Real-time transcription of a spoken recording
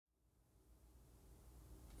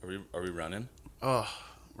we running? Oh,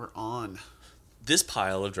 we're on. This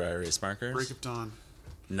pile of dry erase markers. Break of dawn.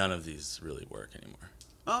 None of these really work anymore.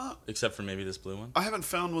 Uh, Except for maybe this blue one. I haven't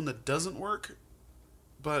found one that doesn't work,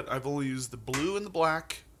 but I've only used the blue and the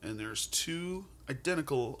black, and there's 2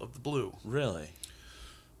 identical of the blue. Really?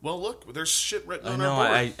 Well, look, there's shit written I on know. our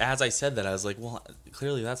board. As I said that, I was like, well,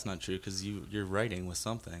 clearly that's not true because you're writing with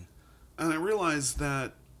something. And I realized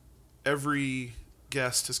that every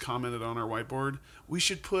guest has commented on our whiteboard. We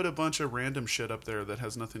should put a bunch of random shit up there that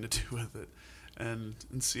has nothing to do with it, and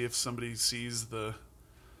see if somebody sees the,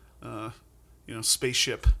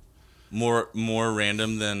 spaceship. More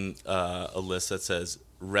random than a list that says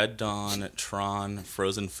Red Dawn, Tron,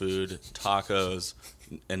 Frozen Food, Tacos,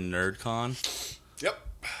 and NerdCon. Yep.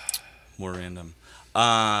 More random.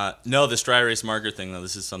 No, this dry erase marker thing, though,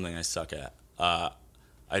 this is something I suck at.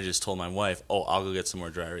 I just told my wife, I'll go get some more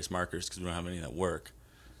dry erase markers because we don't have any that work.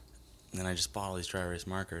 And then I just bought all these dry erase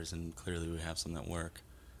markers, and clearly we have some that work.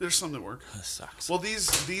 There's some that work. This sucks. Well,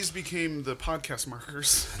 these became the podcast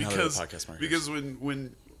markers Now they're the podcast markers. because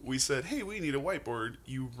when we said, hey, we need a whiteboard,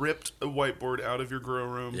 you ripped a whiteboard out of your grow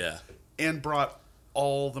room and brought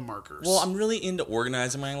all the markers. Well, I'm really into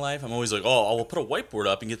organizing my life. I'm always like, we'll put a whiteboard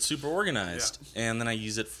up and get super organized. Yeah. And then I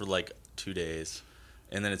use it for like 2 days.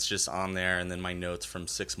 And then it's just on there, and then my notes from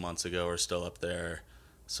 6 months ago are still up there.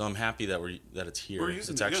 So I'm happy that it's here.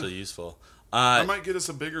 It's actually useful. I might get us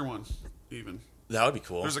a bigger one, even. That would be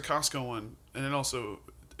cool. There's a Costco one, and it also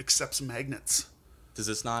accepts magnets. Does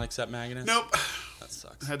this not accept magnets? Nope. That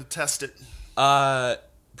sucks. I had to test it.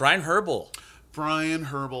 Brian Herbal. Brian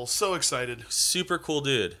Herbal. So excited. Super cool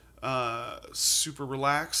dude. Super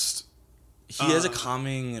relaxed. He has a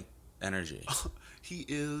calming energy. He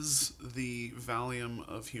is the Valium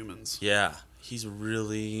of humans. Yeah. He's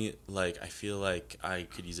really, I feel like I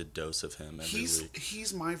could use a dose of him every week.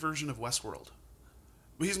 He's my version of Westworld.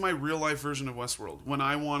 He's my real-life version of Westworld. When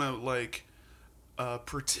I want to,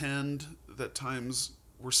 pretend that times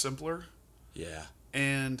were simpler. Yeah.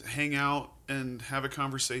 And hang out and have a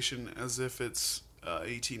conversation as if it's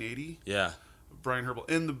 1880. Yeah. Brian Herbal,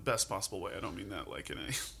 in the best possible way. I don't mean that in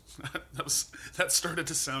a... that started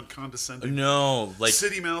to sound condescending. No,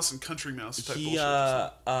 City Mouse and Country Mouse type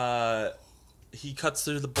bullshit. He cuts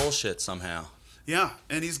through the bullshit somehow. Yeah,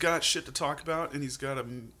 and he's got shit to talk about, and he's got a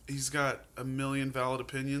million valid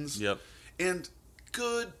opinions. Yep. And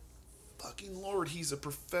good fucking Lord, he's a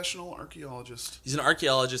professional archaeologist. He's an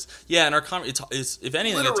archaeologist. Yeah, and it's if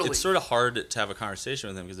anything, it's sort of hard to have a conversation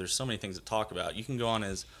with him because there's so many things to talk about. You can go on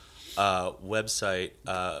his website.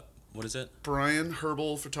 What is it? Brian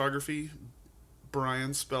Herbal Photography.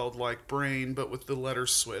 Brian spelled like brain, but with the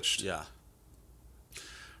letters switched. Yeah.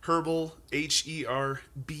 Herbal,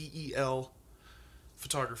 Herbel,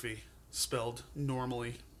 photography, spelled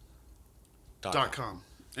normally. .com.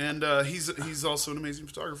 And he's also an amazing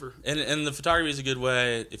photographer. And the photography is a good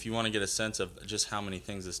way if you want to get a sense of just how many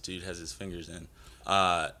things this dude has his fingers in.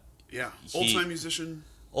 Yeah. Old-time musician.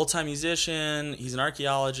 Old-time musician. He's an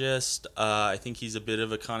archaeologist. I think he's a bit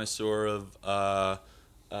of a connoisseur of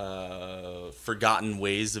forgotten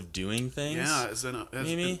ways of doing things. Yeah,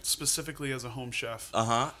 specifically as a home chef.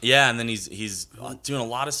 Yeah, and then he's doing a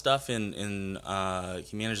lot of stuff in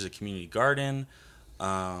he manages a community garden.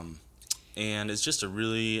 And is just a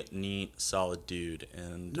really neat, solid dude.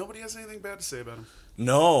 And nobody has anything bad to say about him.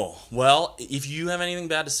 No. Well, if you have anything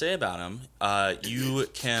bad to say about him, you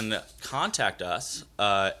can contact us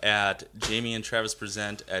at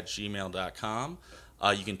jamieandtravispresent@gmail.com.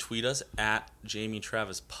 You can tweet us at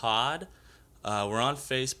JamieTravisPod. We're on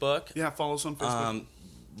Facebook. Yeah, follow us on Facebook.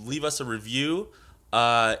 Leave us a review.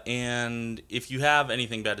 And if you have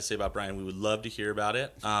anything bad to say about Brian, we would love to hear about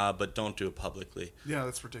it, but don't do it publicly. Yeah,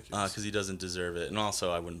 that's ridiculous. Because he doesn't deserve it. And also,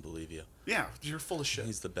 I wouldn't believe you. Yeah, you're full of shit.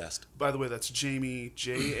 He's the best. By the way, that's Jamie,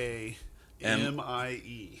 Jamie.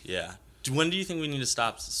 Yeah. When do you think we need to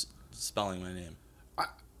stop spelling my name? I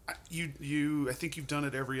think you've done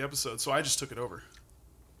it every episode, so I just took it over.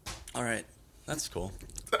 All right. That's cool.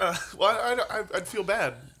 Well, I'd feel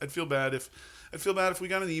bad. I'd feel bad if we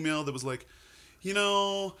got an email that was like,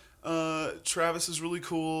 Travis is really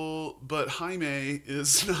cool, but Jaime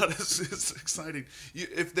is not as exciting.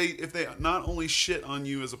 If they not only shit on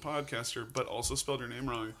you as a podcaster, but also spelled your name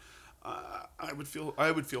wrong, I would feel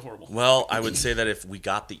horrible. Well, I would say that if we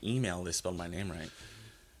got the email, they spelled my name right.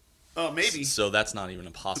 Maybe. So that's not even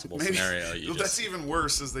a possible scenario. That's even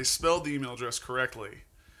worse, is they spelled the email address correctly,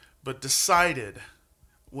 but decided,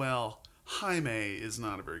 Jaime is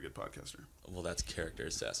not a very good podcaster. Well, that's character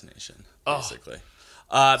assassination, basically.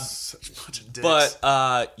 Such a bunch of dicks.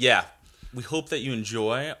 But, yeah, we hope that you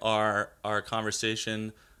enjoy our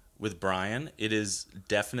conversation with Brian. It is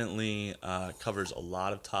definitely covers a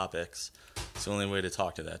lot of topics. It's the only way to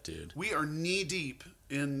talk to that dude. We are knee deep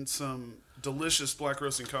in some delicious black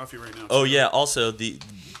roasting coffee right now. Oh yeah. Also, the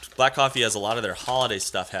Black Coffee has a lot of their holiday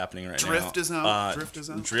stuff happening right now. Drift is out. Drift is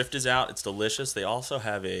out. Drift is out. It's delicious. They also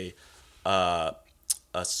have a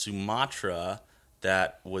Sumatra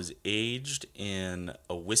that was aged in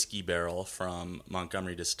a whiskey barrel from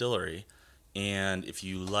Montgomery Distillery, and if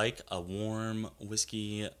you like a warm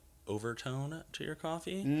whiskey overtone to your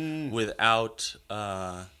coffee without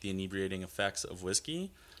the inebriating effects of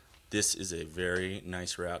whiskey, this is a very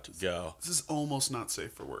nice route to go. This is almost not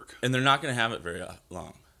safe for work. And they're not going to have it very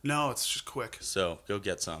long. No, it's just quick. So go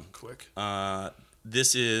get some. Quick.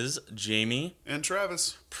 This is Jamie. And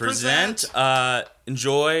Travis. Present.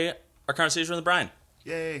 Enjoy our conversation with Brian.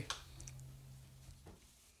 Yay.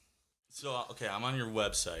 So, okay, I'm on your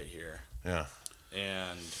website here. Yeah.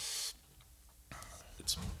 And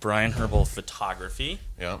it's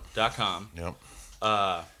brianherbalphotography.com. Yep.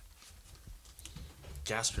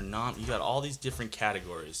 Gastronom. You got all these different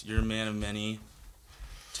categories. You're a man of many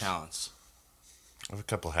talents. I have a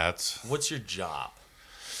couple hats. What's your job?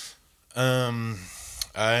 I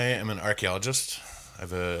am an archaeologist. I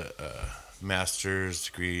have a master's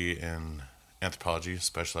degree in anthropology,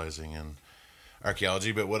 specializing in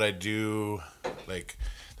archaeology. But what I do, like,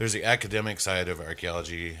 there's the academic side of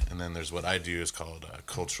archaeology, and then there's what I do is called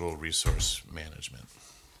cultural resource management,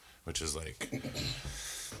 which is like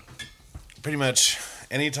pretty much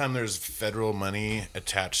anytime there's federal money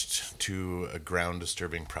attached to a ground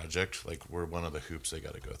disturbing project, like we're one of the hoops they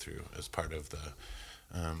got to go through as part of the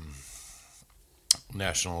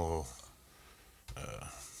National, I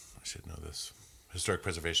should know this, Historic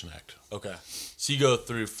Preservation Act. Okay. So you go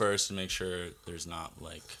through first and make sure there's not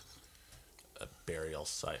like a burial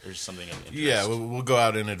site or something of interest. Yeah, we'll go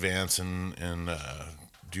out in advance and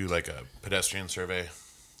do like a pedestrian survey.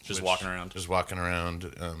 Just walking around. Just walking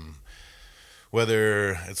around.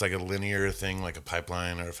 Whether it's like a linear thing, like a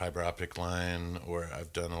pipeline or a fiber optic line, or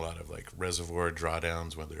I've done a lot of like reservoir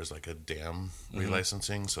drawdowns when there's like a dam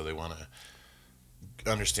relicensing, so they want to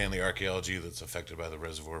understand the archaeology that's affected by the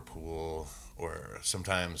reservoir pool, or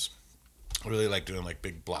sometimes I really like doing like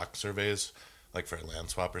big block surveys, like for a land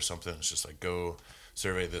swap or something. It's just like go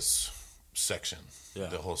survey this section,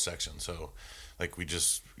 the whole section. So like we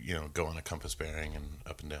just, go on a compass bearing and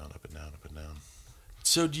up and down, up and down, up and down.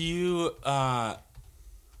 So do you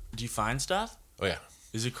find stuff? Oh yeah.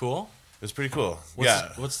 Is it cool? It's pretty cool.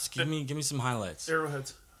 Give me some highlights.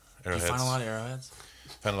 Arrowheads. Do you find a lot of arrowheads?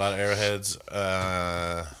 Found a lot of arrowheads.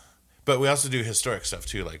 But we also do historic stuff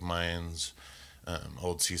too, like mines,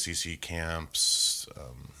 old CCC camps,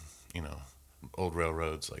 old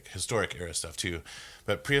railroads, like historic era stuff too.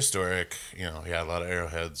 But prehistoric, a lot of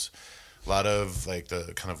arrowheads, a lot of like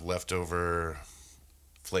the kind of leftover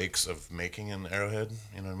flakes of making an arrowhead,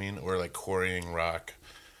 you know what I mean? Or like quarrying rock.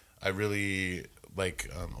 I really like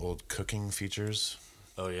old cooking features.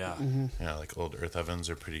 Oh, yeah. Mm-hmm. Yeah, like old earth ovens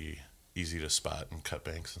are pretty easy to spot and cut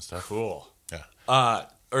banks and stuff. Cool. Yeah.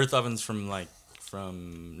 Earth ovens from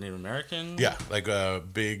Native American? Yeah, like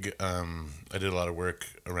big, I did a lot of work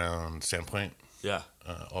around Sandpoint. Yeah.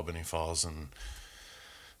 Albany Falls, and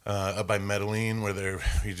up by Medellin, where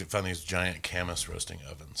we found these giant Camas roasting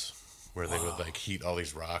ovens, where they would like heat all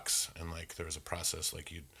these rocks, and like there was a process,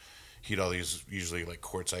 like you'd heat all these usually like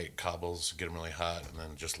quartzite cobbles, get them really hot, and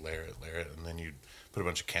then just layer it, and then you'd put a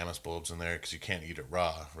bunch of Camas bulbs in there because you can't eat it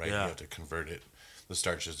raw, right? Yeah. You have to convert the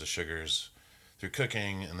starches to sugars through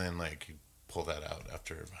cooking, and then like you pull that out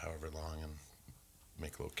after however long and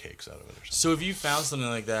make little cakes out of it or something. So if you found something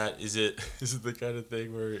like that, is it the kind of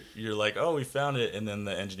thing where you're like, oh, we found it, and then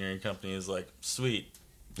the engineering company is like, sweet,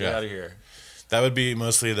 get out of here? That would be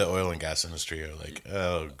mostly the oil and gas industry are like,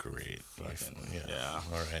 oh, great. Yeah.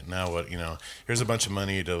 All right. Now what, here's a bunch of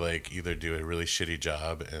money to like either do a really shitty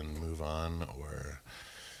job and move on, or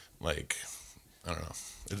like, I don't know.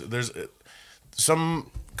 There's some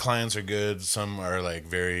clients are good. Some are like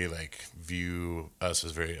very like view us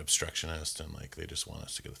as very obstructionist, and like they just want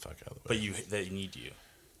us to get the fuck out of the way. But they need you.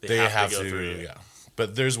 They have go to, through you. yeah.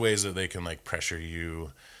 But there's ways that they can like pressure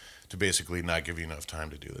you to basically not give you enough time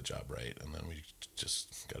to do the job right, and then we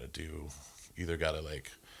just got to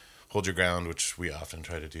like hold your ground, which we often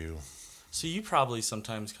try to do. So you probably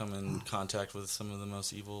sometimes come in contact with some of the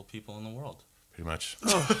most evil people in the world. Pretty much.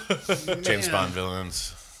 Oh, James Bond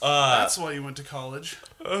villains. That's why you went to college.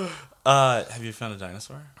 Have you found a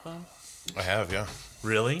dinosaur, Bob? I have, yeah.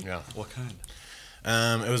 Really? Yeah. What kind?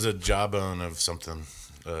 It was a jawbone of something.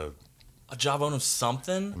 A jawbone of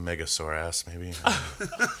something? A megasaurus, maybe.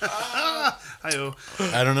 Hi-oh.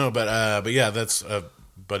 I don't know, but yeah, that's a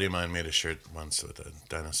buddy of mine made a shirt once with a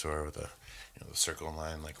dinosaur with a the circle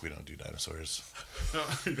line. Like, we don't do dinosaurs.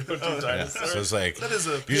 You don't do Yeah. dinosaurs. So it's like, That is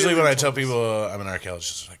a usually when I tell paleontologist. people I'm an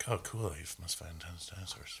archaeologist, it's like, oh, cool, you must find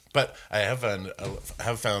dinosaurs. But I have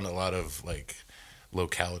found a lot of like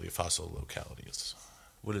fossil localities,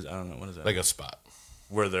 I don't know. What is that? like a spot.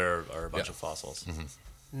 Where there are a bunch Yeah. of fossils.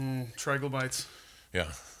 Trilobites.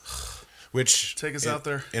 Yeah. Which Take us out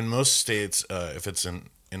there. In most states, if it's an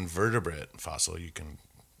invertebrate fossil, you can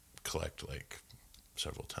collect like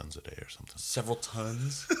several tons a day or something. Several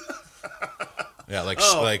tons. Yeah, like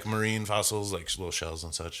Oh. like marine fossils, like little shells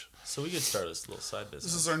and such. So we could start this little side This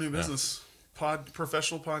business. is our new business.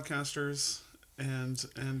 Professional podcasters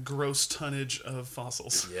and gross tonnage of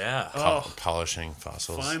fossils. Yeah. Oh, Polishing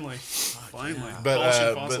fossils. finally. yeah. Polishing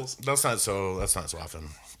But fossils. that's not so often.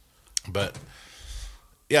 But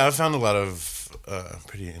yeah, I've found a lot of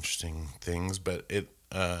pretty interesting things. But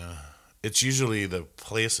it's usually the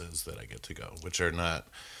places that I get to go, which are not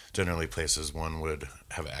generally places one would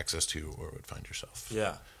have access to or would find yourself.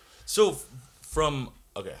 Yeah. So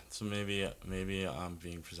so maybe I'm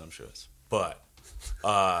being presumptuous, but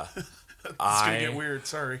It's gonna get weird.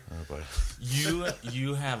 Sorry. Oh boy.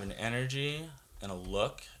 you have an energy and a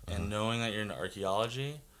look, and knowing that you're into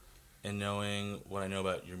archaeology, and knowing what I know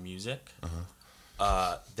about your music,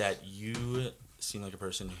 that you seem like a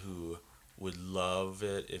person who would love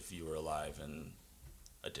it if you were alive in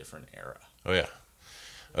a different era. Oh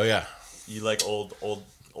yeah. You like old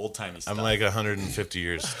timey stuff. I'm like 150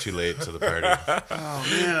 years too late to the party. Oh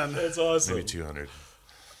man. That's awesome. Maybe 200.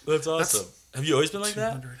 That's awesome. Have you always been like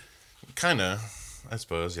that? 200. Kinda, I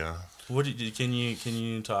suppose. Yeah. What can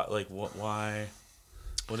you talk like? Why?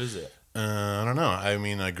 What is it? I don't know. I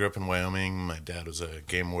mean, I grew up in Wyoming. My dad was a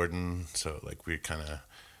game warden, so like we're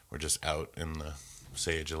just out in the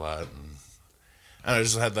sage a lot, and I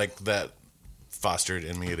just had like that fostered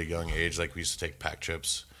in me at a young age. Like, we used to take pack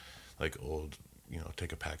trips, like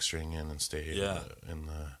take a pack string in and stay in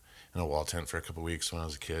a wall tent for a couple weeks when I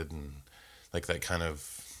was a kid, and like that kind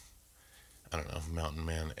of, I don't know, mountain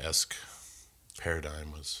man-esque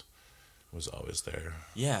paradigm was always there.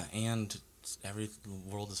 Yeah, and the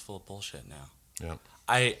world is full of bullshit now. Yeah.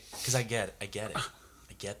 Because I get it. I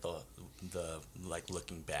get the like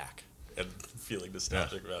looking back and feeling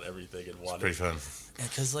nostalgic about everything and wanting. Pretty fun.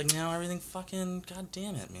 Because like now everything fucking, god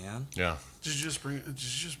damn it, man. Yeah. Did you just bring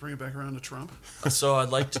it back around to Trump? So I'd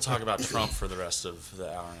like to talk about Trump for the rest of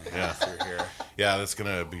the hour and a half you're here. Yeah, that's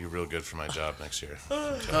gonna be real good for my job next year.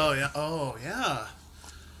 Oh yeah. Oh yeah.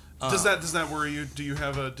 Does that worry you? Did you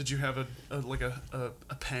have a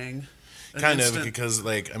pang? An Kind of, instant- because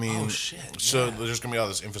like, I mean, Oh, shit, so yeah. there's gonna be all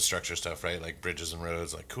this infrastructure stuff, right? Like bridges and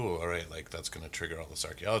roads. Like, cool, all right, like that's gonna trigger all this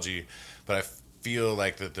archaeology, but I feel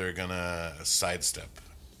like that they're gonna sidestep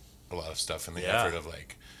a lot of stuff in the Yeah. effort of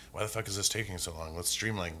like, why the fuck is this taking so long? Let's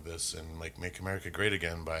streamline this and like make America great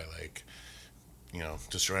again by like,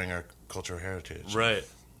 destroying our cultural heritage. Right.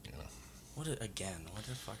 You know, What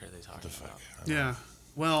the fuck are they talking fuck. about? Yeah.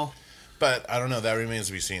 Well, But I don't know. That remains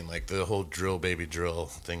to be seen. Like the whole drill baby drill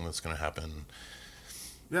thing that's gonna happen.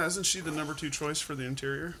 yeah. Isn't she the number 2 choice for the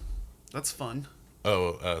interior? That's fun.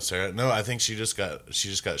 Oh, Sarah? No, I think she just got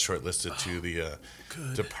shortlisted to the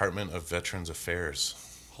good. Department of Veterans Affairs.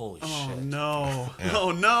 Holy Oh shit. no! Yeah.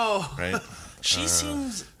 Oh no! Right? She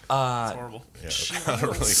seems It's horrible. Yeah, She I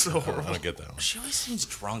don't really. so I don't get that one. she always seems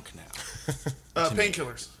drunk now.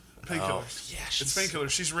 Painkillers. Painkillers. Oh, yeah, it's she's-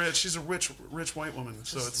 painkillers. She's rich. She's a rich white woman.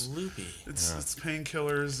 So Just it's loopy. it's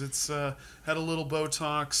painkillers. It's had a little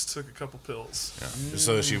Botox. Took a couple pills. Yeah.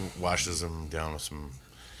 So she washes them down with some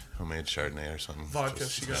homemade Chardonnay or something. Vodka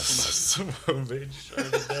Just- she got yeah. from Some homemade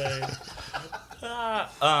Chardonnay.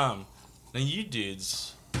 Now you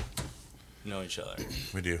dudes know each other.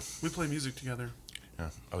 We do. We play music together. Yeah.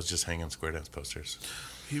 I was just hanging square dance posters.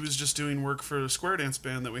 He was just doing work for a square dance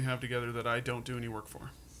band that we have together that I don't do any work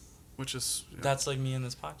for, which is That's like me in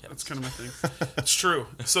this podcast. that's kind of my thing. It's true.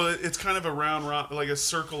 So it's kind of a round, like a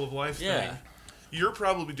circle of life Yeah. thing. You're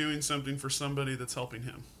probably doing something for somebody that's helping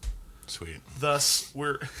him. Sweet. Thus,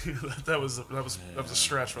 we're that was a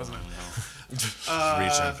stretch, wasn't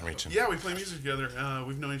it? Reaching. Yeah, we play music together.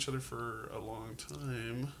 We've known each other for a long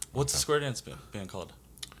time. What's the square dance band called?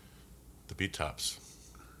 The Beat Tops.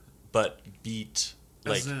 But beat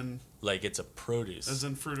As in it's a produce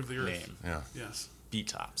fruit of the earth. name. Yeah. Yes. Beat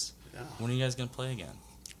Tops. Yeah. When are you guys gonna play again?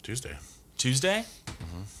 Tuesday. Tuesday?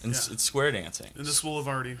 And Yeah. it's square dancing. And this will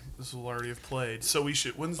already have played. So we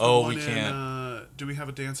should. When's the Oh, one we in? can't. Do we have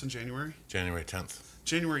a dance in January? January 10th.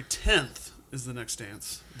 January 10th is the next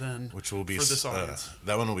dance. Then Which will be for this audience.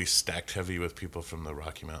 that one will be stacked heavy with people from the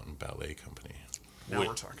Rocky Mountain Ballet Company. Now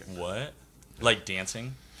we're talking. What? Like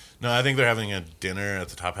dancing? No, I think they're having a dinner at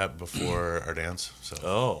the Top Hat before our dance.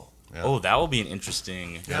 So Yeah. Oh, that will be an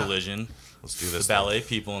interesting collision. let's do this. The ballet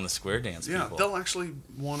people and the square dance Yeah, people. they'll actually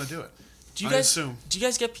want to do it. Do you I guys assume. Do you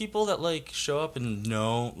guys get people that like show up and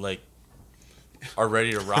know like are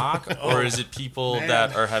ready to rock, or is it people man.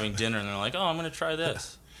 that are having dinner and they're like, oh, I'm gonna try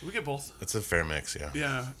this? We get both. It's a fair mix, yeah.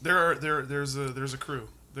 Yeah, there's a crew.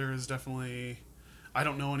 There is definitely. I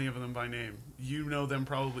don't know any of them by name. You know them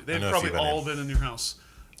probably. They've know a probably few by all name. been in your house.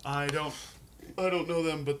 I don't know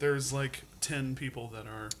them, but there's like 10 people that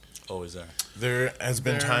are. Always there. There has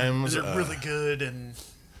been They're- times they're really good, and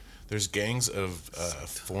there's gangs of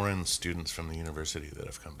foreign students from the university that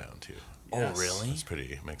have come down too. Yes. Oh, really?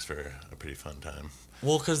 It makes for a pretty fun time.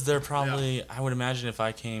 Well, because they're probably. I would imagine if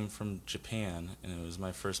I came from Japan and it was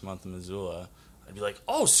my first month in Missoula, I'd be like,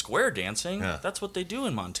 "Oh, square dancing? Yeah. That's what they do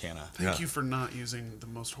in Montana." thank Yeah. you for not using the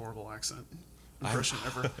most horrible accent impression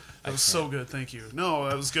ever. That was so good. Thank you. No,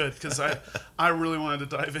 that was good because I really wanted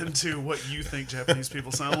to dive into what you think Japanese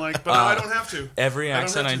people sound like, but I don't have to. Every I don't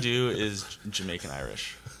accent have I to. do is Jamaican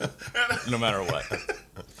Irish, no matter what.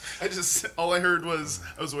 All I heard was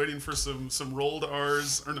I was waiting for some rolled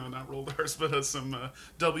R's, or no, not rolled R's, but some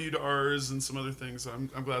W to R's and some other things. I'm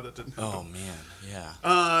glad that didn't happen. Oh man, yeah.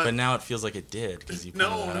 But now it feels like it did because you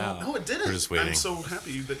pointed that out. No, it didn't. We're just waiting. I'm so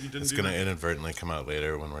happy that you didn't It's do going to that. inadvertently come out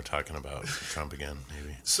later when we're talking about Trump again,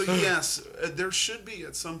 maybe. So yes, there should be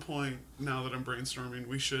at some point. Now that I'm brainstorming,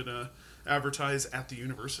 we should advertise at the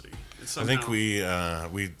university. I think we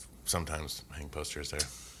sometimes hang posters there.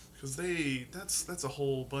 because that's a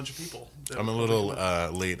whole bunch of people. that I'm a will little pick 'em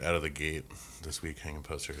up. late out of the gate this week hanging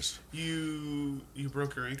posters. You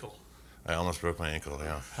broke your ankle. I almost broke my ankle,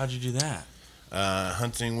 yeah. How'd you do that?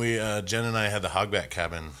 Hunting, Jen and I had the Hogback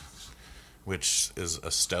Cabin, which is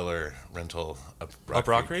a stellar rental up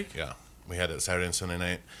Rock Creek? Yeah. We had it Saturday and Sunday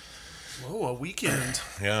night. Whoa, a weekend.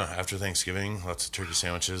 Yeah, after Thanksgiving, lots of turkey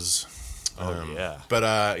sandwiches. Yeah.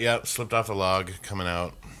 But yeah, slipped off the log coming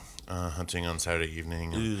out hunting on Saturday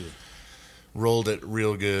evening. And Ew. rolled it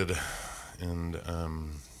real good and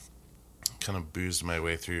kind of boozed my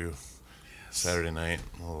way through Saturday night.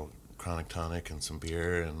 A little chronic tonic and some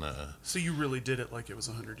beer and So you really did it like it was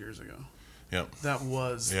 100 years ago. yep. That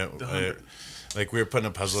was Yeah, the 100. like we were putting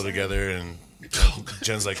a puzzle together, and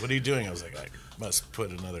Jen's like, "What are you doing?" I was like, "I must put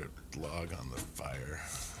another log on the fire."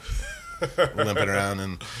 Limping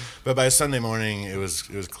around, but by Sunday morning, it was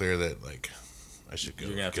clear that like I should go.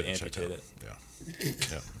 You're gonna have to get checked amputate out.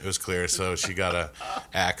 Yeah, it was clear. So she got a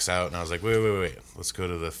axe out, and I was like, "Wait, let's go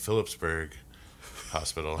to the Phillipsburg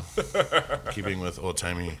Hospital." Keeping with old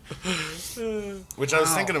timey, which I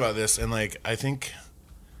was thinking about this, and like I think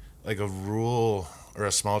like a rural or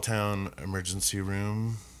a small town emergency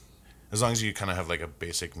room, as long as you kind of have like a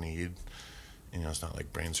basic need, it's not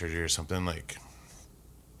like brain surgery or something, like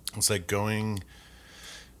it's like going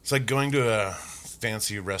to a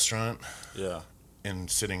fancy restaurant Yeah. and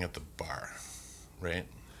sitting at the bar, right?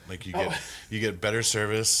 Like you get better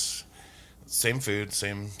service, same food,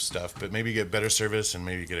 same stuff, but maybe you get better service and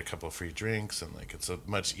maybe you get a couple of free drinks, and like it's a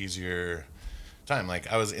much easier time.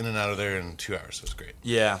 Like I was in and out of there in 2 hours. It was great.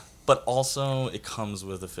 Yeah, but also it comes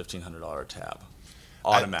with a $1,500 tab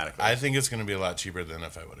automatically. I think it's going to be a lot cheaper than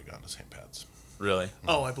if I would have gone to St. Pat's. Really?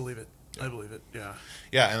 Oh, I believe it. I believe it. Yeah.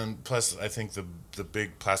 Yeah, and plus I think the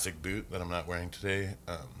big plastic boot that I'm not wearing today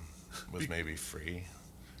was maybe free.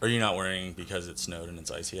 Are you not wearing because it snowed and it's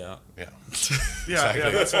icy out? Yeah. Yeah,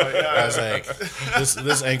 Exactly. that's why. Yeah. I was like,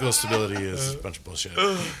 this ankle stability is a bunch of bullshit.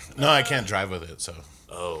 No, I can't drive with it, so.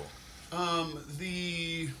 Oh.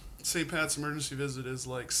 The St. Pat's emergency visit is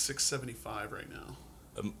like $675 right now.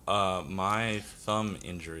 My thumb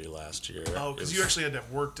injury last year. Oh, because you actually had to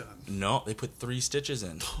have work done. No, they put 3 stitches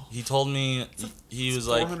in. He told me, he was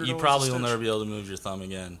like, $400 you a probably will stitch. never be able to move your thumb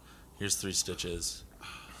again. Here's 3 stitches.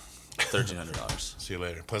 $1,300. See you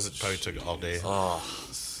later. Plus, it probably took all day. Oh.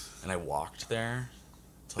 And I walked there.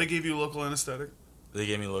 They gave you local anesthetic. They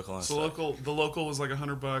gave me local So anesthetic. the local was like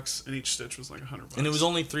 $100, and each stitch was like $100. And it was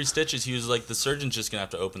only 3 stitches. He was like, the surgeon's just going to have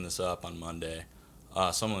to open this up on Monday.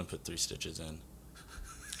 So I'm going to put 3 stitches in.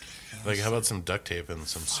 Like, how about some duct tape and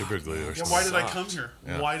some super glue or Yeah, something? why did I Sucked. come here?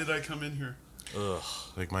 Yeah. Why did I come in here? Ugh.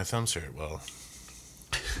 Like, my thumb's hurt. Well,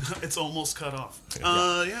 It's almost cut off.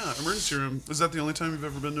 Yeah, emergency room. Is that the only time you've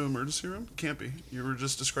ever been to an emergency room? Can't be. You were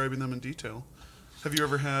just describing them in detail. Have you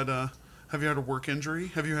ever had a work injury?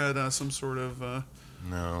 Have you had some sort of?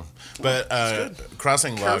 no. But good.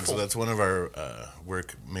 crossing logs, Careful. that's one of our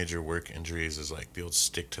major work injuries is like the old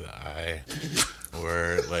stick to the eye.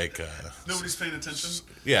 Or like... Nobody's paying attention.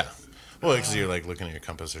 Yeah. Well, because you're like looking at your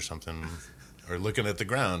compass or something, or looking at the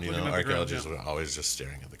ground. Looking at the ground, archaeologists yeah. are always just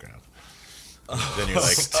staring at the ground. then you're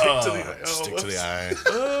like, Stick to the eye. stick to the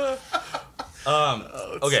eye.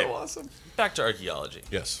 It's Okay. so awesome. Back to archaeology.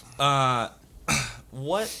 Yes. How do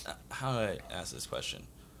I ask this question?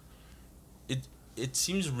 It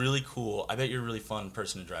seems really cool. I bet you're a really fun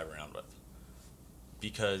person to drive around with,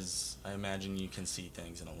 because I imagine you can see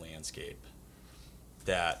things in a landscape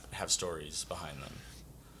that have stories behind them.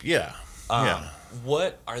 Yeah. Yeah.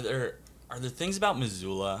 What are there things about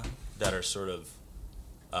Missoula that are sort of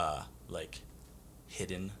like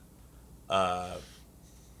hidden, that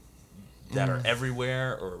are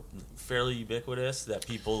everywhere or fairly ubiquitous that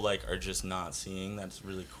people like are just not seeing? That's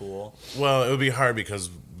really cool. Well, it would be hard because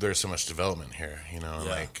there's so much development here, you know. Yeah.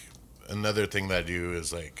 Like another thing that I do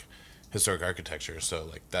is like historic architecture, so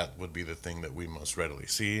like that would be the thing that we most readily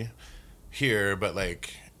see here. But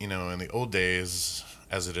like, you know, in the old days,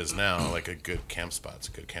 as it is now, like a good camp spot's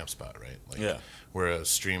a good camp spot, right? Like Yeah. where a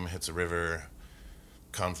stream hits a river,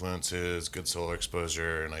 confluences, good solar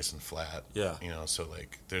exposure, nice and flat. Yeah. You know, so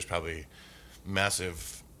like there's probably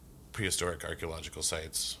massive prehistoric archaeological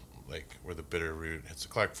sites, like where the Bitter Root hits the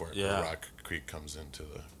Clark Fork, Yeah. where Rock Creek comes into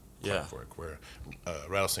the Yeah. Clark Fork, where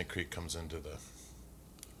Rattlesnake Creek comes into the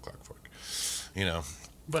Clark Fork. You know,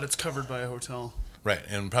 But it's covered by a hotel. right?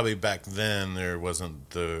 And probably back then there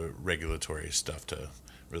wasn't the regulatory stuff to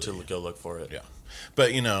really To go look for it. yeah.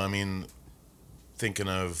 But you know, I mean, thinking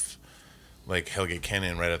of like Hellgate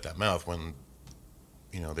Canyon right at that mouth when,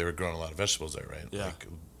 you know, they were growing a lot of vegetables there, right? Yeah. Like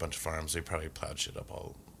a bunch of farms, they probably plowed shit up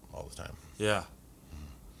all the time. Yeah.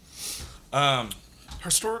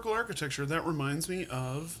 Historical architecture, that reminds me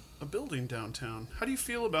of a building downtown. How do you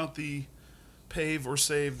feel about the pave or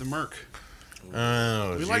save the Merc?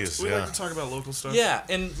 Oh, We like to talk about local stuff. Yeah,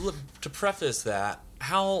 and to preface that,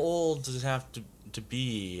 how old does it have to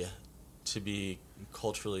be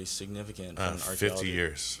culturally significant in archaeology? 50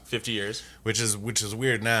 years. 50 years? Which is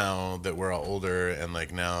weird now that we're all older, and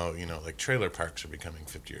like now, you know, like trailer parks are becoming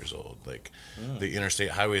 50 years old. Like the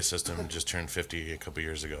interstate highway system just turned 50 a couple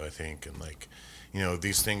years ago, I think, and like, you know,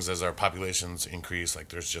 these things, as our populations increase, like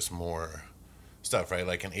there's just more stuff, right?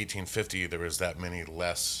 Like in 1850 there was that many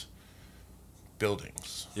less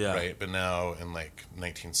buildings, Yeah. right? But now in like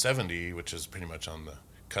 1970, which is pretty much on the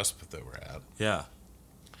cusp that we're at, Yeah.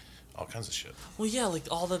 all kinds of shit. Well, yeah, like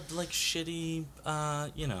all the like shitty,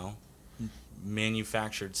 you know,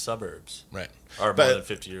 manufactured suburbs Right. are But- more than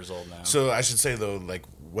 50 years old now. So I should say though, like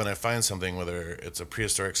when I find something, whether it's a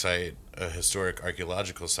prehistoric site, a historic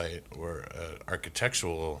archaeological site, or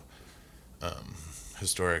architectural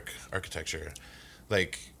historic architecture,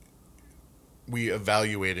 like we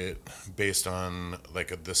evaluate it based on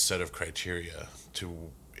like this set of criteria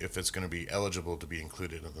to if it's going to be eligible to be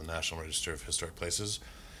included in the National Register of Historic Places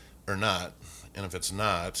or not. And if it's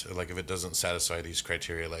not, like if it doesn't satisfy these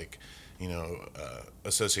criteria, like, you know,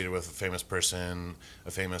 associated with a famous person,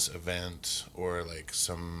 a famous event, or like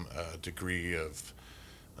some degree of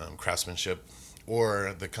craftsmanship,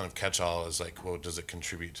 or the kind of catch-all is like, well, does it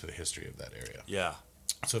contribute to the history of that area? yeah.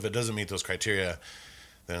 So if it doesn't meet those criteria,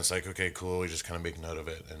 then it's like, okay, cool, we just kind of make note of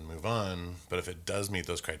it and move on. But if it does meet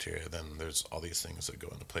those criteria, then there's all these things that go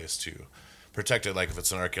into place to protect it. Like if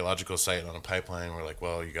it's an archaeological site on a pipeline, we're like,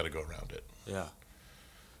 well, you got to go around it Yeah.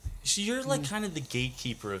 So you're like kind of the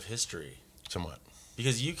gatekeeper of history, somewhat.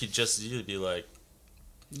 because you could just you'd be like,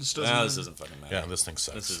 This no, doesn't this doesn't fucking matter. Yeah, this thing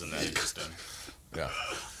sucks. This isn't that interesting.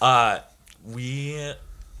 Yeah. We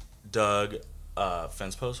dug a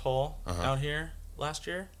fence post hole out here last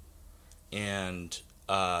year, and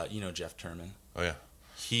you know Jeff Turman. Oh yeah.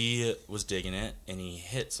 He was digging it, and he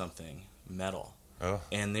hit something metal. Oh.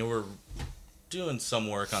 And they were doing some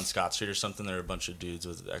work on Scott Street or something. There were a bunch of dudes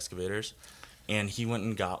with excavators, and he went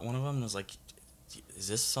and got one of them and was like, "Is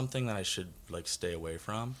this something that I should like stay away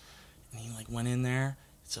from?" And he like went in there.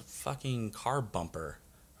 It's a fucking car bumper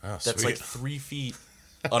Oh, that's sweet. like 3 feet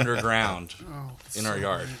underground Oh, in our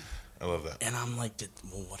yard. I love that. And I'm like,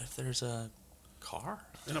 well, what if there's a car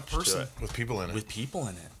And a person. With people in it. with people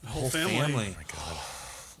in it? Whole family. Oh my god.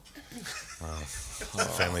 Wow.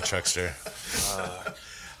 Family truckster.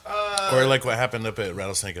 Or like what happened up at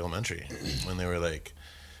Rattlesnake Elementary when they were like,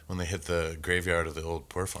 when they hit the graveyard of the old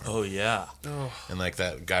poor farm. Oh yeah, Oh, And like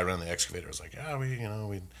that guy running the excavator was like, yeah,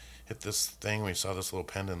 we hit this thing. We saw this little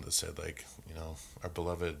pendant that said like, you know, our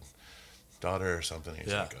beloved daughter or something. He's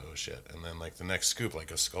Yeah. like, oh shit. And then like the next scoop,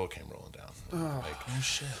 like a skull came rolling down. Like, oh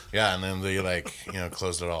shit. yeah, and then they like, you know,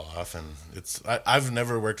 closed it all off. And I've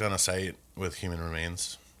never worked on a site with human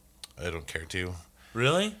remains. I don't care to.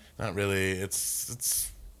 Really? Not really. It's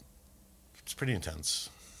pretty intense,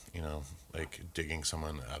 you know, like digging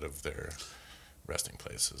someone out of their resting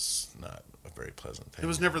place is not a very pleasant thing. It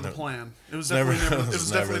was never the plan. It was Never- definitely never. it It was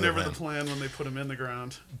was never definitely the never the plan. plan when they put him in the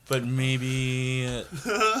ground. But maybe,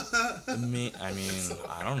 I mean,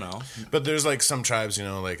 I don't know. But there's like some tribes, you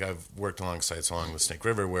know, like I've worked along sites along the Snake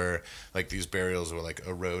River where like these burials will like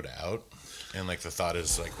erode out, and like the thought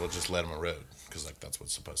is like we'll just let them erode because like that's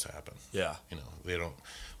what's supposed to happen. Yeah, You know, they don't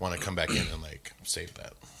want to come back in and like save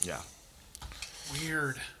that. yeah.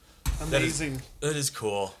 Weird. That is- Amazing. That is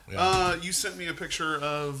cool. You sent me a picture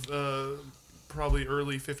of probably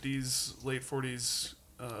early 50s, late 40s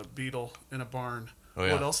beetle in a barn. Oh,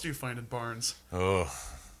 yeah. What else do you find in barns? Oh,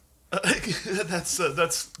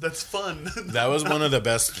 That's fun. that was one of the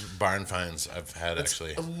best barn finds I've had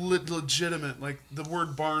actually. Legitimate. Like the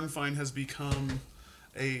word barn find has become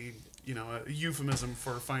a a euphemism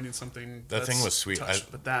for finding something. That thing that's was sweet.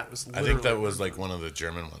 touched, but that was. I think that literally was like one of the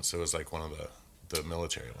German ones. So it was like one of the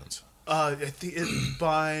military ones. I think if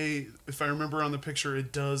I remember on the picture,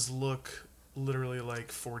 it does look literally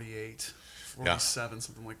like 48, 47,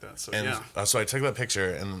 something like that. So And yeah. so I took that picture,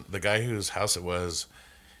 and the guy whose house it was,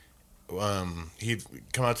 he'd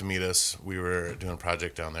come out to meet us. We were doing a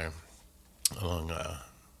project down there along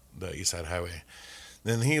the East Side Highway.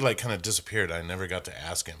 Then he like kind of disappeared. I never got to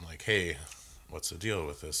ask him like, "Hey, what's the deal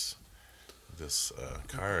with this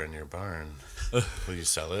car in your barn? Will you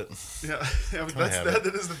sell it?" Yeah, have that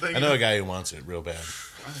it. is the thing. I know a guy who wants it real bad.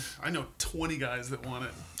 I know 20 guys that want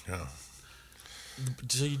it. Yeah.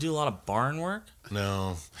 So you do a lot of barn work?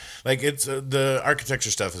 No, like it's the architecture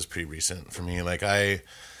stuff is pretty recent for me. Like I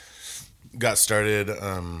got started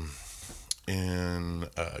in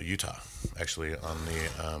Utah, actually on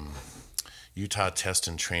the Utah Test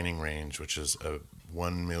and Training Range, which is a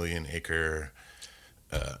 1 million acre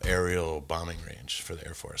aerial bombing range for the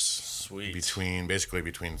Air Force. Sweet. Basically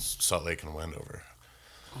between Salt Lake and Wendover.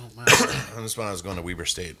 Oh man. And this one I was going to Weber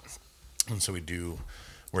State, and so we do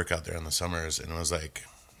work out there in the summers, and it was like,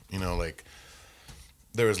 like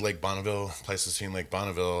there was Lake Bonneville, Pleistocene Lake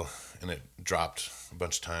Bonneville, and it dropped a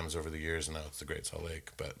bunch of times over the years, and now it's the Great Salt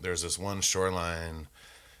Lake. But there's this one shoreline,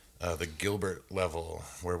 the Gilbert level,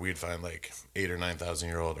 where we'd find like 8,000 or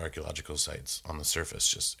 9,000-year-old archaeological sites on the surface,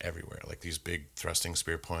 just everywhere, like these big thrusting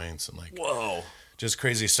spear points and like Whoa. just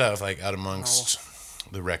crazy stuff, like out amongst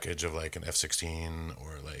the wreckage of like an F-16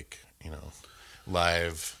 or like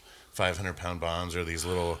live 500-pound bombs or these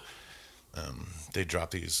little. They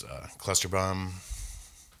drop these cluster bombs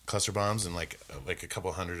and like a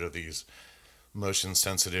couple hundred of these motion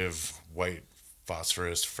sensitive white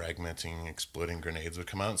phosphorus fragmenting exploding grenades would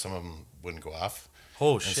come out, and some of them wouldn't go off.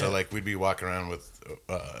 Oh And shit. so like we'd be walking around with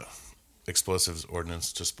explosives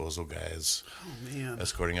ordnance disposal guys Oh man.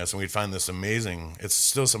 escorting us, and we'd find this amazing. It's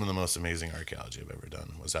still some of the most amazing archaeology I've ever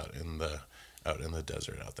done. Was out in the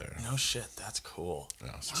desert out there. No shit. That's cool.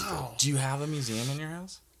 Yeah, it's Wow. Do you have a museum in your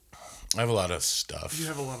house? I have a lot of stuff. You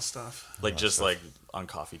have a lot of stuff. Like just like on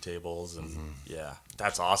coffee tables and yeah,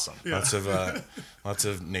 that's awesome. Yeah. Lots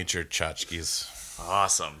of nature tchotchkes.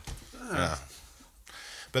 Awesome. Yeah.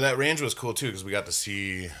 But that range was cool too because we got to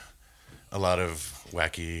see a lot of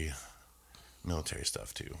wacky military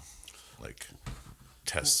stuff too, like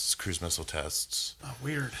tests, cruise missile tests. Oh,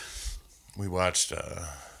 weird. We watched.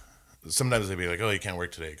 Sometimes they'd be like, "Oh, you can't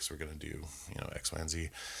work today because we're going to do X, Y, and Z."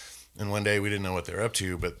 And one day we didn't know what they were up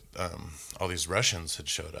to, but all these Russians had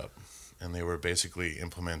showed up, and they were basically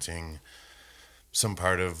implementing some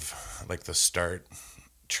part of like the START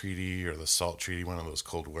treaty or the SALT treaty, one of those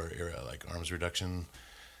Cold War era like arms reduction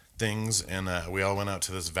things. And we all went out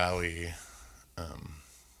to this valley,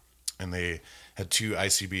 and they had 2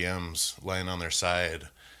 ICBMs lying on their side,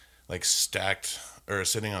 like stacked or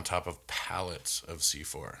sitting on top of pallets of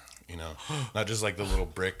C4. Not just like the little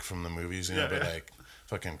brick from the movies, Yeah, but yeah. like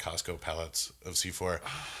fucking Costco pallets of C4.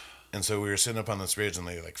 And so we were sitting up on this ridge, and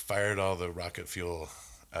they like fired all the rocket fuel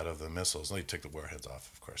out of the missiles. And they took the warheads off,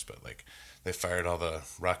 of course, but like they fired all the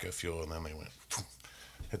rocket fuel, and then they went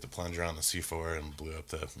hit the plunger on the C4 and blew up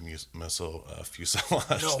the missile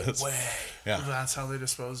fuselage. No way. Yeah, That's how they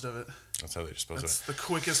disposed of it. that's how they disposed That's of the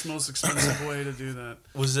quickest, most expensive way to do that.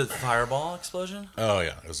 Was it fireball explosion? it. Oh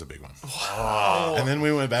yeah, it was a big one. And then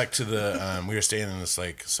we went back to the. We were staying in this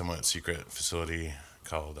like somewhat secret facility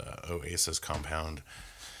called Oasis Compound,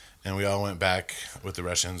 and we all went back with the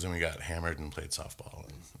Russians, and we got hammered and played softball.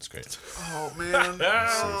 And it's great. Oh man.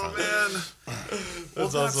 Oh man. Well,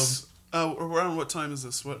 That's awesome. Around what time is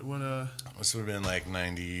this? What? This would have been like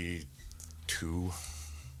 92.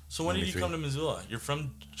 So when did you 93. come to Missoula? You're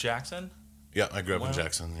from Jackson? Yeah, I grew up Wow. in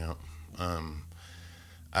Jackson. Yeah,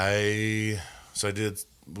 I did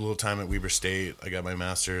a little time at Weber State. I got my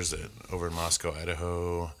master's over in Moscow,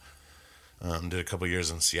 Idaho. Did a couple years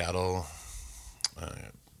in Seattle,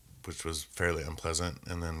 which was fairly unpleasant,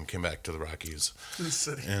 and then came back to the Rockies.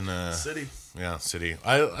 City. And City. Yeah, city.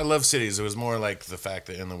 I love cities. It was more like the fact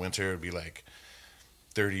that in the winter it'd be like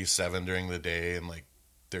 37 during the day and like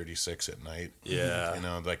 36 at night. Yeah. You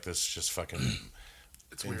know, like this just fucking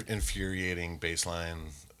It's weird. infuriating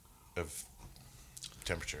baseline of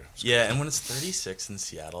temperature. Yeah, and when it's 36 in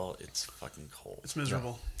Seattle, it's fucking cold. It's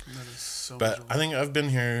miserable. That is so But miserable. I think I've been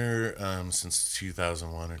here since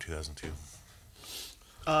 2001 or 2002.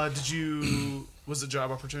 Was it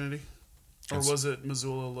job opportunity? Or It's- was it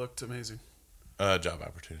Missoula looked amazing? Job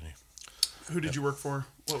opportunity. Who did you work for?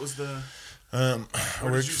 What was the... I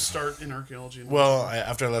Where worked did you start in archaeology? Well,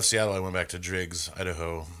 after I left Seattle, I went back to Driggs,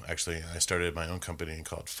 Idaho. Actually, I started my own company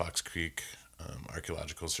called Fox Creek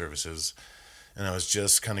Archaeological Services, and I was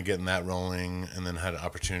just kind of getting that rolling, and then had an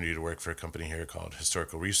opportunity to work for a company here called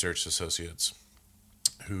Historical Research Associates,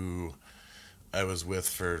 who I was with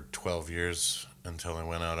for 12 years until I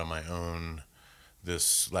went out on my own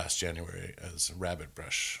this last January as Rabbit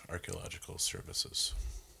Brush Archaeological Services.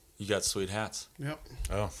 You got sweet hats. Yep.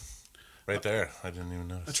 Oh, right there. I didn't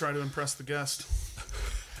even I notice. try to impress the guest.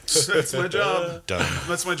 That's my job. Done.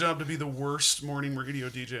 That's my job, to be the worst morning radio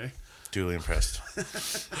DJ. Duly impressed.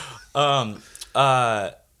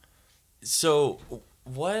 So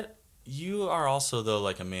what, you are also though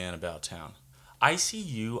like a man about town. I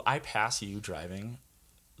pass you driving,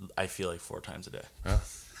 I feel like 4 times a day. Yeah.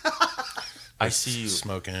 I see you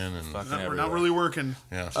Smoking and... fucking We're not everywhere. really working.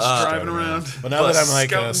 Yeah, Just driving around. But now that I'm like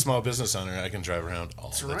Scouting. a small business owner, I can drive around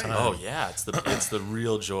all the right. time. Oh yeah, it's the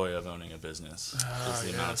real joy of owning a business. Is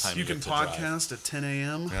the amount of time You can get to drive. podcast at 10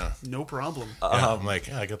 a.m. Yeah. No problem. Yeah, I'm like,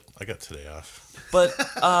 yeah, I got today off. But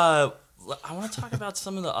I want to talk about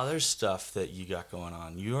some of the other stuff that you got going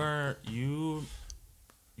on. You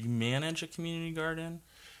manage a community garden.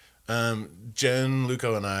 Jen,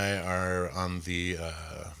 Luco, and I are on the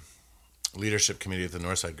leadership committee at the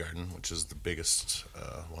Northside Garden, which is the biggest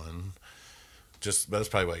one. But that's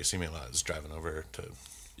probably why you see me a lot, is driving over to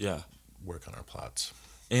Yeah. work on our plots.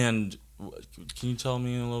 And can you tell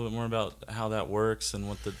me a little bit more about how that works and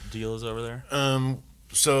what the deal is over there?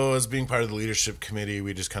 So as being part of the leadership committee,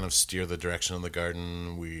 we just kind of steer the direction of the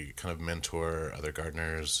garden. We kind of mentor other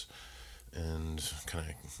gardeners and kind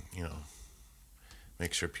of,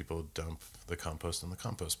 make sure people dump the compost in the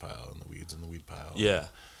compost pile and the weeds in the weed pile. Yeah.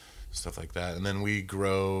 Stuff like that. And then we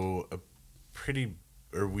grow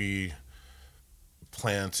we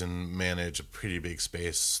plant and manage a pretty big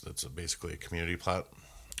space that's basically a community plot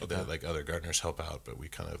that like other gardeners help out, but we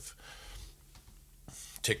kind of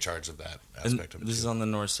take charge of that aspect of it. This is too. on the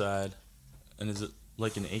north side. And is it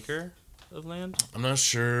like an acre of land? I'm not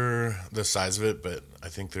sure the size of it, but I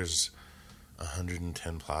think there's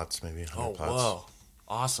 110 plots, maybe 100 plots. Whoa.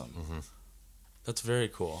 Awesome. Mm-hmm. That's very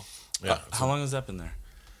cool. Yeah. How long has that been there?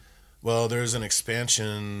 Well, there's an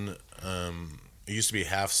expansion. It used to be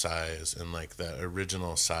half size, and like that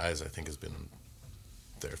original size, I think, has been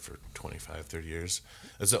there for 25, 30 years.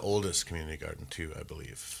 It's the oldest community garden, too, I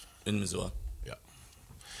believe. In Missoula. Yeah.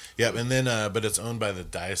 Yeah, and then, but it's owned by the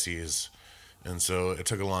diocese, and so it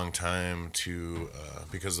took a long time to,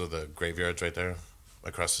 because of the graveyards right there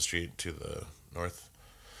across the street to the north.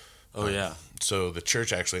 Oh, yeah. So the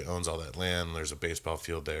church actually owns all that land. There's a baseball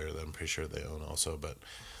field there that I'm pretty sure they own also, but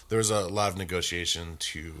there was a lot of negotiation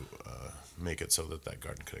to make it so that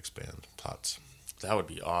garden could expand plots. That would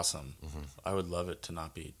be awesome. Mm-hmm. I would love it to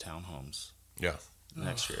not be townhomes Yeah.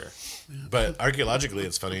 next year. But archaeologically,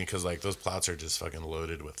 it's funny because like those plots are just fucking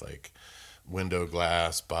loaded with like window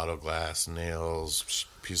glass, bottle glass, nails,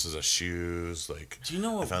 pieces of shoes. Like, Do you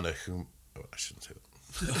know what? I found Oh, I shouldn't say that.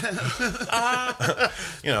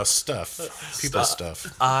 Stuff. People's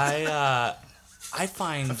stuff. I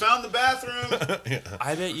find. Found the bathroom.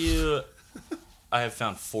 I bet you. I have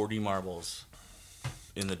found 40 marbles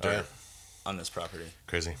in the dirt right. on this property.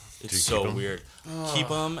 Crazy. Did It's you so keep 'em? weird. Keep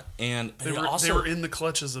them, and They were in the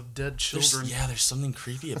clutches of dead children. there's something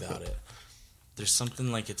creepy about it. There's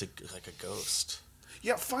something like it's like a ghost.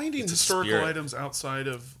 Yeah, finding It's a historical spirit. items outside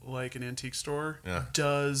of like an antique store Yeah.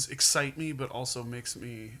 does excite me, but also makes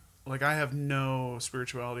me like I have no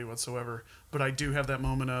spirituality whatsoever, but I do have that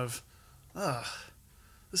moment of,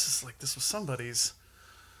 this was somebody's.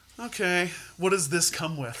 Okay, what does this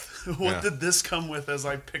come with? What Yeah. did this come with as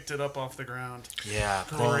I picked it up off the ground? Yeah.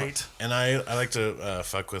 Great. And I like to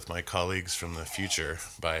fuck with my colleagues from the future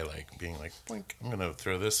by like being like, blink, I'm gonna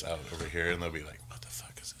throw this out over here, and they'll be like, what the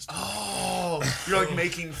fuck is this? Oh, you're like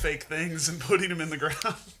making fake things and putting them in the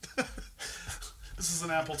ground. This is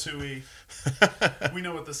an Apple IIe. We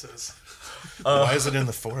know what this is. Why is it in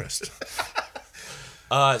the forest?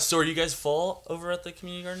 So are you guys full over at the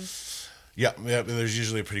community garden? Yeah, there's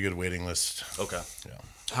usually a pretty good waiting list. Okay. Yeah.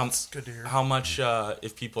 That's good to hear. How much,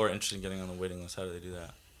 if people are interested in getting on the waiting list, how do they do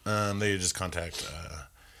that? They just contact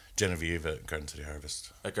Genevieve at Garden City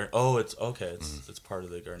Harvest. It's okay. It's part of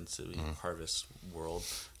the Garden City Harvest world.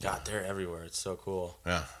 God, they're everywhere. It's so cool.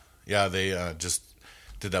 Yeah. They just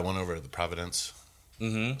did that one over at the Providence.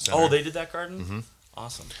 Mm-hmm. Center. Oh, they did that garden? Mm-hmm.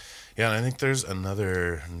 Awesome. Yeah, and I think there's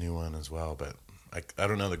another new one as well, but I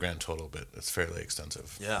don't know the grand total, but it's fairly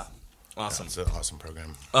extensive. Yeah. Awesome. Yeah, it's an awesome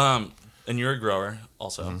program. And you're a grower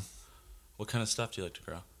also. What kind of stuff do you like to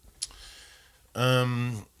grow?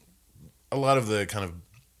 A lot of the kind of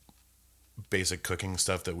basic cooking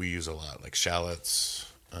stuff that we use a lot, like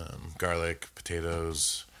shallots, garlic,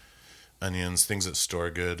 potatoes, onions, things that store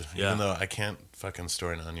good. Yeah. Even though I can't fucking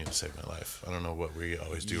store an onion to save my life. I don't know what we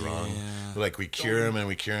always do wrong. Like we cure them,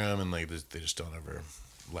 and like they just don't ever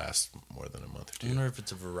last more than a month or two. I wonder if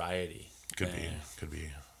it's a variety. Could be.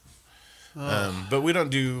 But we don't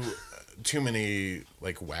do too many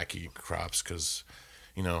like wacky crops because,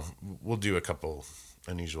 we'll do a couple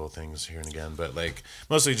unusual things here and again, but like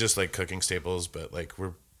mostly just like cooking staples. But like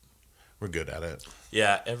we're good at it.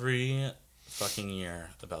 Yeah, every fucking year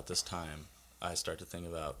about this time, I start to think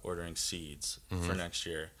about ordering seeds for next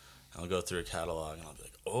year. And I'll go through a catalog and I'll be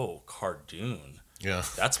like, oh, cardoon. Yeah,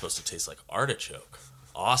 that's supposed to taste like artichoke.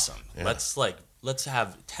 Awesome. Yeah. Let's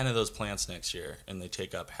have 10 of those plants next year, and they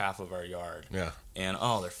take up half of our yard. Yeah. And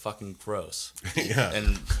they're fucking gross. Yeah.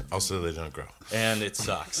 And also they don't grow. And it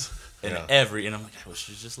sucks. And and I'm like, I wish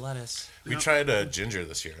it was just lettuce. We tried ginger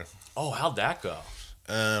this year. Oh, how'd that go?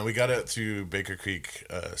 We got it through Baker Creek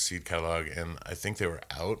seed catalog, and I think they were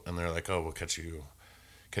out, and they're like, "Oh, we'll catch you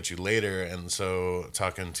later." And so,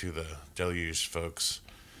 talking to the Deluge folks,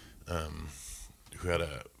 who had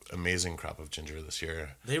a amazing crop of ginger this year,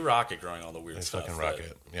 they rock at growing all the weird stuff. They fucking rock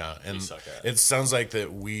it, yeah. And suck at. It sounds like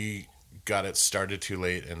that we got it started too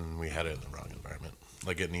late, and we had it in the wrong environment.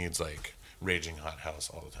 Like it needs like raging hot house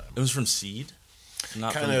all the time. It was from seed,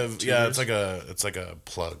 not kind from of. tutors? Yeah, it's like a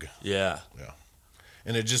plug. Yeah.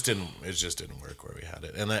 And it just didn't work where we had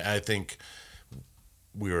it. And I think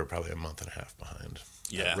we were probably a month and a half behind.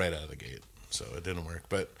 Yeah. Right out of the gate. So it didn't work.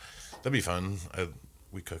 But that'd be fun.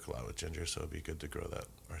 We cook a lot with ginger, so it'd be good to grow that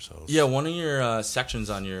ourselves. Yeah, one of your sections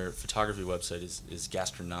on your photography website is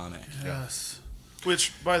gastronomic. Yes.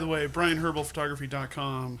 Which, by the way,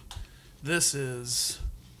 BrianHerbalPhotography.com, this is...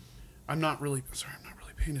 I'm not really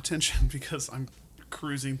paying attention because I'm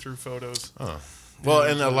cruising through photos. Oh. Well,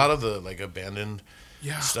 and a lot of the like abandoned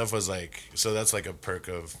stuff was like, so that's like a perk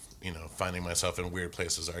of, finding myself in weird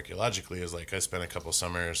places archaeologically is like I spent a couple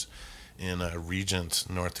summers in Regent,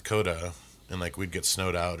 North Dakota, and like we'd get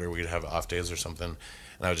snowed out or we'd have off days or something,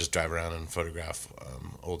 and I would just drive around and photograph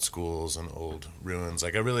old schools and old ruins.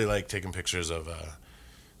 Like I really like taking pictures of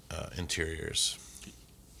interiors.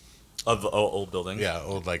 Of old buildings? Yeah,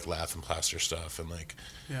 old like lath and plaster stuff and like,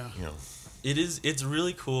 It's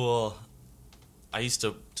really cool. I used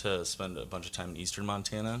to spend a bunch of time in eastern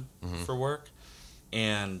Montana for work.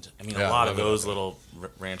 And, I mean, a lot of those little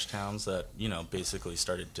ranch towns that, basically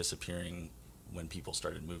started disappearing when people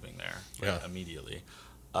started moving there immediately.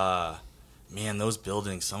 Man, those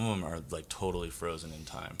buildings, some of them are, like, totally frozen in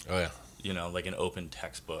time. Oh, yeah. Like an open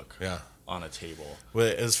textbook on a table. Well,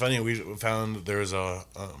 it's funny. We found there was a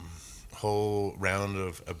whole round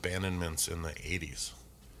of abandonments in the 80s.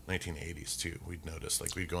 1980s too. We'd noticed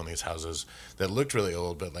like we'd go in these houses that looked really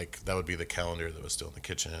old, but like that would be the calendar that was still in the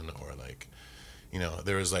kitchen, or like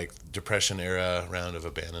there was like Depression era round of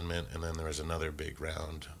abandonment, and then there was another big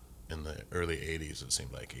round in the early 80s. It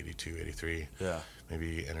seemed like 82, 83. Yeah,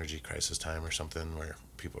 maybe energy crisis time or something where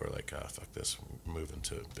people were like, fuck this, we're moving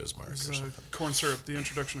to Bismarck or something. Corn syrup, the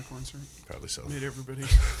introduction of corn syrup. Probably so. Made everybody.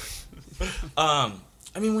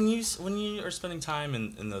 I mean, when you are spending time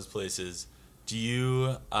in those places, do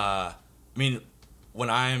you, when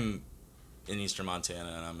I'm in eastern Montana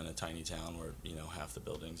and I'm in a tiny town where, half the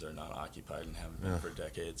buildings are not occupied and haven't been for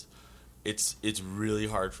decades, it's really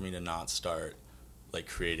hard for me to not start, like,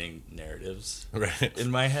 creating narratives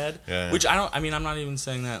in my head. Which I'm not even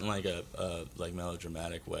saying that in, like, a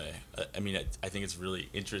melodramatic way. I think it's really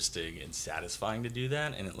interesting and satisfying to do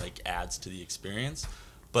that, and it, like, adds to the experience.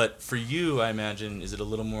 But for you, I imagine, is it a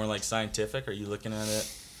little more, like, scientific? Are you looking at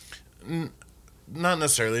it? Not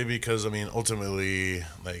necessarily, because ultimately,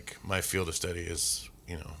 like, my field of study is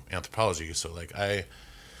anthropology. So like I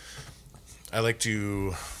like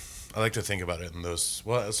to think about it in those.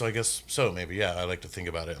 Well, so I guess so maybe I like to think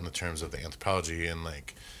about it in the terms of the anthropology and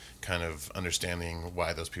like kind of understanding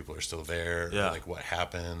why those people are still there, or like what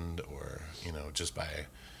happened, or just by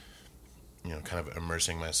kind of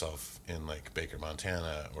immersing myself in like Baker,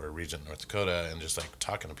 Montana or Regent, North Dakota, and just like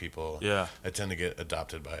talking to people. Yeah. I tend to get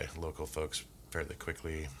adopted by local folks fairly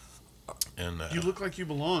quickly. And You look like you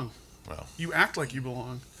belong. well, You act like you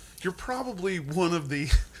belong. You're probably one of the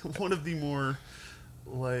more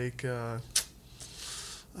like I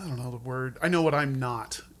don't know the word. I know what I'm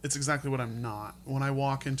not. It's exactly what I'm not. When I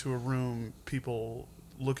walk into a room, people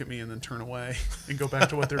look at me and then turn away and go back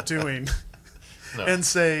to what they're doing no, and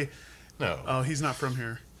say, no. "Oh, he's not from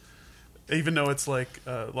here," even though it's like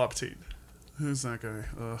La Petite. Who's that guy?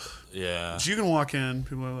 Ugh. Yeah. You can walk in,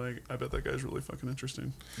 people are like, "I bet that guy's really fucking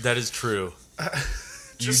interesting." That is true.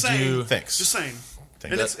 Just You saying. do- Thanks. Just saying.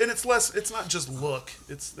 Thanks. And it's less. It's not just look.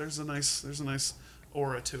 There's a nice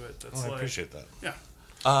aura to it. That's I like, appreciate that. Yeah.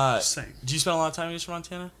 Just saying. Do you spend a lot of time in Eastern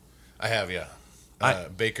Montana? I have, yeah.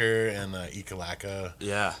 Baker and Ekalaka,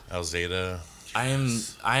 Yeah. Alzada. I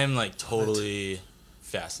am like totally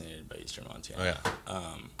fascinated by Eastern Montana.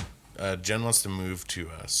 Oh yeah. Jen wants to move to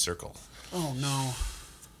Circle. Oh no.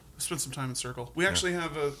 I spent some time in Circle. We actually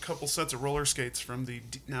have a couple sets of roller skates from the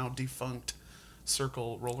now defunct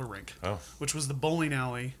Circle roller rink, Oh. which was the bowling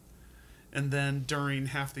alley. And then during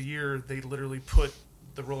half the year, they literally put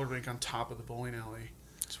the roller rink on top of the bowling alley,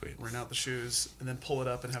 Sweet. rent out the shoes, and then pull it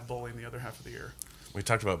up and have bowling the other half of the year. We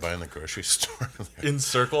talked about buying the grocery store there. In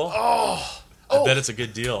Circle? Oh, I bet it's a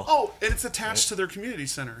good deal. Oh, and it's attached to their community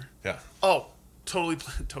center. Yeah. Oh, totally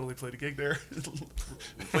played a gig there,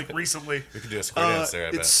 like recently. We could do a square dance there, I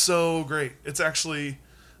It's bet. so great. It's actually,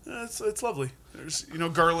 it's lovely. There's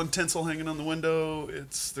garland tinsel hanging on the window.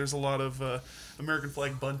 There's a lot of American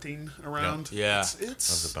flag bunting around. Yeah. It's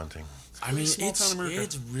Love the bunting. I mean, small it's town America.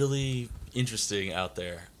 it's really interesting out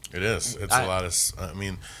there. It is. It's a lot of. I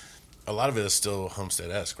mean, a lot of it is still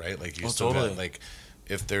homestead-esque, right? Like you still totally. got like,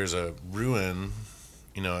 if there's a ruin,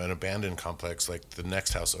 an abandoned complex, like the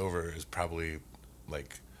next house over is probably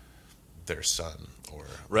like their son or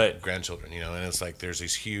Right. grandchildren, and it's like there's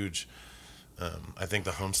these huge. I think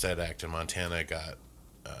the Homestead Act in Montana got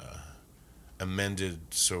amended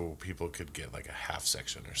so people could get like a half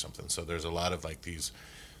section or something. So there's a lot of like these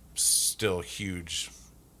still huge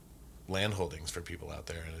land holdings for people out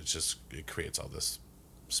there, and it creates all this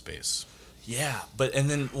space. Yeah,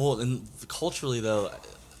 and culturally though,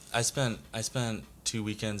 I spent 2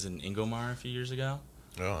 weekends in Ingomar a few years ago,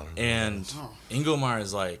 Oh, I don't know. and Oh. Ingomar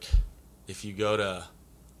is like if you go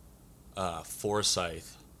to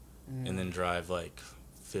Forsyth and then drive like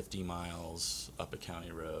 50 miles up a county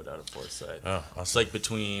road out of Forsyth. Oh, It's awesome. like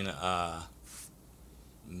between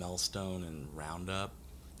Melstone and Roundup.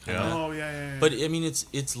 Yeah. Oh yeah. But I mean,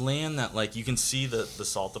 it's land that like you can see the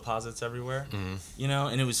salt deposits everywhere, and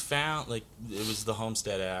it was found like it was the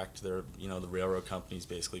Homestead Act. The railroad companies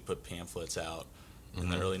basically put pamphlets out in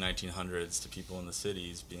the early 1900s to people in the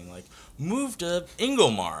cities, being like, "Move to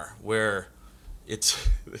Ingomar, where it's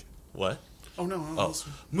what? Oh no. Oh,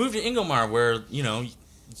 move to Ingomar, where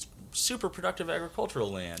it's super productive agricultural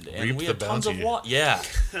land, and Reap we the have tons of bounty. water." Yeah,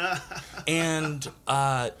 and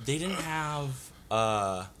they didn't have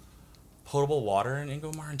potable water in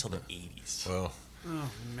Ingomar until the 80s, Well, Oh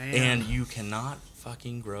man. and you cannot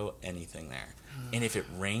fucking grow anything there. And if it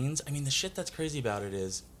rains, I mean, the shit that's crazy about it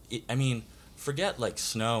is, forget like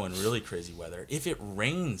snow and really crazy weather. If it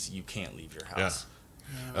rains, you can't leave your house.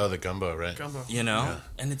 oh, the gumbo, right? Gumbo.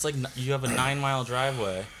 And it's like you have a 9-mile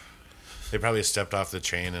driveway. They probably stepped off the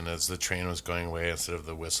train, and as the train was going away, instead of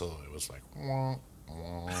the whistle, it was like. Wah,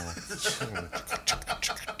 wah.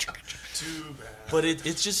 Too bad. But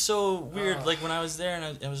it's just so weird. Like when I was there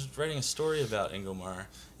and I was writing a story about Ingomar, and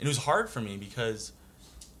it was hard for me because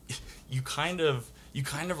you kind of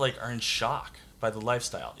like are in shock by the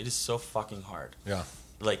lifestyle. It is so fucking hard. Yeah.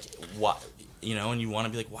 Like what and you want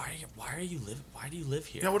to be like, why do you live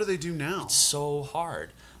here? Yeah. What do they do now? It's so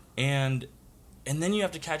hard, and then you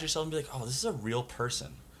have to catch yourself and be like, oh, this is a real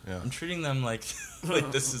person. Yeah. I'm treating them like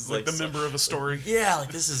this is like the so- member of a story. Yeah,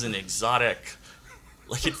 like this is an exotic.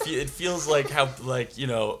 Like it feels like how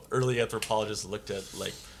early anthropologists looked at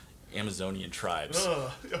like Amazonian tribes.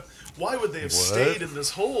 Why would they have What? stayed in this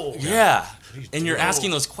hole? Yeah, you and you're doing?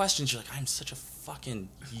 asking those questions. You're like, I'm such a fucking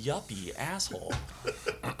yuppie asshole.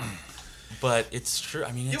 But it's true.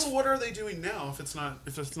 I mean, Yeah, it's. but what are they doing now if it's not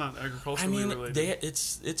I agriculturally mean, related?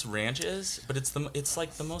 it's ranches, but it's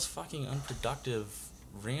like the most fucking unproductive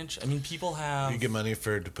ranch. I mean, people have. You get money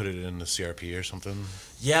to put it in the CRP or something.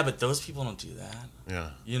 Yeah, but those people don't do that.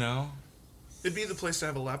 Yeah. It'd be the place to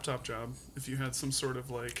have a laptop job if you had some sort of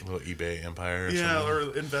like A little eBay empire. Or yeah, something.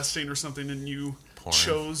 or investing or something, and you Porn.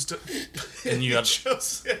 chose to. And you got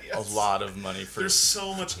chose, a lot of money for. There's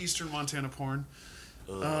so much Eastern Montana porn.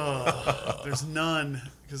 There's none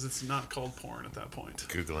because it's not called porn at that point.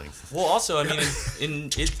 Googling. Well, also, I mean,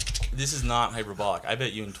 this is not hyperbolic. I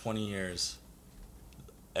bet you in 20 years,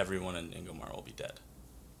 everyone in Ingomar will be dead.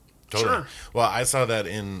 Totally. Sure. Well, I saw that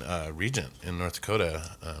in Regent in North Dakota.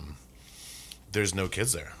 There's no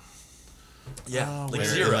kids there. Yeah, like weird.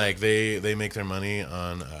 zero. And, like they make their money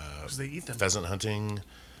on 'Cause they eat them. pheasant hunting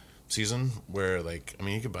season, where like I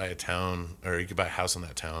mean you could buy a house in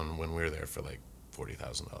that town when we were there for like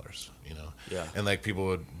 $40,000, you know. Yeah. And like people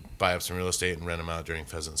would buy up some real estate and rent them out during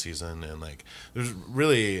pheasant season, and like there's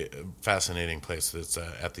really a fascinating place that's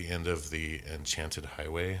at the end of the Enchanted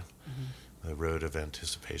Highway, the Road of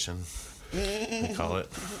Anticipation. They call it,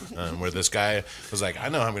 where this guy was like, I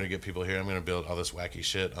know I'm going to get people here. I'm going to build all this wacky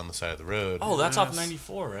shit on the side of the road. Oh, that's off Yes.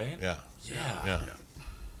 94, right? Yeah. Yeah.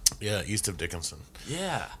 Yeah, east of Dickinson.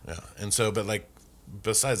 Yeah. Yeah. And so, but like,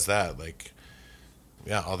 besides that, like,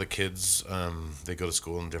 yeah, all the kids, they go to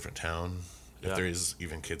school in a different town. If Yeah. there is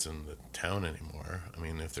even kids in the town anymore. I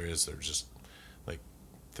mean, if there is, there's just like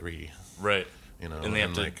 3, Right. you know. And they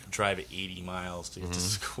have to like, drive 80 miles to get to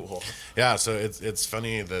school. yeah, so it's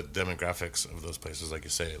funny the demographics of those places, like you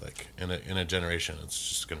say, like in a generation, it's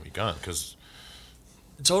just going to be gone because.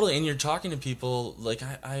 Totally, and you're talking to people, like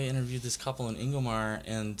I interviewed this couple in Ingomar,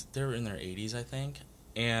 and they were in their 80s, I think,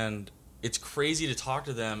 and it's crazy to talk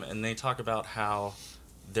to them, and they talk about how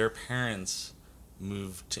their parents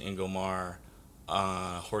moved to Ingomar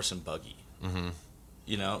horse and buggy. Mm-hmm.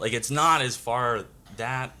 You know, like it's not as far,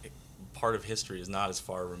 that part of history is not as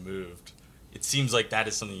far removed. It seems like that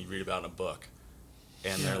is something you read about in a book,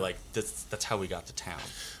 and they're like, that's how we got to town.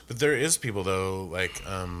 But there is people though, like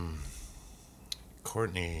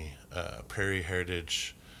Courtney, Prairie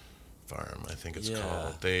Heritage Farm, I think it's Yeah.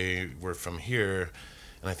 called. They were from here,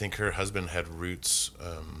 and I think her husband had roots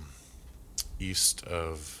east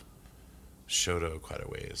of Shoto quite a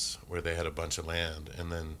ways, where they had a bunch of land,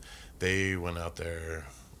 and then they went out there.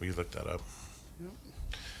 We looked that up.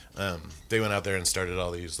 They went out there and started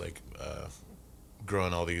all these like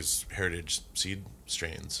growing all these heritage seed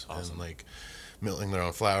strains. Awesome. And like milling their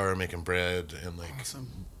own flour, making bread, and like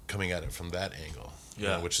Awesome. coming at it from that angle. you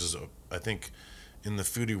Yeah. know, which is I think in the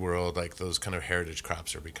foodie world, like those kind of heritage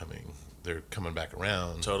crops are they're coming back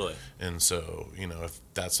around. Totally. And so, you know, if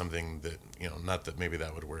that's something that, you know, not that maybe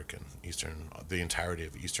that would work in the entirety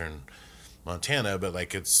of eastern Montana, but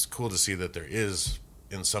like it's cool to see that there is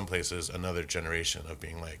in some places another generation of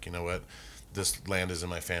being like, you know what, this land is in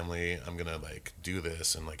my family, I'm gonna like do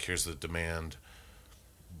this, and like here's the demand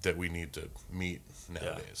that we need to meet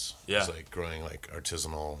nowadays. Yeah. It's like growing like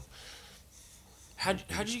artisanal.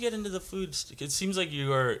 How'd you get into the food? It seems like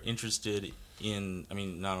you are interested in, I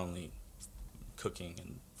mean, not only cooking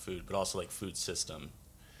and food, but also like food system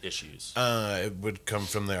issues. It would come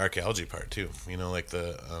from the archaeology part too. You know, like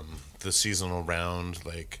the seasonal round,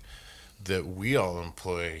 like that we all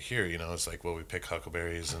employ here. You know, it's like, well, we pick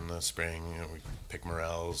huckleberries in the spring. You know, we pick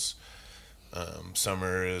morels.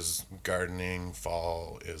 Summer is gardening.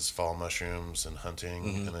 Fall is fall mushrooms and hunting,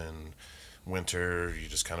 Mm-hmm. and then winter you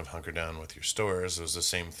just kind of hunker down with your stores. It was the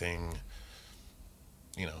same thing,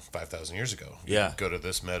 you know, 5,000 years ago. Yeah. You go to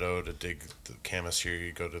this meadow to dig the camas here.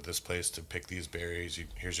 You go to this place to pick these berries.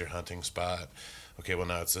 Here's your hunting spot. Okay, well,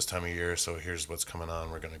 now it's this time of year, so here's what's coming on.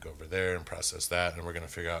 We're going to go over there and process that, and we're going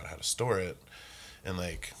to figure out how to store it. And,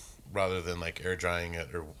 like, rather than, like, air drying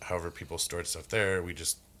it or however people stored stuff there, we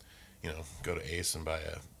just, you know, go to Ace and buy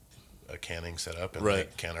a canning setup and, Right.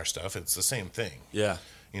 like, can our stuff. It's the same thing. Yeah.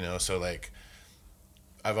 You know, so, like,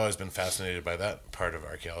 I've always been fascinated by that part of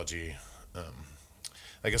archaeology.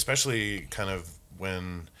 Like, especially kind of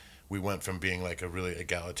when we went from being, like, a really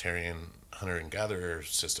egalitarian hunter and gatherer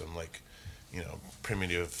system, like, you know,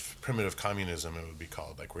 primitive communism, it would be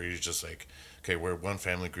called, like, where you're just like, okay, we're one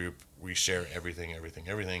family group, we share everything,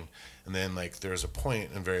 and then, like, there's a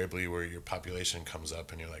point invariably where your population comes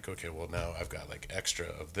up and you're like, okay, well, now I've got, like, extra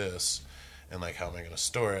of this, and, like, how am I going to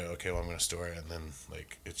store it? Okay, well, I'm going to store it, and then,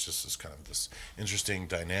 like, it's just this kind of this interesting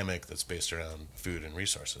dynamic that's based around food and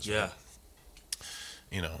resources. Yeah. Right?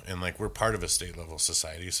 You know, and, like, we're part of a state-level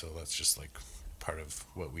society, so that's just, like, part of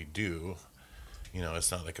what we do. You know,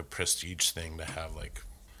 it's not like a prestige thing to have, like,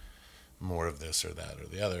 more of this or that or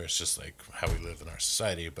the other. It's just, like, how we live in our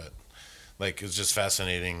society. But, like, it's just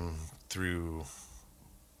fascinating from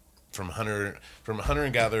a hunter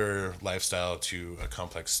and gatherer lifestyle to a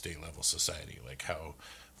complex state-level society. Like, how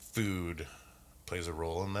food plays a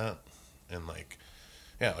role in that. And, like,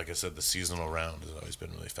 yeah, like I said, the seasonal round has always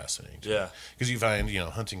been really fascinating to me. Yeah. Because you find, you know,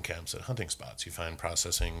 hunting camps at hunting spots. You find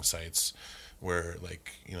processing sites where,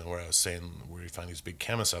 like, you know, where I was saying, where you find these big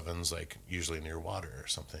camas ovens, like, usually near water or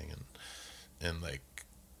something. And like,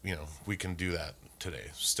 we can do that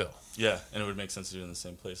today still. Yeah, and it would make sense to do it in the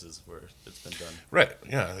same places where it's been done. Right.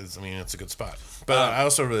 Yeah. It's a good spot. But I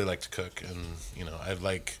also really like to cook, and I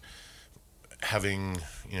like having,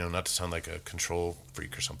 not to sound like a control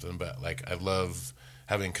freak or something, but like I love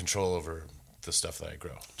having control over the stuff that I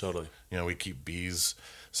grow. Totally. We keep bees.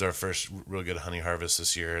 It's our first real good honey harvest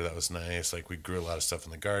this year. That was nice. Like we grew a lot of stuff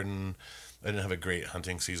in the garden. I didn't have a great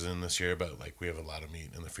hunting season this year, but like we have a lot of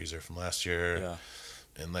meat in the freezer from last year. Yeah.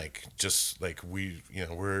 And like just like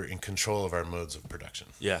we're in control of our modes of production.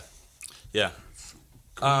 Yeah. Yeah.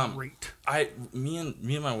 Great. Me and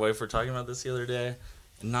my wife were talking about this the other day,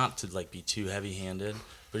 not to like be too heavy-handed,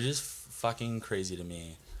 but it's just fucking crazy to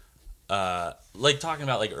me. Like talking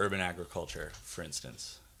about like urban agriculture, for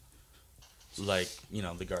instance. Like,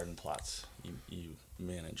 the garden plots you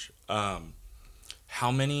manage.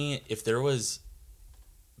 How many, if there was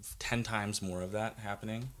 10 times more of that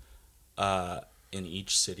happening in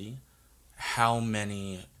each city, how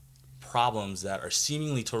many problems that are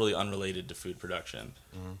seemingly totally unrelated to food production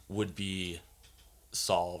would be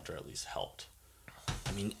solved or at least helped?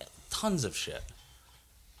 I mean, tons of shit.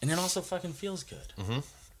 And it also fucking feels good.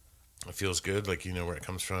 Mm-hmm. It feels good, like where it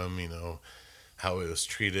comes from, how it was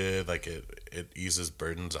treated, like it eases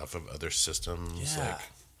burdens off of other systems. Yeah. Like,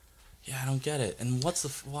 yeah, I don't get it. And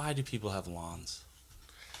why do people have lawns?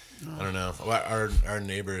 I don't know. Our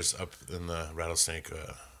neighbors up in the Rattlesnake,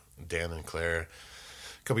 Dan and Claire,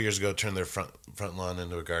 a couple years ago turned their front lawn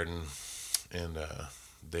into a garden, and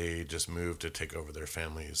they just moved to take over their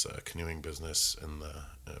family's canoeing business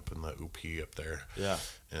up in the UP up there. Yeah.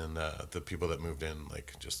 And the people that moved in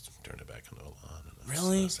just turned it back into a lawn. And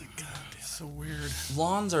Really? I was like, God damn. So weird.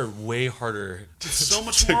 Lawns are way harder So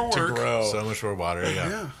much more work. to grow. So much more water. Yeah.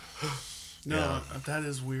 Yeah. No, Yeah. that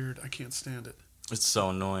is weird. I can't stand it. It's so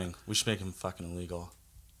annoying. We should make them fucking illegal,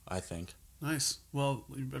 I think. Nice. Well,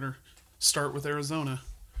 you better start with Arizona.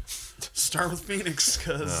 Start with Phoenix,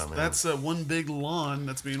 because Oh, man. that's one big lawn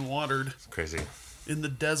that's being watered It's crazy. in the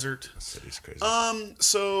desert. The city's crazy.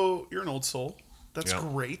 So you're an old soul. That's Yep.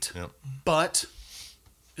 great. Yep. But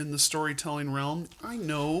in the storytelling realm, I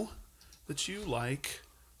know that you like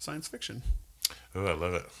science fiction, Oh, I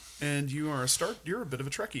love it. and you're a bit of a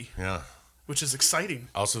Trekkie, Yeah. which is exciting.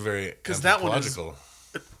 Also very 'Cause that one is- anthropological.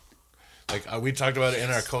 Like we talked about it in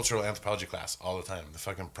our cultural anthropology class all the time. The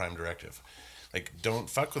fucking prime directive. Like, don't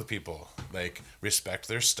fuck with people. Like, respect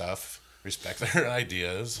their stuff, respect their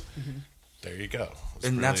ideas. There you go. It's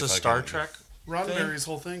And that's a really Star fucking- Trek thing? Roddenberry's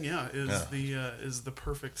whole thing, is the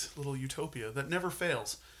perfect little utopia that never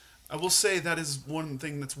fails. I will say that is one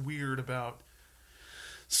thing that's weird about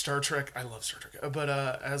Star Trek. I love Star Trek, but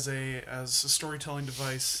as a storytelling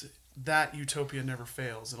device, that utopia never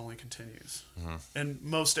fails. It only continues. And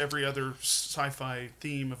most every other sci-fi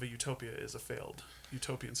theme of a utopia is a failed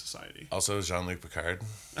utopian society. Also, Jean-Luc Picard.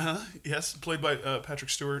 Yes, played by Patrick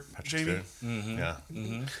Stewart. Jamie. Stewart.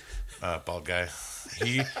 Yeah. Bald guy.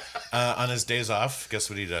 He, on his days off, guess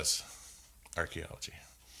what he does? Archaeology.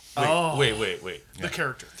 Wait. The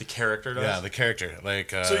character. The character does? Yeah, the character.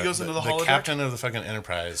 Like, So he goes into the holodeck? captain of the fucking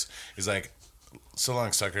Enterprise. He's like, so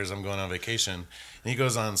long, suckers, I'm going on vacation. And he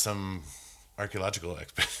goes on some archaeological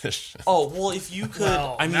expedition. Oh, well, if you could,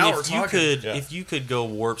 Well, I mean, now we're if you talking. could, Yeah. if you could go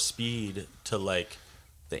warp speed to like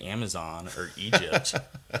the Amazon or Egypt,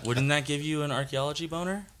 wouldn't that give you an archaeology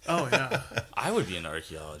boner? Oh yeah. I would be into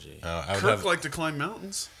archaeology. I would Kirk have liked to climb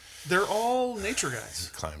mountains. They're all nature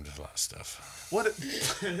guys. climbed a lot of stuff. What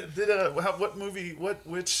did what movie?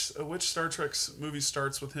 Which Star Trek's movie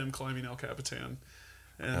starts with him climbing El Capitan,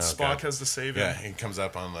 and Spock God. has to save him? Yeah, he comes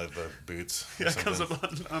up on the boots. or Yeah, comes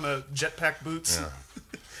something. up on a jetpack boots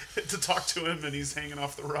Yeah. to talk to him, and he's hanging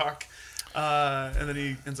off the rock, and then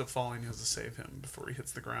he ends up falling. He has to save him before he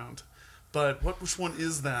hits the ground. But which one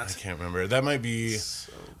is I that? can't remember. That might be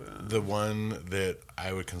So bad. the one that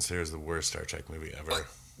I would consider as the worst Star Trek movie ever.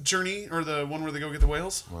 Journey, or the one where they go get the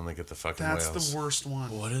whales? When they get the fucking That's whales. the worst one.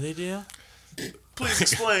 What do they do? Please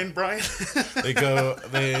explain, Brian.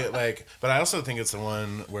 But I also think it's the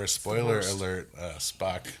one where, spoiler alert,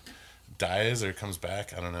 Spock dies or comes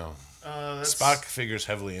back. I don't know. Spock figures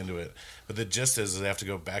heavily into it. But the gist is they have to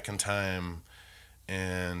go back in time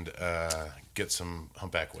and get some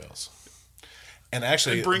humpback whales. And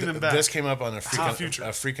actually, And bring them back. this came up on a future.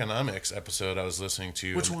 Freakonomics episode I was listening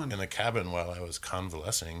to Which one? in the cabin while I was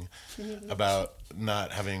convalescing about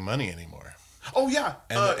not having money anymore. Oh yeah,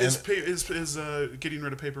 And- is getting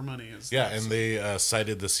rid of paper money? And they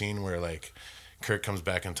cited the scene where like Kirk comes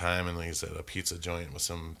back in time and he's at a pizza joint with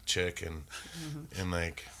some chick and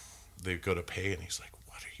like they go to pay and he's like,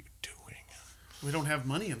 "What are you doing?" we don't have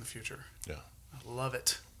money in the future. Yeah, I love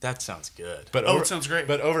it. That sounds good. But it sounds great.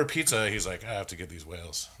 But over pizza, he's like, I have to get these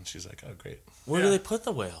whales, and she's like, oh, great. Where do they put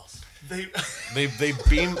the whales? They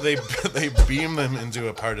beam them into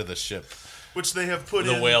a part of the ship. Which they have put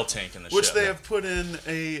the in whale tank in the which ship. they have put in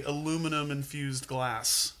a aluminum infused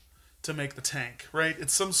glass to make the tank, right?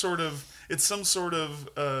 It's some sort of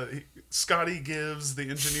Scotty gives the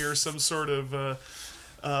engineer some sort of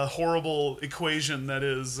horrible equation that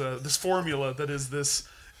is this formula that is this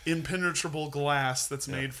impenetrable glass that's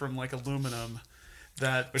made from like aluminum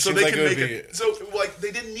that Which so seems they like can it would make be- it so like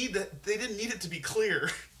they didn't need it to be clear.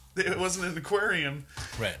 It wasn't an aquarium.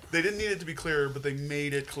 Right. They didn't need it to be clear, but they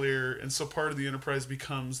made it clear, and so part of the Enterprise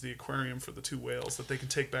becomes the aquarium for the two whales that they can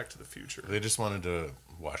take back to the future. They just wanted to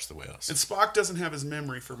watch the whales. And Spock doesn't have his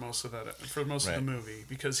memory for most of that, for most of Right. the movie,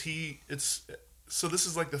 because so this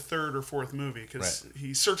is like the third or fourth movie, because Right.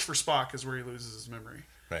 he Search for Spock is where he loses his memory.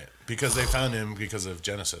 Right. Because they found him because of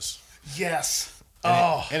Genesis. Yes.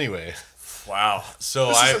 Anyway. Wow. So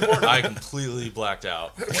This is important. I completely blacked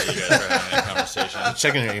out while you guys were having a conversation.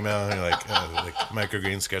 Checking your email and you're like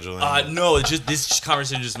microgreen scheduling. No, this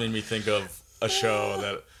conversation just made me think of a show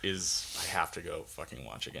that I have to go fucking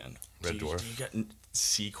watch again. Red Dwarf. Do you get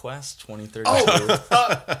Sequest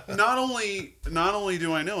 2032? Not only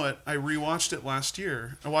do I know it, I rewatched it last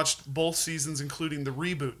year. I watched both seasons, including the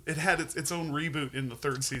reboot. It had its own reboot in the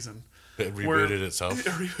third season. It where rebooted itself.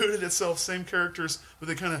 It rebooted itself, same characters, but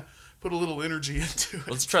they kind of put a little energy into it.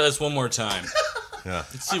 Let's try this one more time. Yeah.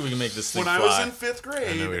 Let's see if we can make this thing When fly. I was in fifth grade,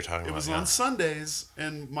 I know what you're talking it was about, on yeah. Sundays,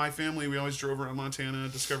 and my family, we always drove around Montana,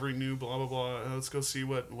 discovering new blah blah blah. Let's go see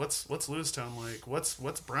what's Lewistown like.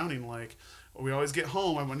 What's Browning like. We always get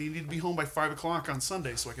home. I needed to be home by 5 o'clock on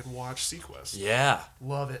Sunday so I could watch Sequest. Yeah.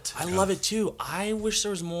 Love it. I love it too. I wish there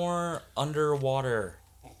was more underwater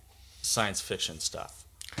science fiction stuff.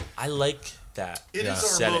 I like that. It is our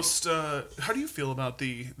setting. most. How do you feel about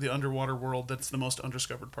the underwater world? That's the most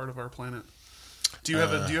undiscovered part of our planet. Do you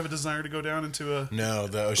have a desire to go down into a? No,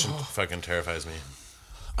 the ocean fucking terrifies me.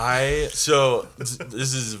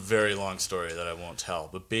 This is a very long story that I won't tell,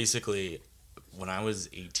 but basically, when I was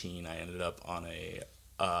 18, I ended up on a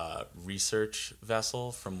research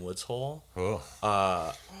vessel from Woods Hole Oh.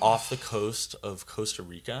 off the coast of Costa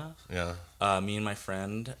Rica. Yeah. Me and my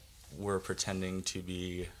friend were pretending to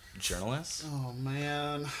be journalists. Oh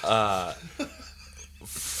man.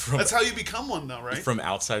 From, That's how you become one, though, right? from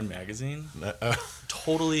Outside Magazine.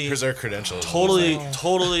 Totally. Here's our credentials. Totally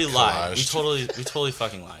lied. We Collaged. totally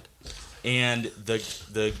fucking lied. And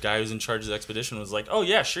the guy who's in charge of the expedition was like, "Oh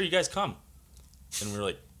yeah, sure, you guys come." And we were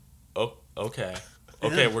like, "Oh, okay,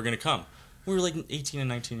 Yeah. we're gonna come." We were like 18 and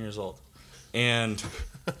 19 years old, and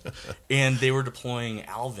they were deploying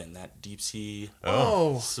Alvin, that deep sea.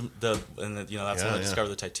 Oh. That's when Yeah, they yeah. discovered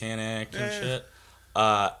the Titanic and Yeah. shit.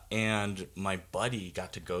 And my buddy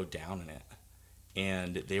got to go down in it,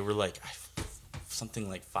 and they were like something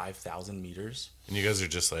like 5,000 meters. And you guys are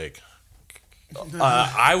just like,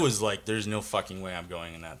 I was like, "There's no fucking way I'm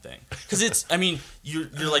going in that thing," because it's. I mean, you're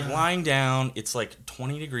like lying down. It's like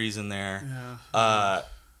 20 degrees in there. Yeah.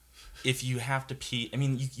 If you have to pee, I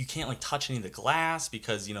mean, you can't like touch any of the glass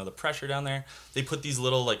because the pressure down there. They put these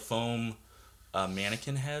little like foam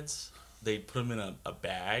mannequin heads. They put them in a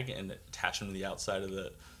bag and attach them to the outside of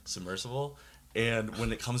the submersible. And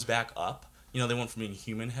when it comes back up, they went from being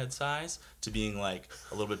human head size to being like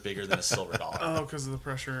a little bit bigger than a silver dollar. Oh, because of the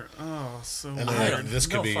pressure. Oh, so and weird. then this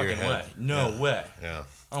could no be your fucking head. way. No way. Yeah.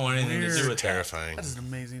 I don't want anything to Weird. do with that. Terrifying. That is an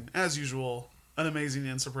amazing, as usual, an amazing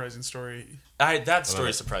and surprising story. That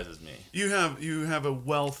story surprises me. You have a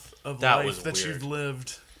wealth of That life was that weird. you've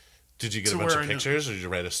lived. Did you get To a bunch where of I know- pictures, or did you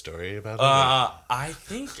write a story about it? I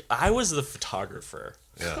think I was the photographer,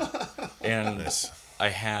 Yeah. and Nice. I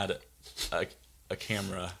had a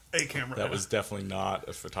camera A camera. that was definitely not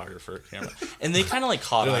a photographer camera, and they kind of like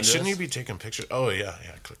caught They're on like, to shouldn't us. you be taking pictures? Oh yeah.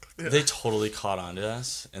 Click. They totally caught on to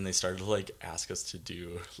us, and they started to like ask us to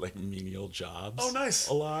do like menial jobs. Oh, nice.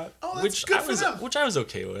 A lot. Oh, that's which good I for was them. which I was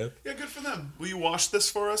okay with. Yeah, good for them. Will you wash this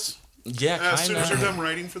for us? Yeah, As soon as you're kind done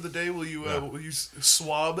writing for the day, will you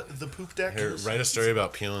swab the poop deck? Here, write a story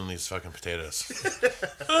about peeling these fucking potatoes.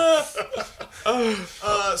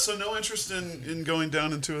 So no interest in going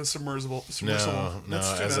down into a submersible. No.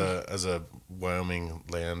 That's too As bad. a Wyoming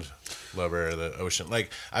land lover, the ocean.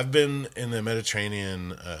 Like I've been in the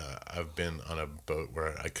Mediterranean. I've been on a boat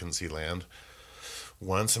where I couldn't see land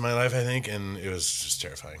once in my life, I think, and it was just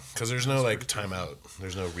terrifying because there's no like timeout.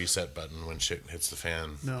 There's no reset button when shit hits the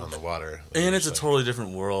fan No. on the water. and it's a like, totally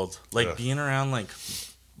different world. Like Yeah. being around like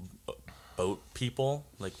boat people,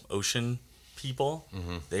 like ocean people,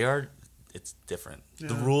 it's different.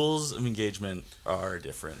 The Yeah. rules of engagement are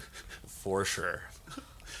different for sure.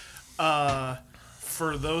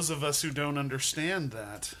 For those of us who don't understand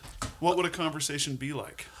that, what would a conversation be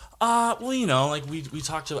like? Well, you know, like we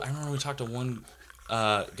talked to. I remember we talked to one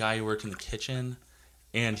guy who worked in the kitchen,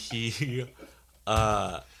 and he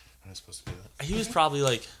Am I supposed to do that? he was probably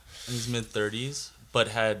like in his mid-30s, but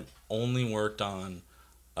had only worked on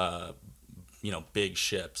big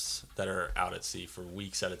ships that are out at sea for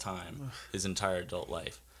weeks at a time his entire adult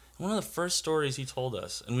life. And one of the first stories he told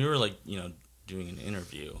us, and we were like, doing an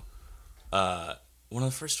interview. One of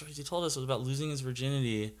the first stories he told us was about losing his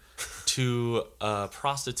virginity to a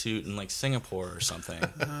prostitute in like Singapore or something.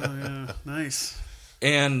 Oh yeah, nice.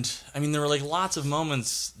 And I mean, there were like lots of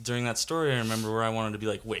moments during that story I remember where I wanted to be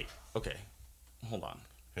like, wait, okay, hold on.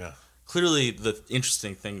 Yeah. Clearly, the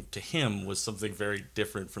interesting thing to him was something very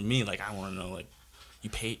different from me. Like, I want to know, like, you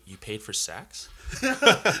paid for sex?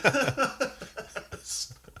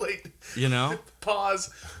 Wait, You know? pause.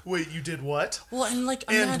 Wait, you did what? Well, and like,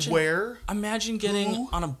 And where? Imagine getting Who?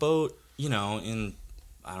 on a boat, in,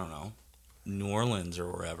 I don't know, New Orleans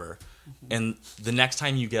or wherever, and the next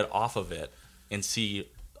time you get off of it and see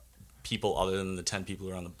people other than the 10 people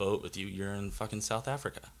who are on the boat with you, you're in fucking South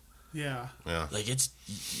Africa. Yeah. Yeah. Like, it's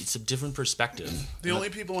a different perspective. The only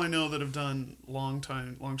people I know that have done long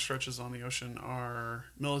stretches on the ocean are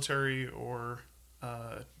military or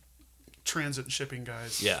transit and shipping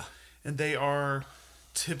guys. Yeah. And they are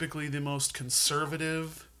typically the most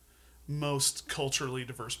conservative, most culturally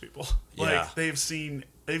diverse people. Like Yeah. they've seen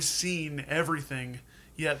everything,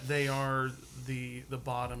 yet they are the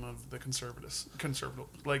bottom of the conservative.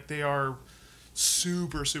 Like they are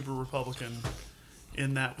super Republican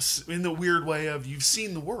in the weird way of you've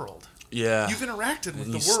seen the world. Yeah. You've interacted with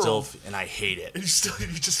and the you world. and I hate it. And you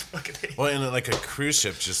just fucking hate it. Well, and like a cruise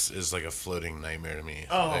ship just is like a floating nightmare to me.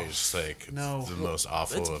 Oh, Like, it's just like no. the most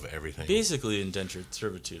awful It's of everything. Basically indentured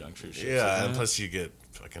servitude on cruise ships. Yeah, isn't and it? plus you get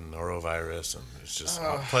fucking norovirus, and it's just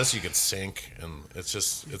plus you get sink, and it's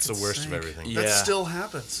the worst of Sink. everything. Yeah. That still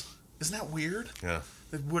happens. Isn't that weird? Yeah.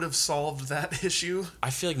 That would have solved that issue. I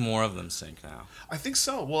feel like more of them sink now. I think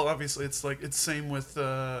so. Well, obviously, it's same with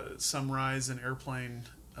some rise in airplane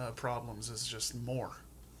problems. Is just more.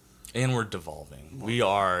 And we're devolving. We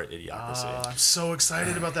are idiocracy. I'm so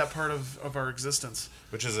excited about that part of our existence.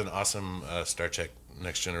 Which is an awesome Star Trek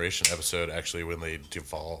Next Generation episode, actually, when they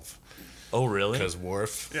devolve. Oh, really? Because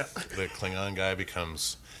Worf, Yeah. the Klingon guy,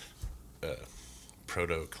 becomes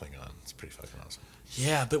proto-Klingon. It's pretty fucking awesome.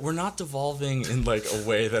 Yeah, but we're not devolving in like a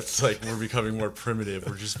way that's like we're becoming more primitive.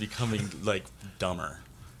 We're just becoming like dumber.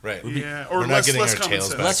 Right. Yeah, or We're not less getting our common tails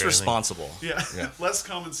sense. back. Less or anything. responsible. Yeah. Yeah. Less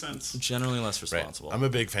common sense. Generally less Right. responsible. I'm a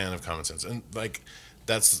big fan of common sense. And, like,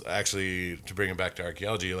 that's actually, to bring it back to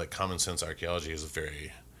archaeology, like, common sense archaeology is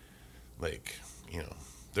very, like,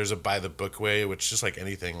 there's a by-the-book way, which just like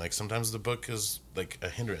anything, like, sometimes the book is, like, a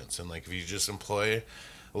hindrance. And, like, if you just employ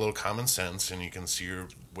a little common sense and you can see your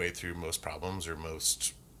way through most problems or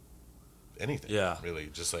most anything. Yeah. Really,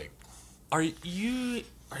 just, like... Are you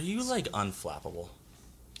like unflappable?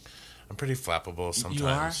 I'm pretty flappable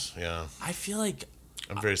sometimes. You are? Yeah. I feel like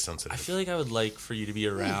I'm very sensitive. I feel like I would like for you to be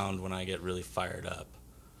around when I get really fired up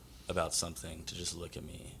about something, to just look at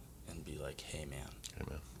me and be like, "Hey, man, Hey,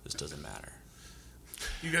 man. this doesn't matter."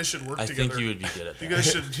 You guys should work I together. think you would be good at that. You guys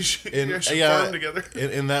should farm together.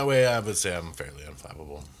 In that way, I would say I'm fairly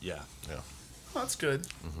unflappable. Yeah. Yeah. Oh, that's good.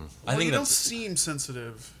 I think you don't that's. seem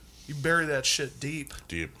sensitive. You bury that shit deep.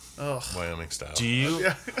 Deep. Ugh. Wyoming style. Do you?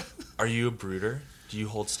 Yeah. Are you a brooder? Do you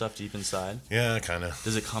hold stuff deep inside? Yeah, kind of.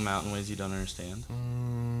 Does it come out in ways you don't understand?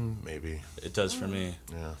 Maybe. It does for me.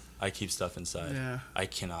 Yeah. I keep stuff inside. Yeah. I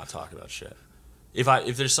cannot talk about shit. If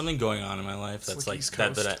there's something going on in my life that's like like East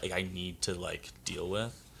that Coast. I need to like deal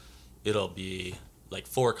with, it'll be like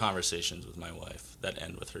 4 conversations with my wife that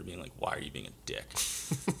end with her being like, "Why are you being a dick?"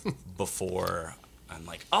 Before I'm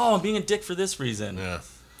like, "Oh, I'm being a dick for this reason." Yeah.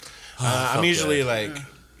 Oh, I'm usually good. like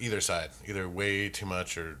either side, either way too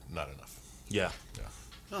much or not enough. Yeah.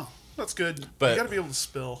 Oh, that's good. But- you got to be able to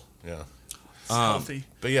spill. Yeah. It's healthy.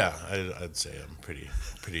 But yeah, I'd say I'm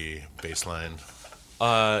pretty baseline,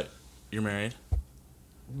 You're married?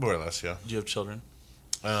 more or less. Yeah. Do you have children?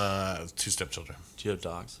 2 stepchildren. Do you have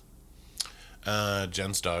dogs?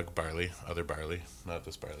 Jen's dog Barley, other Barley, not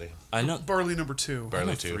this Barley. I know. Barley number 2. I know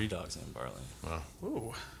Barley too. 3 dogs named Barley.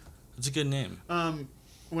 Ooh. It's a good name.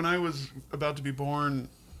 When I was about to be born,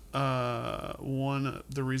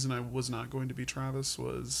 the reason I was not going to be Travis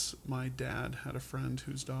was my dad had a friend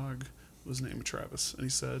whose dog was named Travis, and he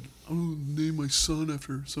said, "I'm gonna name my son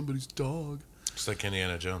after somebody's dog." Just like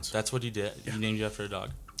Indiana Jones. That's what he did. Yeah. He named you after a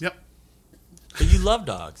dog. Yep, But you love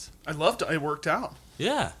dogs. I loved it. It worked out,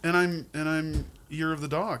 Yeah. and I'm year of the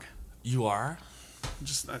dog. You are?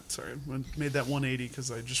 sorry, I made that 180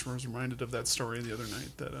 because I just was reminded of that story the other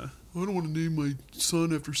night that I don't want to name my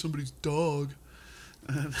son after somebody's dog.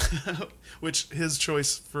 Which his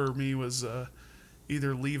choice for me was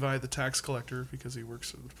either Levi the tax collector because he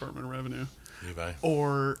works at the Department of Revenue, Levi,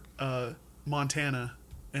 or Montana,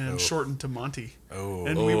 and shortened to Monty. Oh,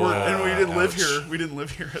 and we didn't live ouch. here. We didn't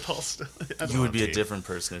live here at all. Still, You would be a different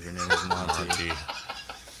person if your name was Monty.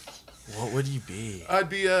 What would you be? I'd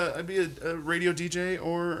be a radio DJ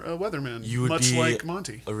or a weatherman. You would much be like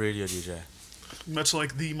Monty, a radio DJ. much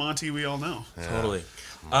like the Monty we all know. Yeah. Totally.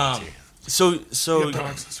 Monty. So You got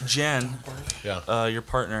dogs? Jen, Yeah. your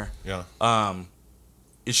partner, Yeah.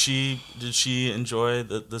 did she enjoy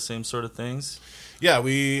the same sort of things? Yeah,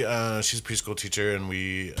 she's a preschool teacher, and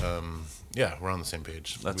we're on the same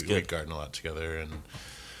page. That's we good. garden a lot together, and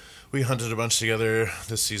we hunted a bunch together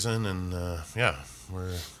this season, and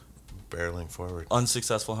we're barreling forward.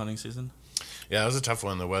 Unsuccessful hunting season? Yeah, it was a tough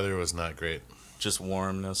one. The weather was not great. Just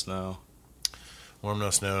warm, no snow. Warm, no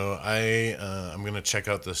snow. I'm gonna check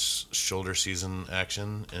out this shoulder season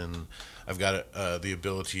action, and I've got the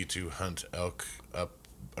ability to hunt elk up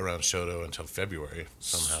around Shoto until February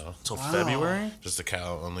somehow. Till Wow. February? Just a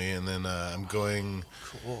cow only, and then I'm going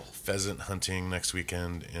pheasant hunting next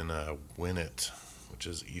weekend in Winnett, which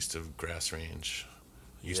is east of Grass Range,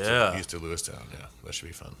 east of Lewistown. Yeah, that should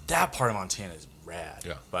be fun. That part of Montana is rad,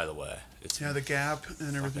 Yeah. by the way. It's Yeah, the Gap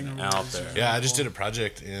and everything Fucking over out is there. really Yeah, I just cool. did a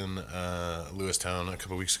project in Lewistown a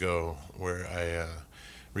couple weeks ago where I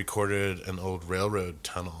recorded an old railroad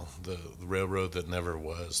tunnel, the railroad that never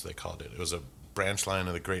was, they called it. It was a branch line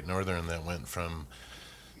of the Great Northern that went from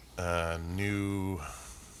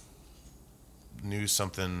New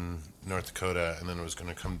something, North Dakota, and then it was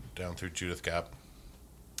going to come down through Judith Gap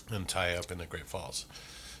and tie up into Great Falls.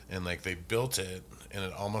 And like they built it, and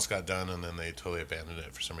it almost got done, and then they totally abandoned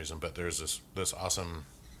it for some reason. But there's this awesome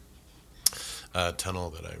tunnel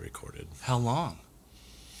that I recorded. How long?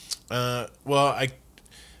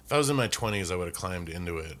 If I was in my 20s, I would have climbed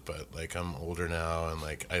into it. But like I'm older now, and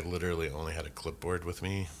like I literally only had a clipboard with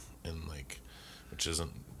me, and like which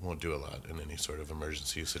won't do a lot in any sort of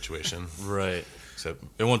emergency situation. Right. Except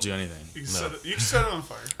It won't do anything. You can set it on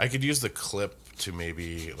fire. I could use the clip to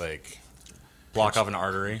maybe like Block off an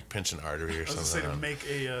artery. pinch an artery or I was gonna say something. to make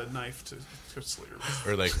a knife to slit your wrist.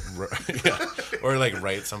 Or like, or like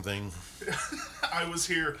write something. I was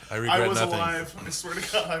here. I regret was nothing. alive. I swear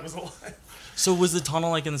to God, I was alive. So was the tunnel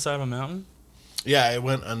like in the side of a mountain? Yeah, it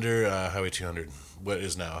went under Highway 200. What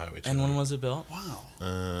is now Highway 200? And when was it built? Wow.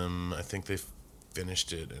 I think they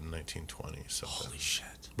finished it in 1920. Something. Holy shit.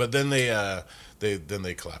 But then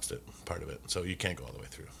they collapsed it, part of it, so you can't go all the way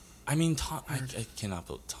through. I mean, I cannot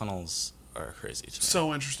believe tunnels are crazy to me.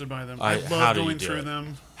 So interested by them. I- I how love do you going do through it?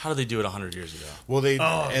 them. How did they do it 100 years ago? Well,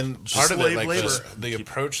 and part of it, slave like labor. the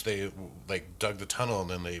approach, they like dug the tunnel and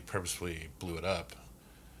then they purposefully blew it up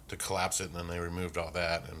to collapse it, and then they removed all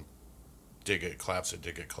that and dig it, collapse it,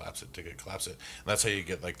 dig it, collapse it, dig it, collapse it. And that's how you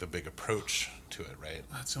get like the big approach to it, right?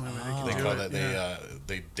 That's the only way they can They do call it. that yeah.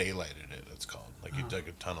 they daylighted it. It's called like you dug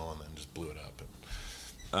a tunnel and then just blew it up and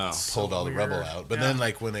Oh. pulled all the weird. rubble out. But Yeah. then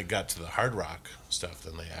like when it got to the hard rock stuff,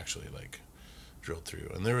 then they actually like drilled through,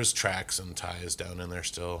 and there was tracks and ties down in there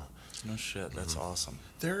still. No shit. That's awesome.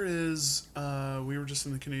 There is. We were just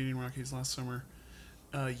in the Canadian Rockies last summer.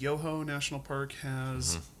 Yoho National Park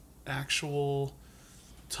has actual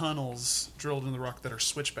tunnels drilled in the rock that are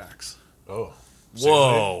switchbacks. Oh,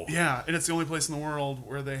 Whoa. Yeah, and it's the only place in the world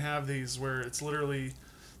where they have these, where it's literally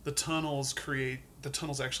the tunnels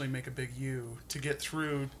actually make a big U to get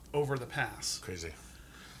through over the pass. crazy.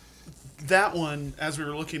 That one, as we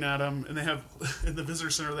were looking at them, and they have in the visitor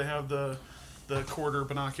center, they have the quarter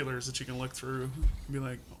binoculars that you can look through and be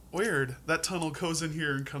like, weird, that tunnel goes in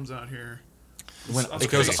here and comes out here. When That's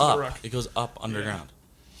it goes crazy. up. It goes up underground.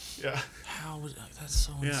 Yeah, How was that's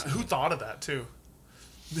so yeah. insane. Who thought of that too?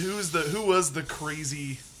 Who was the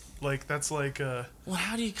crazy? Like that's like Well,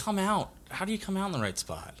 how do you come out? How do you come out in the right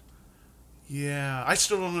spot? yeah. I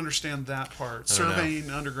still don't understand that part. I don't know. Surveying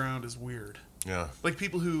underground is weird. Yeah, Like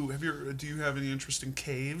people who do you have any interest in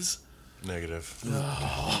caves? negative.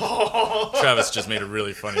 Travis just made a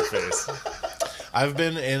really funny face. I've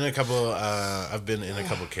been in a couple. I've been in a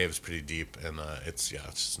couple caves pretty deep, and it's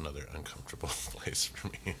just another uncomfortable place for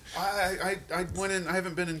me. I went in. I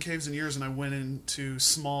haven't been in caves in years, and I went into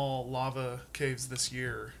small lava caves this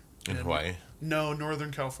year. In Hawaii? No,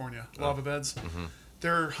 Northern California. Lava beds.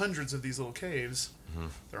 There are hundreds of these little caves.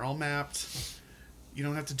 They're all mapped. You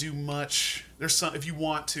don't have to do much. There's some. If you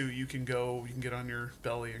want to, you can go. You can get on your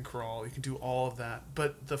belly and crawl. You can do all of that.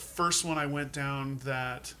 But the first one I went down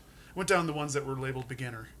the ones that were labeled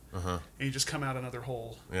beginner. and you just come out another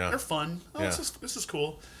hole. Yeah. They're fun. Oh, Yeah. this is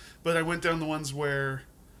cool. But I went down the ones where,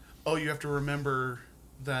 you have to remember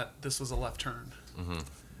that this was a left turn.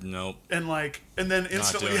 Nope. And then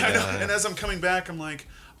instantly, doing I know, that. and as I'm coming back, I'm like,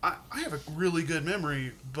 I have a really good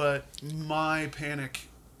memory, but my panic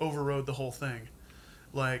overrode the whole thing.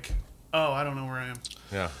 Like, I don't know where I am.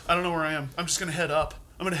 Yeah. I don't know where I am. I'm just going to head up.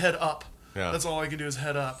 I'm going to head up. Yeah. That's all I can do is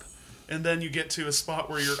head up. And then you get to a spot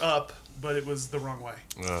where you're up, but it was the wrong way.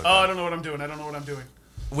 Okay. I don't know what I'm doing. I don't know what I'm doing.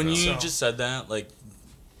 When you So- just said that, like,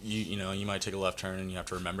 you might take a left turn and you have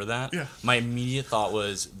to remember that. Yeah. My immediate thought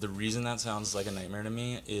was the reason that sounds like a nightmare to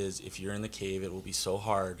me is if you're in the cave, it will be so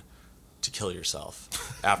hard to kill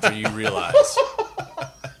yourself after you realize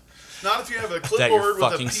Not if you have a that clipboard you're with a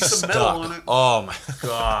fucking piece stuck. of metal on it. Oh my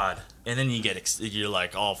god! And then you get you're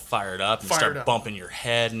like all fired up and Fired start up. bumping your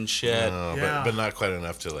head and shit. Yeah. But not quite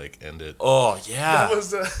enough to like end it. Oh yeah. That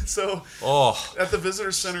was so. Oh. At the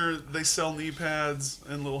visitor center, they sell knee pads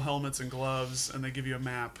and little helmets and gloves, and they give you a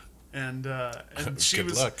map. And she Good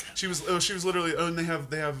was luck. she was literally and they have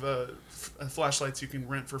flashlights you can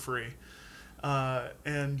rent for free,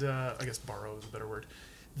 and I guess borrow is a better word.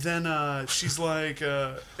 Then she's like,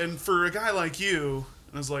 and for a guy like you,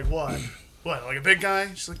 and I was like, what, like a big guy?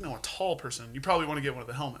 She's like, no, a tall person. You probably want to get one of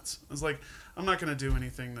the helmets. I was like, I'm not gonna do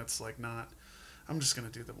anything that's like not. I'm just going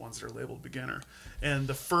to do the ones that are labeled beginner. And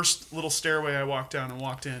the first little stairway I walked down and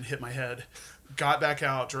walked in, hit my head, got back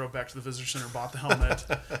out, drove back to the visitor center, bought the helmet.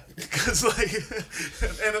 Because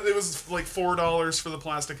and it was like $4 for the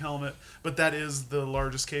plastic helmet. But that is the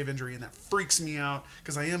largest cave injury, and that freaks me out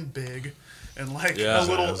because I am big. And like Yeah. a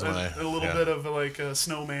little Yeah. bit of like a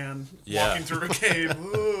snowman Yeah. walking through a cave.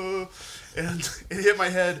 Ooh. And it hit my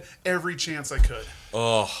head every chance I could.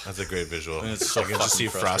 Oh. That's a great visual. It's so I can just see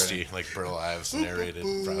fucking Frosty, like Burl Ives narrated.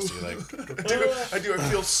 Frosty, like, I do. I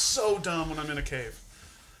feel so dumb when I'm in a cave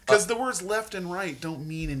because the words left and right don't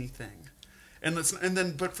mean anything,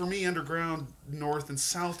 but for me, underground, north and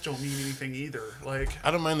south don't mean anything either. Like,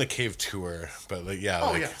 I don't mind the cave tour, but like, yeah.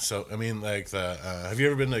 Oh, like, yeah. So, I mean, like have you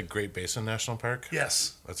ever been to Great Basin National Park?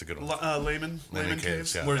 yes, That's a good one. Lehman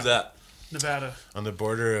Caves, yeah. Where's that? Nevada, On the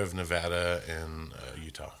border of Nevada and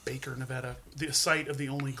Utah. Baker, Nevada, the site of the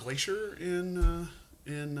only glacier in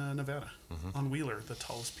Nevada, on Wheeler, the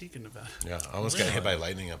tallest peak in Nevada. Yeah, I almost got hit by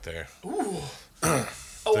lightning up there. Oh, The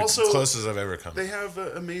also, closest I've ever come. they have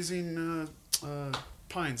amazing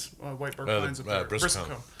pines, white bark pines up there.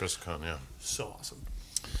 Bristlecone. Bristlecone, yeah. So awesome.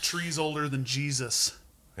 Trees older than Jesus.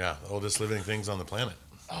 Yeah, the oldest living things on the planet.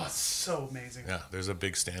 Oh, it's so amazing. Yeah, there's a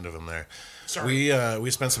big stand of them there. Sorry.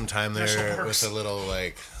 We spent some time National there parks. with a little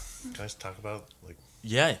like. Can I just talk about like?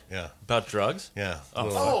 Yeah. Yeah, About drugs? yeah. Oh,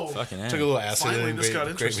 Oh. fucking A. Took a little acid Finally, in this got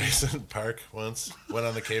Great interesting. Basin Park once. Went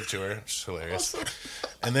on the cave tour, which is hilarious.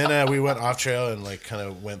 And then we went off trail and like kind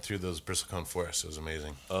of went through those bristlecone forests. It was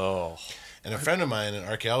amazing. Oh. And a friend of mine, an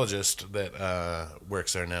archaeologist that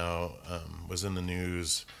works there now, was in the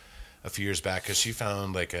news a few years back because she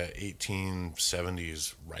found like a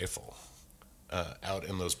 1870s rifle out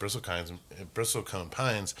in those bristlecone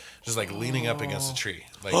pines, just like leaning up against a tree,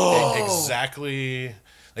 like exactly.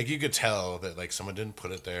 Like you could tell that like someone didn't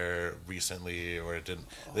put it there recently, or it didn't.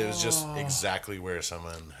 It was just exactly where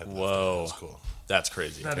someone had left it. Whoa. It was cool. That's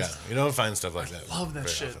crazy. That Yeah, is- you don't find stuff like that. Love that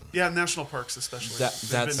very shit. often. Yeah, national parks especially. That- They've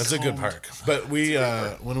that's- been That's a good combed. park. But we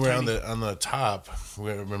when we were on Tiny. the top,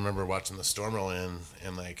 we remember watching the storm roll in,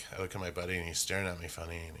 and like I look at my buddy and he's staring at me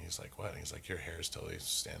funny, and he's like, "What?" And he's like, "Your hair's totally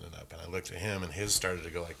standing up." And I looked at him, and his started to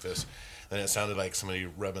go like this, and it sounded like somebody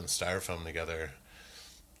rubbing styrofoam together,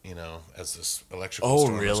 you know, as this electrical Oh,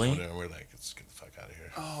 storm was really? coming in, and we're like, "Let's get the fuck out of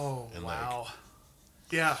here." Oh, And, wow.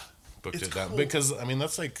 Yeah. Booked It's it down cool. because I mean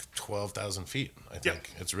that's like 12,000 feet. I think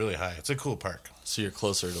it's really high. It's a cool park. So you're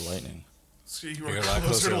closer to lightning. So You're a lot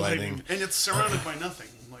closer to lightning. And it's surrounded by nothing.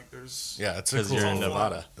 Like there's Yeah, it's a 'Cause cool. you're in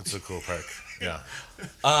Nevada. It's a cool park. Yeah.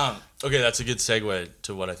 Okay, that's a good segue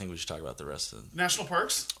to what I think we should talk about the rest of. national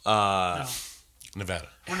parks. Uh, No. Nevada.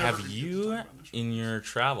 We're never have gonna get to you, talk about national- in your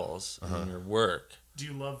travels, in your work, Do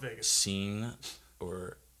you love Vegas? seen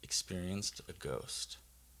or experienced a ghost?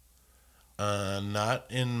 Not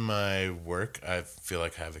in my work. I feel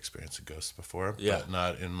like I have experienced a ghost before, Yeah. but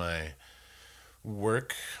not in my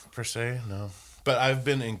work per se. No, but I've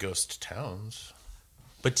been in ghost towns.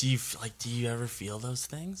 But do you ever feel those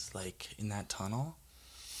things like in that tunnel?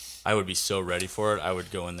 I would be so ready for it. I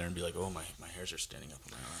would go in there and be like, "Oh, my hairs are standing up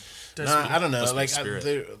on my arm." Does No, it- I don't know. must be Like,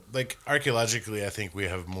 spirit. like archaeologically, I think we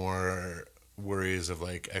have more worries of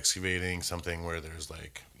like excavating something where there's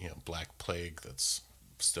like black plague that's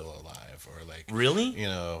still alive, or like Really?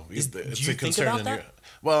 it's do a you think concern. about in that?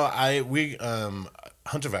 Well,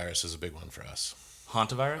 Hantavirus is a big one for us.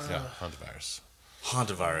 Hantavirus? Yeah, hantavirus.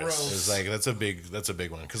 Hantavirus. Gross. It's like that's a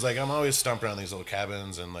big one because like I'm always stomping around these little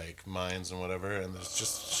cabins and like mines and whatever, and there's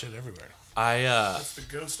just shit everywhere. That's the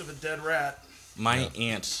ghost of a dead rat. My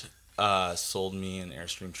aunt sold me an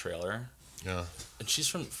Airstream trailer. Yeah. And she's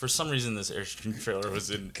for some reason this Airstream trailer was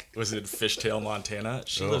in Fishtail, Montana.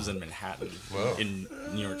 She lives in Manhattan, Whoa. in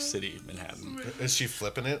New York City, Manhattan. Is she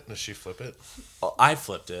flipping it? Does she flip it? I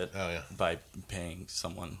flipped it by paying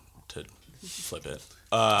someone to flip it.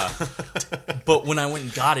 But when I went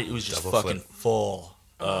and got it, it was just Double fucking flip. full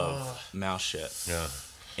of mouse shit. Yeah.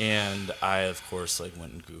 And I, of course, like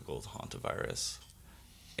went and Googled hantavirus,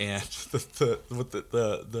 and the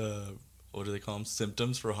what do they call them?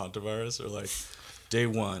 Symptoms for hantavirus are like, day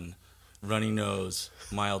 1, runny nose,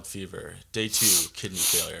 mild fever. Day 2, kidney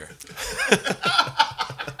failure.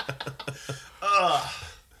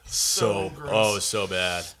 So gross. so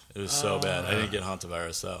bad. It was so bad. I didn't get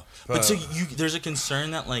hantavirus though. But so there's a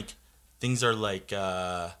concern that like things are like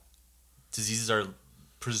diseases are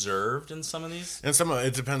preserved in some of these. And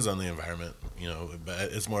it depends on the environment,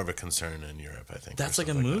 but it's more of a concern in Europe, I think. That's like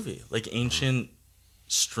a movie, like Ancient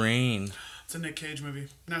Strain. It's a Nick Cage movie.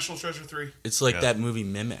 National Treasure 3. It's like that movie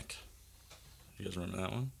Mimic. You guys remember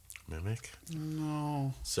that one? Mimic?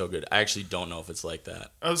 No. So good. I actually don't know if it's like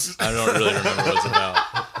that. I I don't really remember what it's about.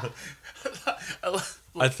 I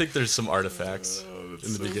I think there's some artifacts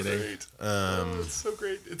in the beginning. Great. It's so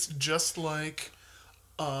great. It's just like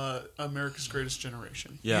America's Greatest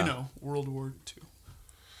Generation. Yeah. World War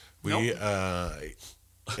II. I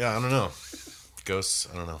don't know. Ghosts,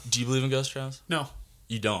 I don't know. Do you believe in ghost trials? No.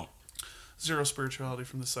 You don't. Zero spirituality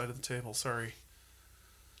from the side of the table. Sorry.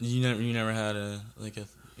 You never had a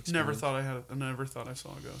Never thought I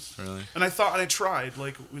saw a ghost. Really? And I tried.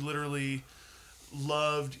 Like, we literally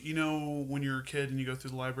loved, when you're a kid and you go through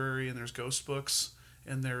the library and there's ghost books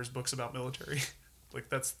and there's books about military. Like,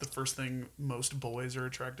 that's the first thing most boys are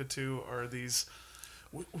attracted to are these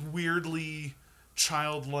weirdly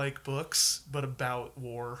childlike books, but about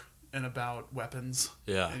war and about weapons.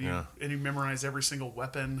 Yeah. And you memorize every single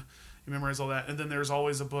weapon. You memorize all that. And then there's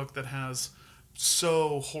always a book that has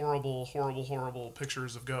so horrible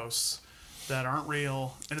pictures of ghosts that aren't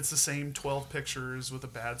real, and it's the same 12 pictures with a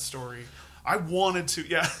bad story. I wanted to,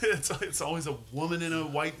 it's always a woman in a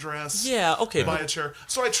white dress, by a chair.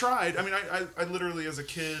 So I tried. I mean, I literally as a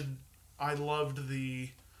kid, I loved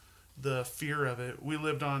the fear of it. We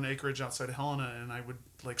lived on acreage outside of Helena, and I would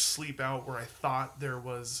like sleep out where I thought there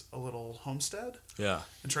was a little homestead, and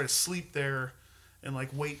try to sleep there and like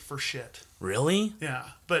wait for shit. Really?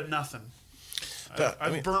 Yeah, but nothing.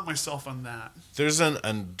 I've burnt myself on that. There's an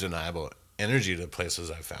undeniable energy to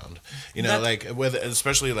places I've found.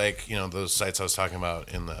 Especially like, those sites I was talking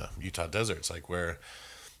about in the Utah deserts, like where,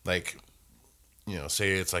 like,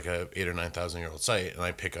 say it's like a 8,000 or 9,000 year old site, and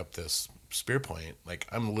I pick up this spear point. Like,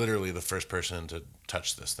 I'm literally the first person to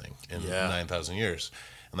touch this thing in 9,000 years,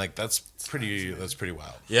 and like that's pretty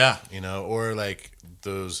wild. Yeah. Or like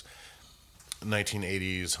those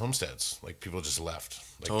 1980s homesteads, like people just left.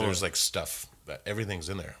 Like there's like stuff that everything's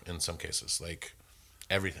in there in some cases, like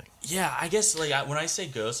everything. Yeah, I guess like when I say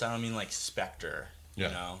ghost, I don't mean like specter.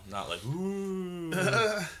 Not like ooh,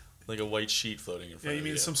 like a white sheet floating in front. Yeah, you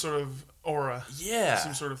mean some sort of aura. Yeah,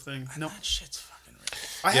 some sort of thing. No, that shit's fucking real.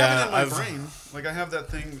 I have it in my brain. Like I have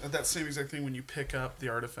that thing, that same exact thing when you pick up the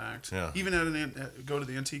artifact. Yeah. Even go to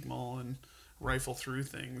the antique mall and rifle through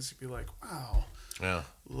things, you'd be like, wow. Yeah.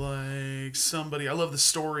 Like somebody. I love the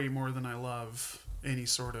story more than I love any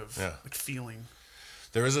sort of like feeling.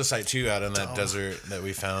 There was a site too out in that desert that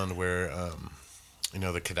we found where,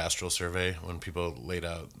 the cadastral survey, when people laid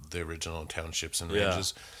out the original townships and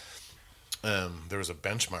ranges, there was a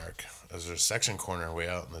benchmark. There's a section corner way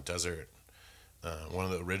out in the desert, one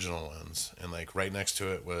of the original ones, and like right next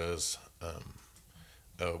to it was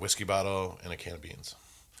a whiskey bottle and a can of beans.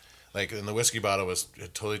 Like, and the whiskey bottle it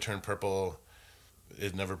totally turned purple. It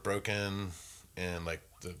had never broken, and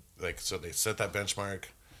so they set that benchmark,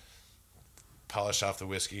 polished off the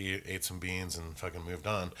whiskey, ate some beans, and fucking moved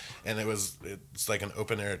on. And it's like an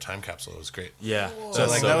open air time capsule. It was great. Yeah. So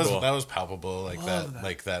like cool. that was palpable, like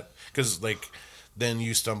that, because like then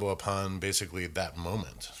you stumble upon basically that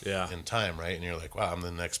moment in time, right? And you're like, wow, I'm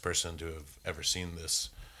the next person to have ever seen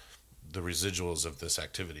the residuals of this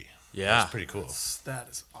activity. Yeah. That's pretty cool. That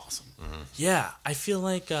is awesome. Mm-hmm. Yeah, I feel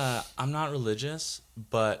like I'm not religious,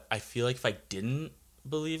 but I feel like if I didn't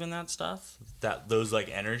believe in that stuff, those like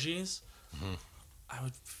energies, I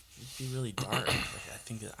would be really dark. Like, I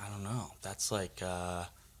think I don't know. That's like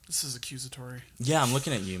This is accusatory. Yeah, I'm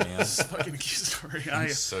looking at you, man. This is fucking accusatory.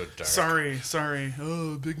 So dark. Sorry.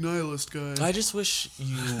 Oh, big nihilist guy. I just wish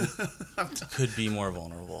you could be more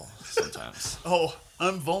vulnerable sometimes. Oh,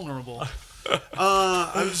 I'm vulnerable. Herb,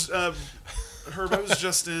 I was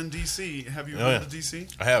just in D.C. Have you been to D.C.?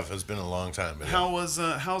 I have. It's been a long time. But How's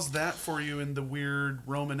that for you in the weird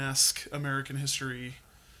Romanesque American history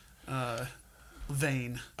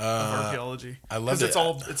vein of archaeology? I love it.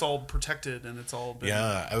 It's all protected and it's all been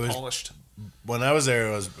polished. When I was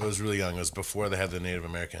there, I was really young. It was before they had the Native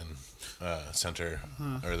American Center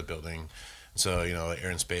or the building. So, Air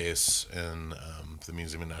and Space and the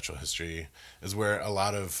Museum of Natural History is where a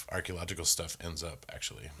lot of archaeological stuff ends up,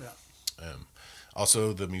 actually. Yeah.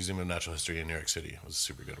 Also, the Museum of Natural History in New York City was a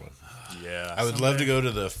super good one. Yeah. I would love to go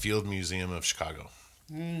to the Field Museum of Chicago.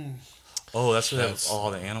 Oh, that's where they have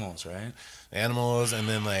all the animals, right? Animals, and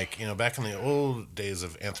then, back in the old days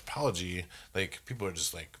of anthropology, people are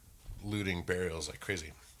just, looting burials like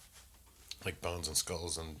crazy. Like bones and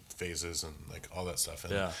skulls and phases and all that stuff.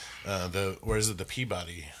 And, where is it? The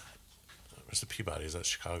Peabody. Where's the Peabody? Is that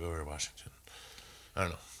Chicago or Washington? I don't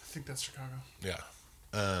know. I think that's Chicago. Yeah.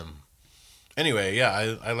 Anyway,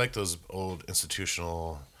 yeah, I like those old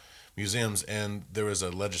institutional museums. And there was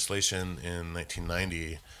a legislation in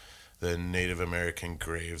 1990, the Native American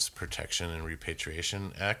Graves Protection and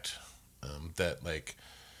Repatriation Act, that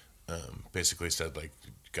basically said you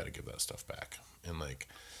got to give that stuff back. And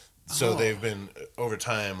so they've been over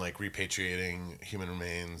time repatriating human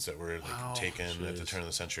remains that were taken at the turn of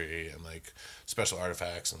the century, and special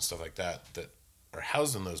artifacts and stuff like that are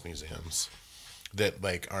housed in those museums that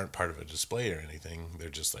aren't part of a display or anything. They're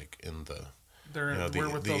just in the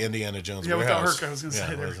the Indiana Jones warehouse. With the Ark, I was going to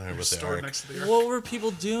say they're stored next to the Ark. What were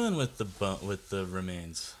people doing with the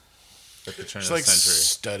remains at the turn of the century?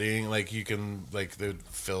 Studying, you can they'd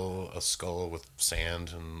fill a skull with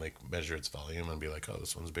sand and measure its volume and be oh,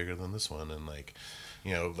 this one's bigger than this one, and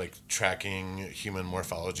tracking human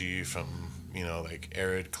morphology from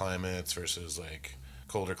arid climates versus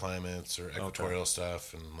colder climates or equatorial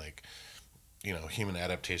stuff, and human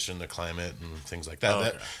adaptation to climate and things like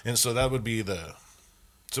that. And so that would be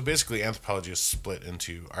so basically anthropology is split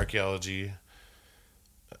into archaeology,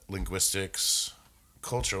 linguistics,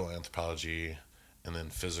 cultural anthropology, and then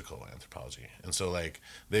physical anthropology. And so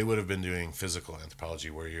they would have been doing physical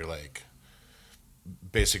anthropology where you're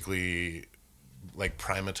basically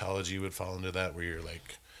primatology would fall into that, where you're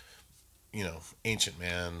ancient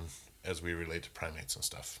man as we relate to primates and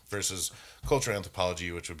stuff, versus cultural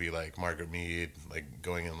anthropology, which would be Margaret Mead,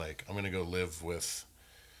 going in I'm going to go live with,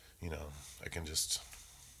 I'm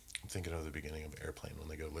thinking of the beginning of Airplane when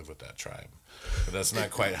they go live with that tribe. But that's not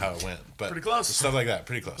quite how it went. But pretty close. Stuff like that,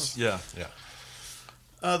 pretty close. Yeah.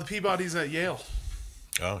 Yeah. The Peabody's at Yale.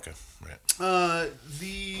 Oh, okay. Right.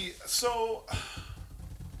 So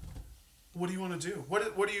what do you want to do?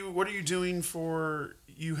 What are you doing for?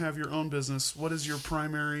 You have your own business. What is your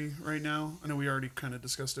primary right now? I know we already kind of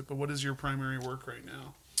discussed it, but what is your primary work right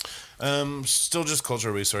now? Still just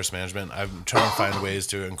cultural resource management. I'm trying to find ways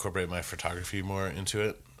to incorporate my photography more into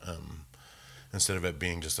it. Instead of it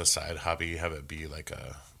being just a side hobby, have it be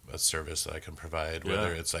a service that I can provide,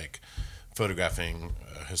 whether it's photographing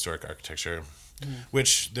historic architecture,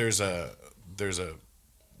 which there's a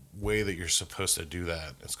way that you're supposed to do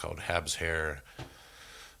that. It's called Habs Hair.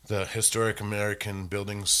 The Historic American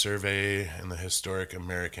Building Survey and the Historic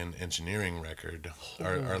American Engineering Record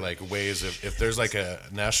are ways of, if there's a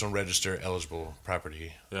National Register eligible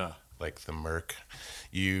property, like the Merc,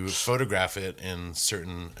 you photograph it in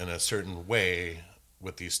a certain way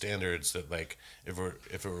with these standards that if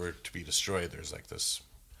it were to be destroyed, there's this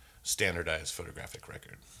standardized photographic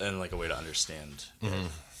record and a way to understand.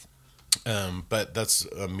 But that's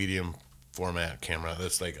a medium format camera.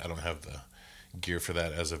 That's I don't have the gear for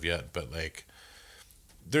that as of yet, but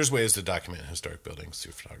there's ways to document historic buildings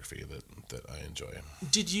through photography that I enjoy.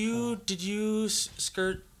 Did you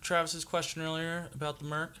skirt Travis's question earlier about the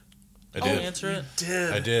Merc? I did. Answer it?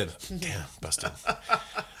 I did. Damn, busted.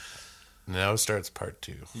 Now starts part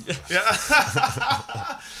 2.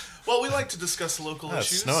 Yeah. Well, we like to discuss local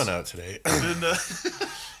issues. It's snowing out today. And, I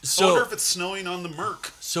wonder if it's snowing on the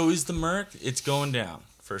Merc. So is the Merc? It's going down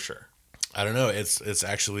for sure. I don't know. It's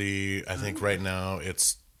actually, I think right now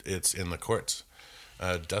it's in the courts.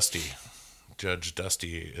 Judge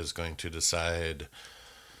Dusty is going to decide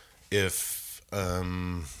if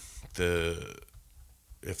the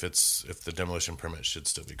demolition permit should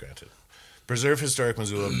still be granted. Preserve Historic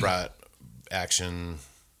Missoula brought action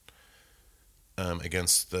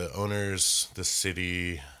against the owners, the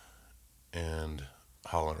city, and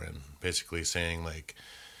Holleran, basically saying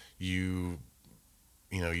you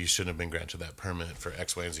you shouldn't have been granted that permit for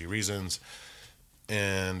X, Y, and Z reasons.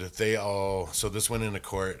 And so this went into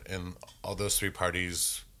court, and all those three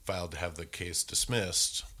parties filed to have the case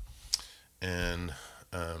dismissed. And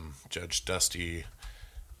Judge Dusty,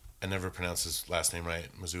 I never pronounced his last name right,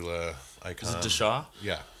 Missoula Icon. Is it Deshaw?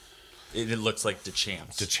 Yeah. It looks like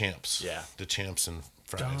Deschamps. Deschamps. Yeah. Deschamps and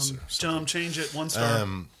fries. Dumb, change it, 1 star.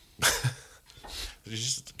 Did you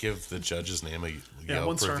just give the judge's name a Yeah, Yelp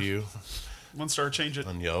 1 star. review 1 star, change it.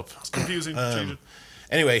 on Yelp? It's confusing, change it.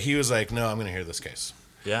 Anyway, he was like, no, I'm going to hear this case.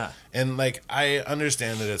 Yeah. And, like, I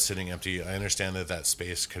understand that it's sitting empty. I understand that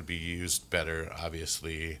space could be used better,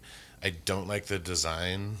 obviously. I don't like the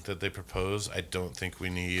design that they propose. I don't think we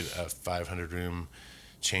need a 500-room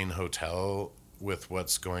chain hotel with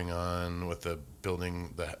what's going on with the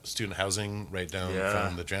building, the student housing right down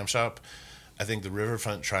from the dram shop. I think the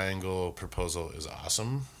Riverfront Triangle proposal is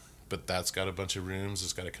awesome, but that's got a bunch of rooms.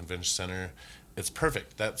 It's got a convention center. It's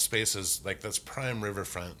perfect. That space is, like, that's prime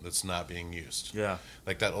riverfront that's not being used. Yeah.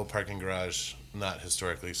 Like that old parking garage, not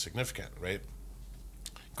historically significant, right?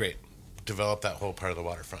 Great. Develop that whole part of the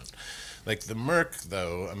waterfront. Like the Merc,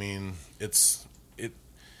 though, I mean,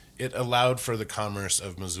 it allowed for the commerce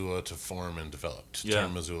of Missoula to form and develop, to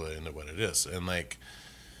turn Missoula into what it is. And, like,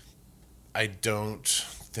 I don't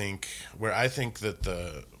think, I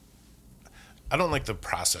don't like the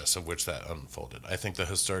process of which that unfolded. I think the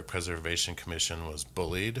Historic Preservation Commission was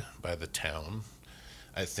bullied by the town.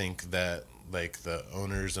 I think that, like, the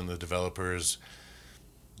owners and the developers,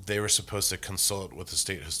 they were supposed to consult with the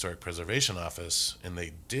State Historic Preservation Office, and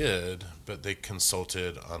they did, but they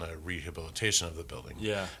consulted on a rehabilitation of the building.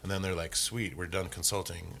 Yeah. And then they're like, sweet, we're done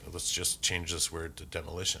consulting. Let's just change this word to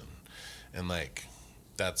demolition. And, like,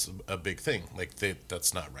 that's a big thing. Like,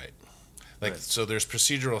 that's not right. Like, so there's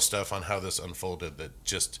procedural stuff on how this unfolded that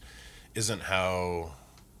just isn't how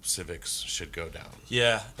civics should go down.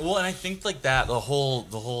 Yeah. Well, and I think, like, that the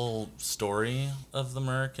whole story of the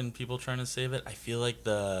Merc and people trying to save it, I feel like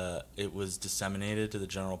it was disseminated to the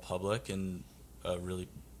general public in a really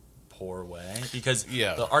poor way, because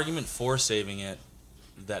the argument for saving it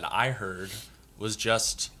that I heard was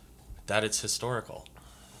just that it's historical.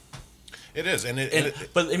 It is,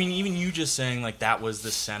 but I mean, even you just saying, like, that was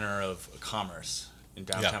the center of commerce in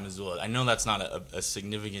downtown Missoula. I know that's not a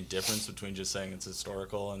significant difference between just saying it's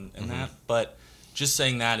historical and that, but just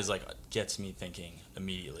saying that is, like, gets me thinking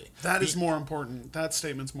immediately. That is more important. That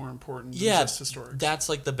statement's more important than just historic. That's,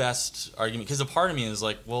 like, the best argument, because a part of me is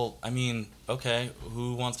like, well, I mean, okay,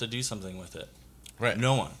 who wants to do something with it? Right.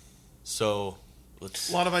 No one. So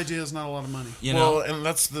a lot of ideas, not a lot of money. Well, and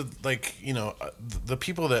that's the, like, the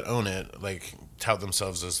people that own it, like, tout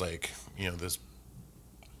themselves as, like, this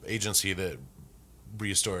agency that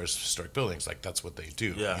restores historic buildings. Like, that's what they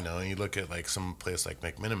do. And you look at, like, some place like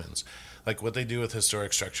McMinimans, like, what they do with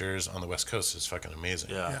historic structures on the West Coast is fucking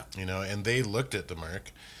amazing. And they looked at the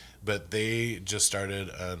Merc, but they just started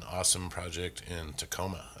an awesome project in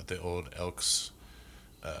Tacoma at the old Elks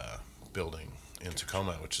building in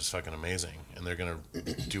Tacoma, which is fucking amazing, and they're gonna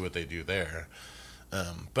do what they do there.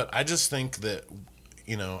 But I just think that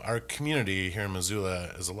our community here in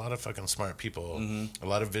Missoula is a lot of fucking smart people, a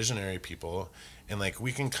lot of visionary people, and, like,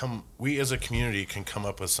 we as a community can come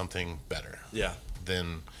up with something better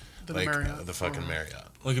than like the fucking Marriott.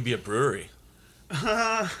 Well, it could be a brewery.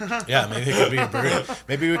 Yeah, maybe it could be a brewery.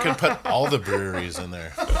 Maybe we could put all the breweries in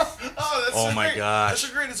there. Oh my gosh.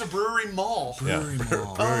 That's great. It's a brewery mall. Brewery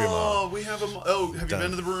mall. Brewery mall. We have a mall. Oh, have you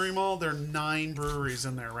been to the brewery mall? There are 9 breweries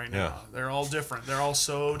in there right now. Yeah. They're all different. They're all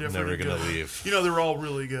so different. Never and gonna good. leave. They're all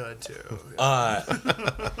really good too.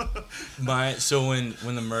 So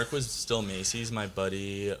when the Merc was still Macy's, my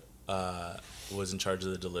buddy was in charge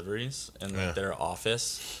of the deliveries, and their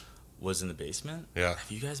office was in the basement. Yeah.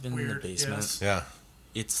 Have you guys been in the basement? Yes. Yeah.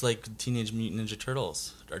 It's like Teenage Mutant Ninja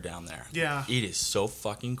Turtles are down there. Yeah. It is so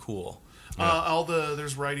fucking cool.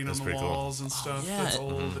 There's writing on the pretty cool. walls and stuff. yeah. That's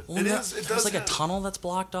old. Well, It there's does like have, a tunnel that's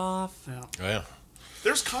blocked off. Yeah. Oh, yeah.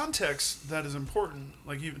 There's context that is important,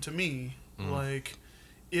 like, even to me. Like,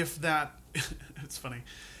 if that, it's funny.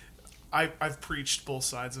 I've preached both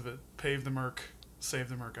sides of it. Pave the Merc, save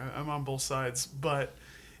the Merc. I'm on both sides. But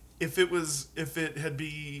if it had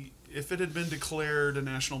been declared a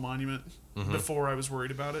national monument before I was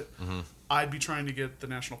worried about it, I'd be trying to get the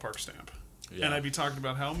national park stamp. Yeah. And I'd be talking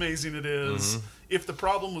about how amazing it is. If the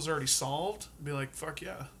problem was already solved, I'd be like, fuck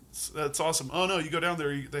yeah. That's awesome. Oh no, you go down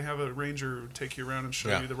there, they have a ranger take you around and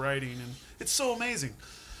show you the writing, and it's so amazing.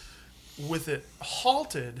 With it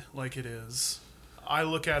halted like it is, I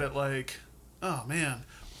look at it like, oh man.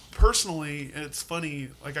 Personally, it's funny.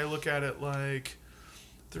 Like, I look at it like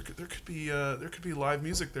there could be live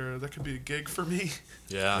music there. That could be a gig for me.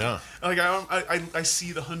 Yeah. Like I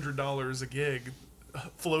see the $100 a gig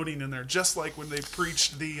floating in there, just like when they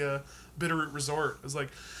preached the Bitterroot Resort. It was like,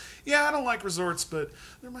 yeah, I don't like resorts, but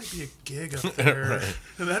there might be a gig up there, Right.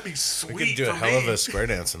 and that'd be sweet. We could do a for hell me. of a square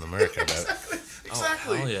dance in America.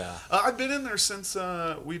 Exactly. Oh, hell yeah. I've been in there since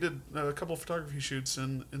we did a couple of photography shoots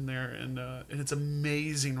in there, and it's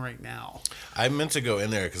amazing right now. I meant to go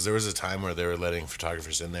in there because there was a time where they were letting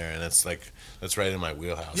photographers in there, and it's like that's right in my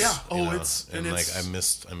wheelhouse. Yeah. you Oh, know? it's I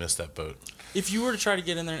missed that boat. If you were to try to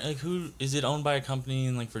get in there, like, who is it owned by a company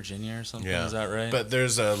in like Virginia or something? Yeah, Is that right? But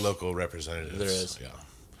there's a local representative. There is. Yeah,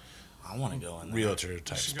 I want to go in there. realtor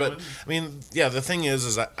types. should go But in. I mean, yeah, the thing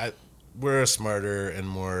is we're a smarter and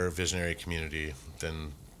more visionary community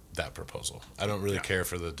than that proposal. I don't really care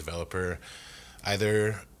for the developer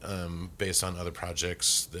either, based on other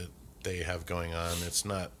projects that they have going on. It's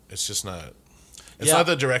just not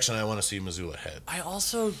the direction I want to see Missoula head. I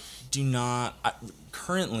also do not.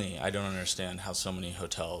 Currently, I don't understand how so many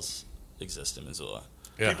hotels exist in Missoula.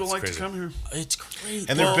 Yeah, People it's like crazy. to come here. It's great.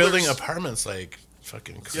 And Well, they're building there's- apartments like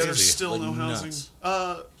fucking crazy. Yeah, there's still Like no nuts.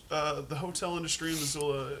 housing. The hotel industry in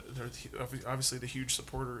Missoula, obviously the huge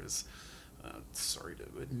supporter is, sorry to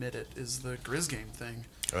admit it, is the Grizz game thing.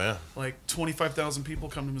 Oh yeah. Like 25,000 people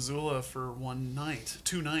come to Missoula for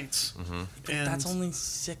 2 nights. Mm-hmm. And That's only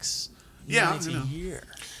 6 Yeah, nights I a know. year.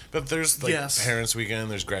 But there's like Yes. parents'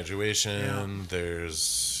 weekend, there's graduation, Yeah.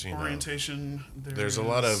 there's orientation. there's a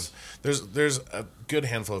lot of there's a good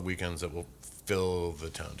handful of weekends that will fill the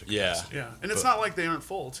town to Yeah. capacity. Yeah, and it's But- not like they aren't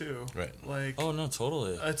full too. Right. Like Oh no,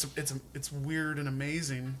 totally. it's weird and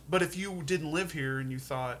amazing. But if you didn't live here and you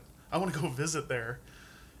thought I want to go visit there,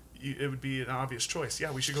 it would be an obvious choice.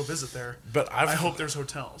 Yeah, we should go visit there. But I hope there's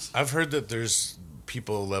hotels. I've heard that there's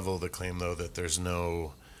people level the claim though that there's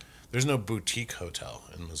no boutique hotel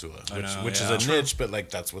in Missoula, I know, which yeah. is a niche, but like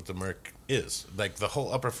that's what the Merc is. Like the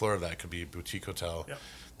whole upper floor of that could be a boutique hotel. Yep.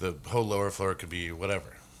 The whole lower floor could be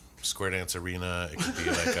whatever, square dance arena. It could be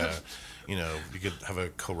like a, you could have a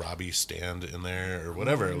kohlrabi stand in there or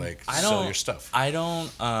whatever. Like I sell don't. your stuff. I don't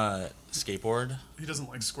skateboard, He doesn't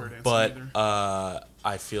like square dancing but either.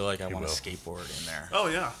 I feel like I He want to will. skateboard in there. Oh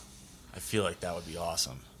yeah, I feel like that would be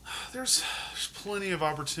awesome. there's plenty of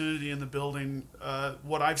opportunity in the building.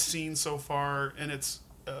 What I've seen so far, and it's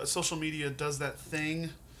social media does that thing.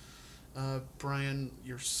 Brian,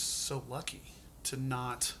 you're so lucky to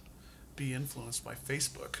not be influenced by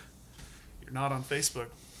Facebook. You're not on Facebook,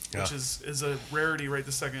 which Yeah. is a rarity right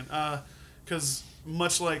this second. Because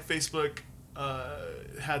much like Facebook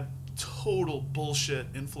had total bullshit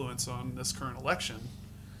influence on this current election,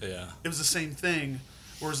 Yeah. it was the same thing.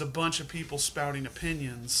 Whereas a bunch of people spouting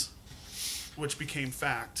opinions, which became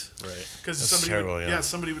fact. Right. Because That's somebody, terrible, would, yeah.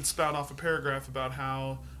 somebody would spout off a paragraph about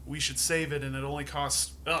how we should save it, and it only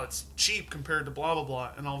costs, it's cheap compared to blah blah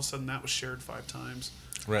blah, and all of a sudden that was shared 5 times,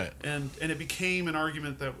 Right. and it became an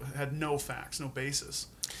argument that had no facts, no basis.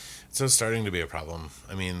 So it's starting to be a problem.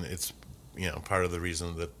 I mean, it's part of the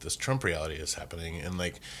reason that this Trump reality is happening, and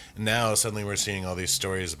like now suddenly we're seeing all these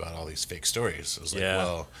stories about all these fake stories. It's like, Yeah.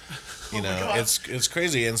 well, my God. it's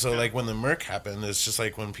crazy. And so like when the Merc happened, it's just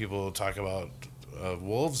like when people talk about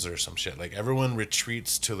wolves or some shit. Like everyone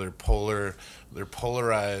retreats to their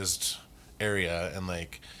polarized area and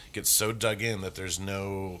like gets so dug in that there's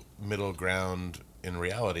no middle ground in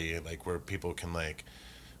reality, like where people can like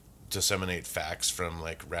disseminate facts from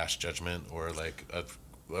like rash judgment or like a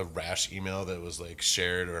rash email that was like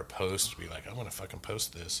shared or a post, be like, I want to fucking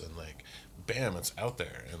post this, and like bam, it's out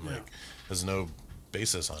there, and like there's no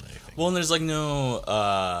basis on anything. Well, and there's like no,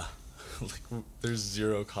 there's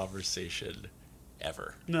zero conversation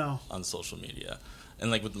ever No. on social media.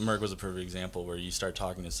 And like with Merc was a perfect example where you start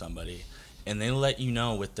talking to somebody and they let you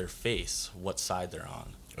know with their face what side they're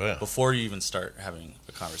on. Oh, yeah. Before you even start having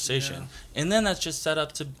a conversation. Yeah. And then that's just set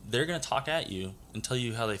up to, they're going to talk at you and tell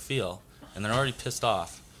you how they feel. And they're already pissed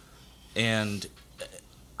off. And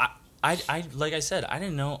I like I said, I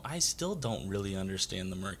didn't know, I still don't really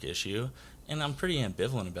understand the Merc issue. And I'm pretty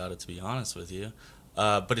ambivalent about it, to be honest with you.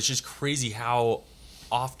 But it's just crazy how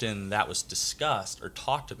often that was discussed or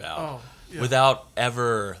talked about Oh, yeah. without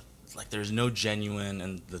ever, like, there's no genuine,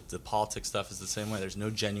 and the politics stuff is the same way. There's no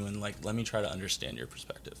genuine, like, let me try to understand your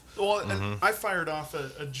perspective. Well, and I fired off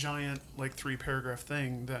a giant, like, 3-paragraph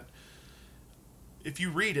thing that if you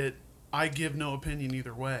read it, I give no opinion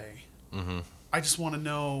either way. Mm-hmm. I just want to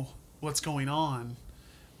know what's going on.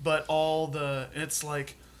 But it's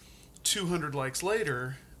like 200 likes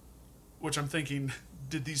later, which I'm thinking,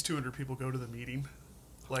 did these 200 people go to the meeting?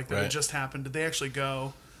 Like, that Right. had just happened? Did they actually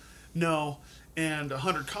go? No. And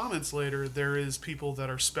 100 comments later, there is people that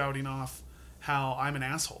are spouting off how I'm an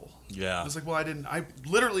asshole. Yeah. I was like, well, I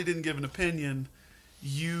literally didn't give an opinion.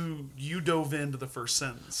 You dove into the first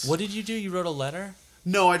sentence. What did you do? You wrote a letter?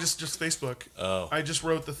 No, I just Facebook. Oh. I just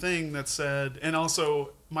wrote the thing that said, and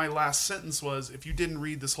also my last sentence was, if you didn't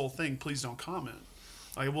read this whole thing, please don't comment.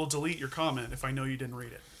 I will delete your comment if I know you didn't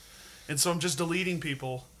read it. And so I'm just deleting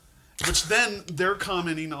people, which then they're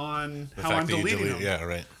commenting on The how fact I'm that you deleting delete- them. Yeah,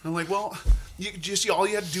 right. And I'm like, well, all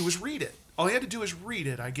you had to do was read it. All you had to do is read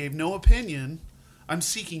it. I gave no opinion. I'm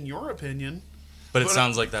seeking your opinion, But it But-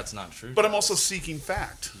 sounds like that's not true. but I'm also seeking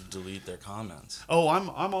fact. delete their comments. Oh, I'm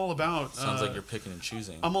all about. Sounds like you're picking and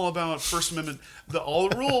choosing. I'm all about First Amendment. All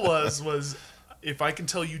the rule was if I can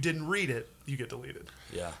tell you didn't read it, you get deleted.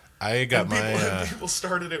 Yeah. I got And people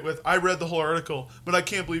started it with, I read the whole article, but I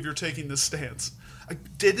can't believe you're taking this stance. I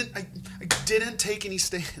didn't take any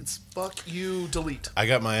stance. Fuck you, delete. I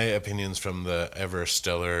got my opinions from the ever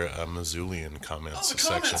stellar Missoulian comments Oh, the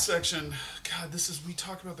section. comment section. God, we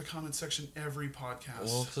talk about the comment section every podcast.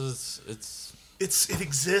 Well, because it's it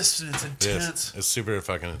exists and it's It is. intense. It's super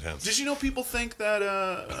fucking intense. Did you know people think that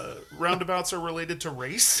roundabouts are related to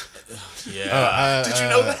race? yeah. Did you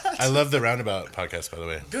know that? I love the Roundabout podcast, by the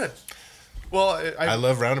way. Good. Well, I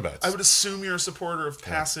love roundabouts. I would assume you're a supporter of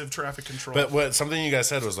passive traffic control. But something you guys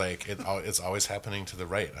said was like it's always happening to the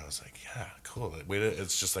right. And I was like, yeah, cool.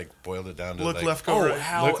 It's just like boiled it down to look like, left, go right.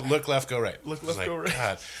 how- look left, go right. Look I was left, go right.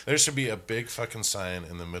 God, there should be a big fucking sign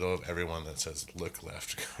in the middle of everyone that says look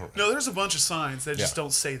left, go right. No, there's a bunch of signs that just Yeah.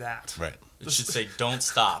 don't say that. Right. It should say, don't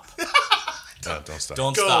stop. Don't stop.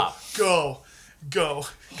 Don't Go, stop. go. go.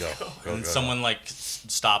 And then go. someone like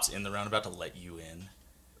stops in the roundabout to let you in.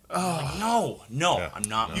 Like, no, Yeah. I'm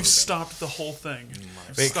not. You've moving. stopped the whole thing.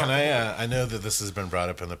 Wait, Stop can the whole- I know that this has been brought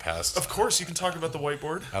up in the past. Of course, you can talk about the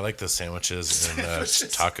whiteboard. I like the sandwiches and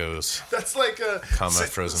Sandwiches. tacos. That's like a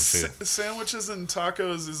Frozen food. Sandwiches and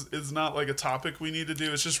tacos is not like a topic we need to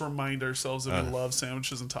do. It's just remind ourselves that we love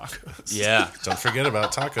sandwiches and tacos. Yeah. Don't forget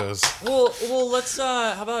about tacos. Well, let's.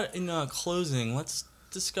 How about in closing? Let's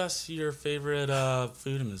discuss your favorite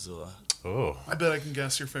food in Missoula. Oh, I bet I can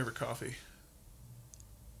guess your favorite coffee.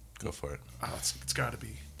 go for it. Oh, it's got to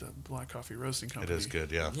be the Black Coffee Roasting It Company. is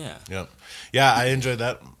good, yeah. Yeah. Yep. Yeah, I enjoyed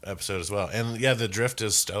that episode as well. And yeah, the drift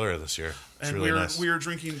is stellar this year. It's And really we're nice. we're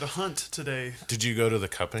drinking the Hunt today. Did you go to the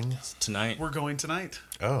cupping? Tonight. We're going tonight.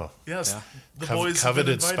 Oh. Yes, Yeah. the boys have been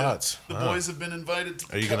Coveted invited. spots. The Wow. boys have been invited.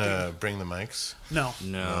 To Are you cupping. going to bring the mics? No,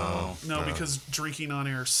 No. no, because drinking on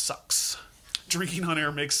air sucks. Drinking on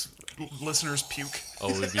air makes listeners puke. Oh,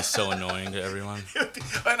 it would be so annoying to everyone.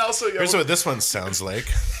 And also, yeah, Here's what this one sounds like.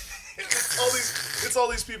 it's all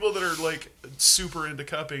these people that are like super into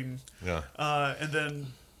cupping, Yeah. and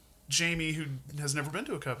then Jamie, who has never been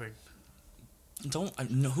to a cupping.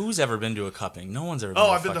 Who's ever been to a cupping? No one's ever been Oh,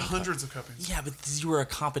 to a I've been to fucking hundreds of cuppings. cupping. Yeah, but you were a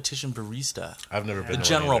competition barista. I've never been The to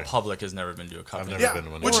general one either. public has never been to a cupping. never Yeah, been to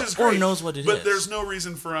one which either. is Or great. knows what it but is. there's no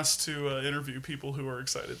reason for us to interview people who are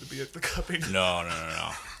excited to be at the cupping. No.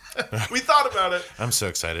 We thought about it. I'm so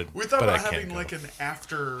excited. We thought but I about can't having go. like an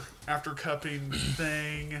after cupping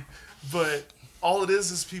thing, but all it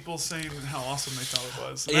is people saying how awesome they thought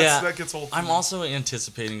it was. And that gets old. for I'm me. also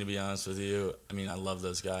anticipating, to be honest with you. I mean, I love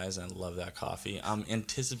those guys and I love that coffee. I'm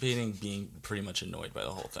anticipating being pretty much annoyed by the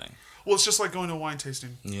whole thing. Well, it's just like going to a wine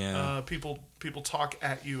tasting. Yeah. People talk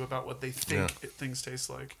at you about what they think things taste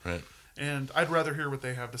like. Right. And I'd rather hear what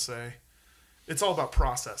they have to say. It's all about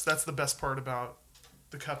process. That's the best part about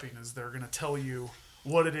the cupping is they're going to tell you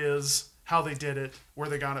what it is, how they did it, where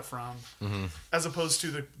they got it from, as opposed to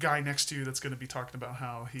the guy next to you that's going to be talking about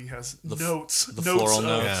how he has notes. the notes floral of-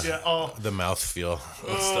 notes. Yeah. Oh, The mouth feel.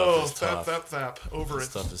 oh, stuff is tough. thap. Over This it.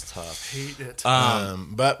 stuff is tough. Hate it.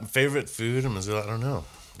 But favorite food in Missoula, I don't know.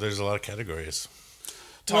 There's a lot of categories.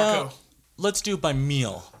 Taco. Well, let's do it by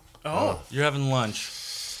meal. Oh, You're having lunch,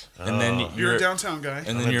 and then you're a downtown guy. and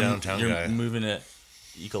I'm then a you're downtown guy. moving to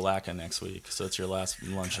Ekalaka next week, so it's your last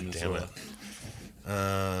lunch in Damn Missoula.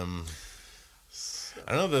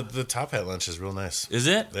 I don't know, the Top Hat lunch is real nice. Is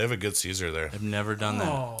it? They have a good Caesar there. I've never done that.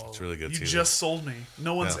 Oh, It's really good You Caesar. just sold me.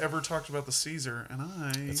 No one's Yeah. ever talked about the Caesar,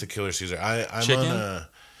 and It's a killer Caesar. I'm Chicken? on a,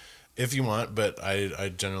 if you want, but I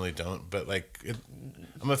generally don't. But like,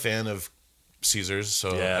 I'm a fan of Caesars,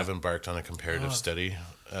 so Yeah. I've embarked on a comparative study.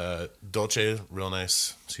 Dolce, real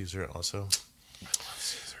nice Caesar also.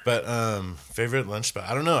 But favorite lunch spot?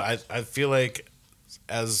 I don't know. I feel like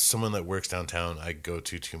as someone that works downtown, I go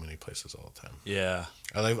to too many places all the time. Yeah.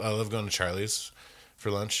 I love going to Charlie's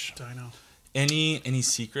for lunch. Dino. Any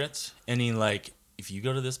secrets? Any like if you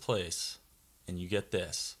go to this place and you get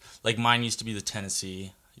this. Like mine used to be the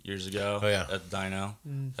Tennessee. years ago. Oh, yeah. At Dino.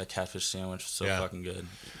 That catfish sandwich was so Yeah. fucking good.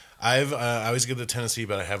 I always get the Tennessee,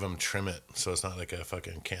 but I have them trim it so it's not like a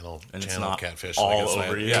fucking channel And it's channel not catfish. all like it's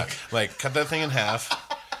over you. Yeah, like cut that thing in half,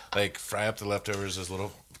 like fry up the leftovers as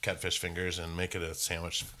little catfish fingers, and make it a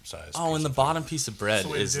sandwich size. Oh, and the bottom piece of bread That's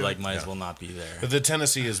the way to is do like it. might as well not be there. But the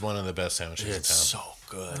Tennessee is one of the best sandwiches in It's town. so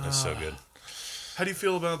good. It's so good. How do you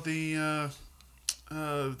feel about the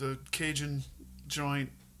Cajun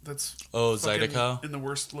joint that's Oh, fucking Zydeco? in the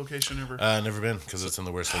worst location ever? Never been because it's in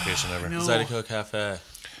the worst location ever. know. Zydeco Cafe.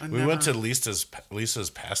 We went to Lisa's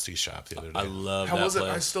pasty shop the other day. I love How that was it?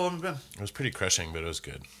 place. I still haven't been. It was pretty crushing, but it was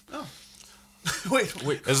good. Oh, wait.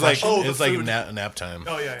 It was like Oh, the it's like food. nap time.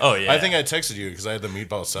 Oh yeah. Oh, yeah. I think I texted you because I had the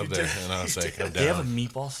meatball sub there, did. and I was like, I'm They have a down.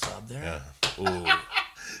 meatball sub there? Yeah.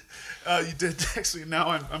 Ooh. You did text me. Now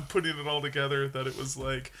I'm putting it all together that it was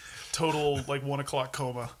like total like 1 o'clock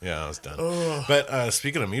coma. Yeah, I was done. But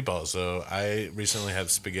speaking of meatballs, though, I recently had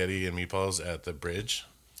spaghetti and meatballs at the Bridge.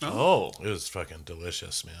 Oh. It was fucking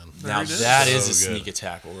delicious, man. Now it is. that So is a good. sneak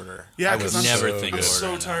attack order. Yeah, I because was I'm never so think I'm of good. so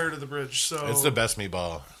ordering that. tired of the Bridge. So It's the best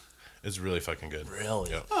meatball. It's really fucking good. Really?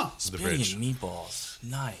 Yep. Oh, the Spaghetti Bridge. and meatballs.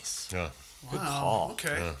 Nice. Yeah. Good wow. call.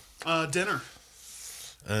 Okay. Dinner.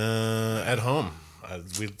 At home,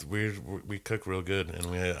 we cook real good, and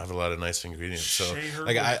we have a lot of nice ingredients. So, Shea Herb.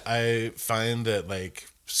 like, I find that like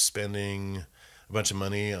spending a bunch of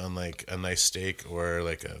money on like a nice steak or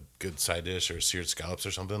like a good side dish or seared scallops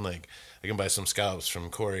or something, like I can buy some scallops from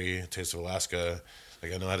Corey, Taste of Alaska.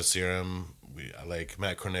 Like I know how to sear them. I like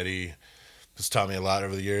Matt Cornetti has taught me a lot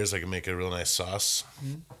over the years. I can make a real nice sauce.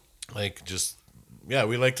 Like just yeah,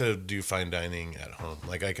 we like to do fine dining at home.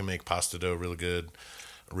 Like I can make pasta dough real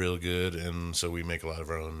good, and so we make a lot of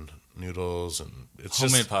our own noodles, and it's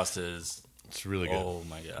Homemade just pasta is. it's really good. Oh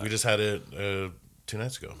my god. We just had it 2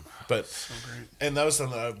 nights ago, but So great. and that was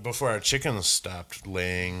something before our chickens stopped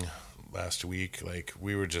laying last week. Like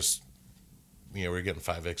we were just we were getting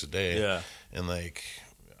 5 eggs a day. Yeah. And like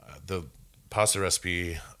the pasta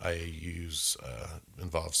recipe I use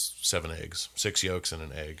involves 7 eggs, 6 yolks and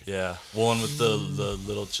an egg. Yeah. Well, and with the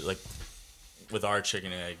little like with our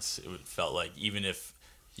chicken eggs, it felt like even if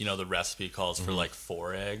the recipe calls for like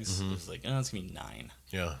 4 eggs, it was like it's gonna be 9.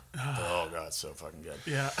 Yeah. Oh god, it's so fucking good.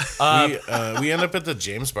 Yeah. We end up at the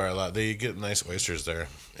James Bar a lot. They get nice oysters there.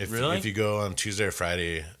 Really? If you go on Tuesday or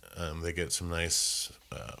Friday, they get some nice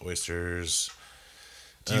oysters.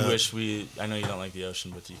 Do you wish I know you don't like the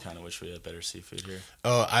ocean, but do you kind of wish we had better seafood here?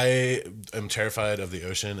 Oh, I am terrified of the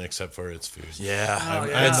ocean except for its food. Yeah. Oh,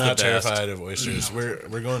 yeah. I'm It's the not best. terrified of oysters. We're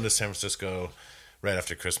going to San Francisco right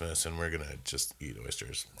after Christmas, and we're gonna just eat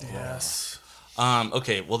oysters. Yes.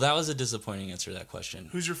 Okay, well that was a disappointing answer to that question.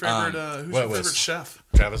 Who's your favorite? what was- favorite chef?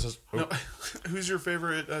 Travis's. No, who's your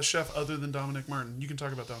favorite chef other than Dominic Martin? You can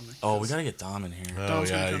talk about Dominic. Oh, we gotta get Dom in here. Oh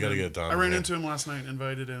Dom's gonna yeah, you come gotta in. get Dom. I ran here. into him last night,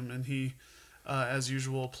 invited him, and he, as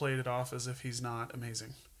usual, played it off as if he's not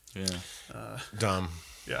amazing. Yeah. Dom.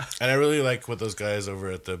 Yeah. And I really like what those guys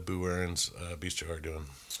over at the Boo Earns Bistro are doing.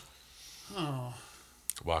 Oh.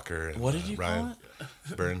 Walker and What did you Ryan call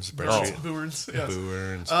it? Burns Oh. Street. Booerns. Yes. Boo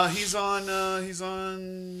Earns. He's on. He's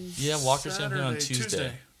on. Yeah, Walker's gonna be on Saturday,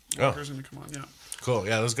 Tuesday. Walker's gonna come on. Yeah. Cool.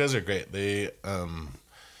 Yeah, those guys are great. They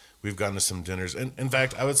we've gone to some dinners, and in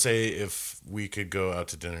fact, I would say if we could go out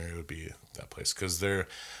to dinner, it would be that place because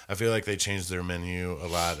I feel like they changed their menu a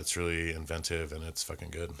lot. It's really inventive and it's fucking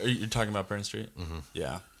good. Are you talking about Burn Street? Mm-hmm.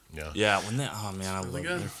 Yeah. Yeah. Yeah. When they, oh man, I love Really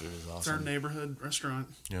their good. food. Is It's our awesome. neighborhood restaurant.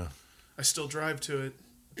 Yeah. I still drive to it.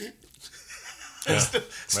 Yeah.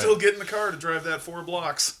 Still get in the car to drive that 4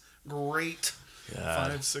 blocks. Great. Yeah.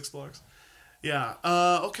 5, 6 blocks. Yeah.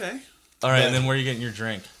 Okay. All right, Yeah. and then where are you getting your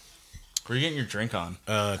drink? Where are you getting your drink on?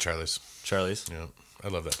 Charlie's. Charlie's. Yeah. I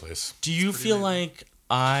love that place. Do you feel like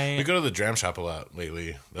We go to the Dram Shop a lot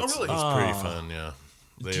lately. That's, really? That's pretty Oh. fun, yeah.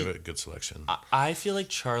 They have a good selection. I feel like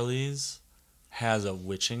Charlie's has a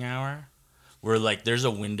witching hour where like there's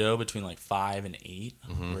a window between like 5 and 8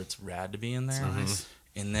 where it's rad to be in there. Nice.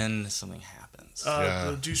 And then something happens.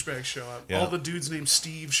 Yeah. The douchebags show up. Yeah. All the dudes named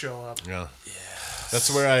Steve show up. Yeah.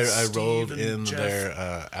 That's where I Steve rolled and in Jeff. there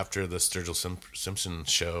after the Sturgill Simpson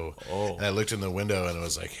show. Oh. And I looked in the window and it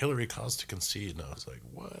was like, Hillary calls to concede. And I was like,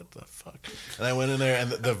 what the fuck? And I went in there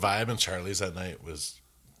and the vibe in Charlie's that night was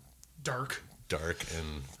Dark. dark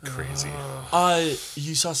and crazy.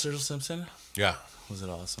 You saw Sturgill Simpson? Yeah. Was it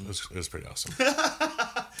awesome? It was pretty awesome.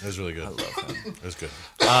 It was really good. I love him. It was good.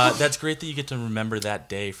 That's great that you get to remember that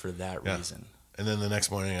day for that Yeah. reason. And then the next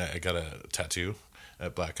morning I got a tattoo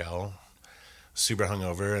at Black Owl. Super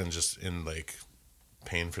hungover and just in like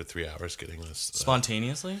pain for 3 hours getting this.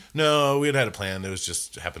 Spontaneously? No, we had a plan. It was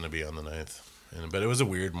just happened to be on the 9th. But it was a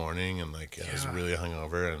weird morning, and like I was Yeah. really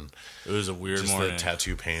hungover, and It was a weird just morning. the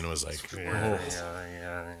tattoo pain was like,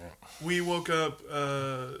 We woke up,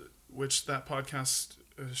 which that podcast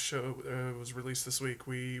show was released this week.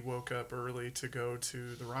 We woke up early to go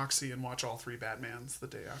to the Roxy and watch all 3 Batmans the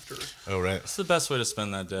day after. oh right, It's the best way to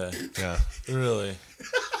spend that day. yeah, Really.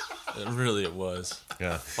 It was.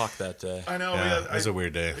 yeah, Fuck that day. I know. yeah. It was a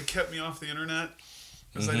weird day. It kept me off the internet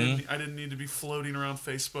because I didn't need to be floating around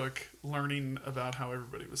Facebook learning about how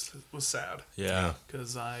everybody was sad, Yeah.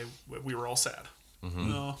 because we were all sad.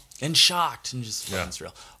 No, And shocked and just Yeah. it's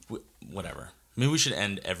real. Whatever. Maybe we should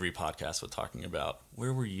end every podcast with talking about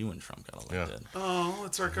where were you when Trump got elected. oh,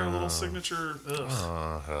 it's our little signature.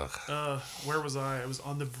 Where was I? I was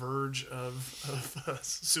on the verge of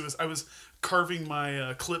suicide. I was carving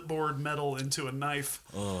my clipboard metal into a knife.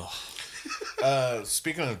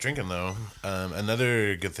 Speaking of drinking, though,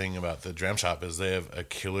 another good thing about the Dram Shop is they have a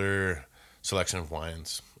killer selection of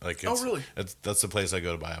wines. Like, Oh, really? That's the place I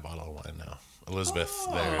go to buy a bottle of wine now. Elizabeth,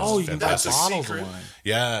 there is Oh, you can buy That's a bottles secret. of wine.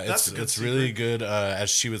 Yeah, That's it's a good it's really secret. good. As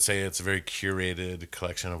she would say, it's a very curated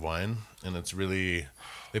collection of wine, and it's really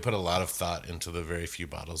they put a lot of thought into the very few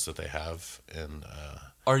bottles that they have. And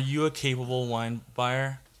Are you a capable wine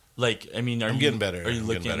buyer? Like, I mean, I'm getting better. Are you I'm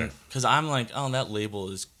getting looking? better. Because I'm like, oh, that label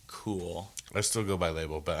is cool. I still go by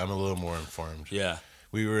label, but I'm a little more informed. Yeah.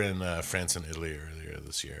 We were in France and Italy earlier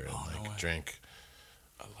this year, and no way. drank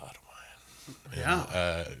a lot of wine.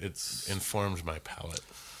 Yeah. It's informed my palate.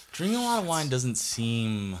 Drinking a lot of wine doesn't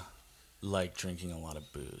seem like drinking a lot of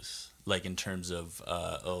booze. Like in terms of,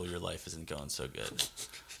 oh, your life isn't going so good.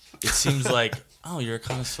 It seems like, oh, you're a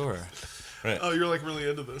connoisseur. Oh, you're like really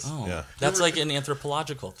into this. Oh, Yeah. that's like an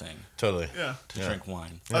anthropological thing Totally. Yeah. to Yeah. drink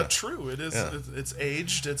wine. True. It is. Yeah. It's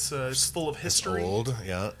aged. It's full of history, Old,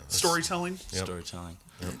 yeah. It's- storytelling. Yep. Storytelling.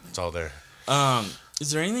 Yep, it's all there. Is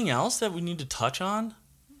there anything else that we need to touch on?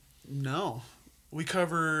 No, we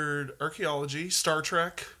covered archaeology, Star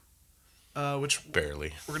Trek, which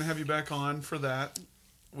Barely. we're gonna have you back on for that.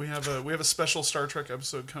 We have a special Star Trek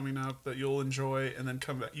episode coming up that you'll enjoy, and then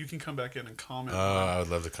come back. You can come back in and comment. Oh, I would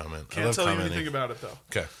love to comment. I Can't love tell you commenting. anything about it though.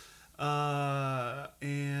 Okay.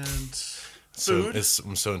 And So food.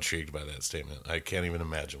 I'm so intrigued by that statement. I can't even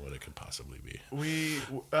imagine what it could possibly be.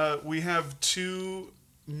 We have 2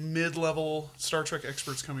 mid-level Star Trek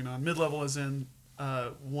experts coming on. Mid-level as in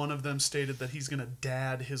one of them stated that he's going to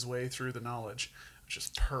dad his way through the knowledge, which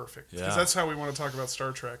is perfect. Because Yeah. that's how we want to talk about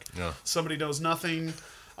Star Trek. Yeah. Somebody knows nothing.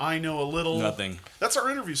 I know a little. Nothing. That's our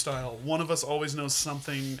interview style. One of us always knows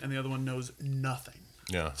something, and the other one knows nothing.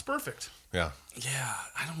 Yeah. It's perfect. Yeah. Yeah,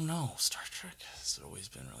 I don't know. Star Trek has always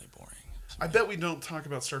been really boring. I bet we don't talk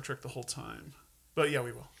about Star Trek the whole time. But yeah,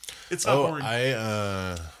 we will. It's not Oh, boring.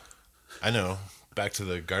 I know. Back to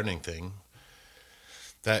the gardening thing.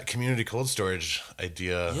 That community cold storage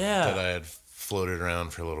idea Yeah. that I had floated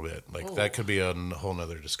around for a little bit. Like, that could be a whole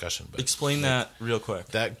nother discussion. But Explain that real quick.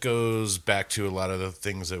 that goes back to a lot of the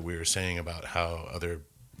things that we were saying about how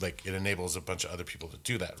it enables a bunch of other people to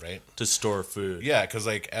do that, right? To store food. Yeah, because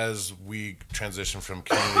like as we transition from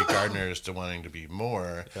community gardeners to wanting to be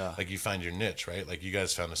more, Yeah. like you find your niche, right? Like you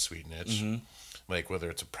guys found a sweet niche, like whether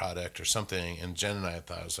it's a product or something. And Jen and I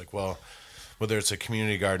thought, it was like, well, whether it's a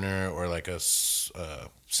community gardener or like a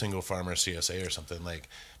single farmer CSA or something, like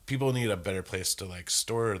people need a better place to like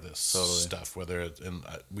store this stuff. Whether it's, and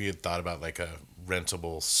we had thought about like a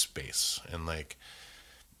rentable space, and like,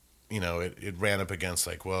 you know, it ran up against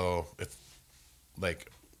like, well, if like,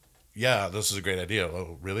 yeah, this is a great idea.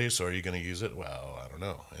 Oh, really? So are you going to use it? Well, I don't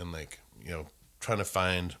know. And like, you know, trying to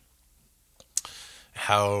find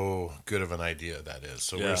how good of an idea that is.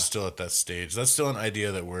 So Yeah. we're still at that stage. That's still an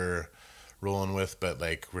idea that we're rolling with, but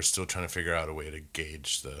like we're still trying to figure out a way to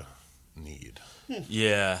gauge the need.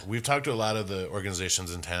 Yeah. We've talked to a lot of the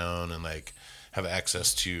organizations in town and like have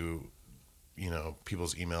access to, you know,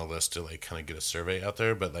 people's email list to like kind of get a survey out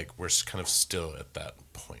there, but like we're kind of still at that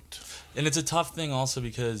point. And it's a tough thing also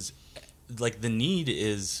because like the need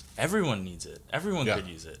is everyone needs it. Everyone Yeah. could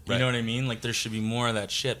use it. You Right. know what I mean? Like there should be more of that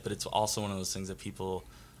shit, but it's also one of those things that people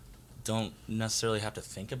don't necessarily have to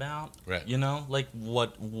think about. Right. You know? Like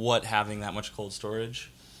what having that much cold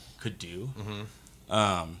storage could do.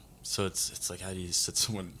 So it's like, how do you sit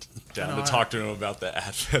someone down to talk to them about the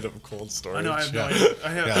advent of cold storage? I know. I have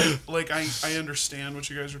no Yeah. idea. I understand what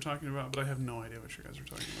you guys are talking about, but I have no idea what you guys are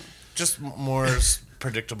talking about. Just more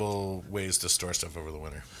predictable ways to store stuff over the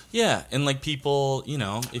winter. Yeah, and like people, you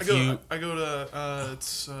know, if I go to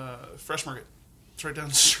it's Fresh Market. It's right down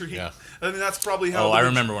the street. Yeah. I mean, that's probably how. I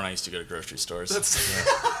remember when I used to go to grocery stores. That's.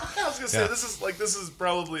 I was gonna say Yeah. this is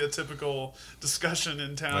probably a typical discussion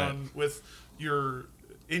in town Right. with your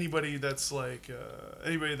anybody that's like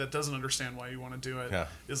anybody that doesn't understand why you want to do it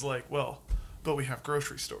is Yeah. like, well, but we have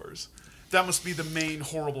grocery stores. That must be the main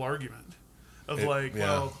horrible argument of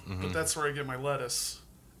but that's where I get my lettuce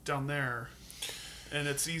down there, and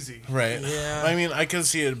it's easy. Right. Yeah. I mean, I could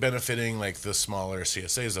see it benefiting like the smaller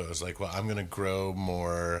CSAs though. It's like, well, I'm going to grow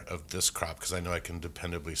more of this crop because I know I can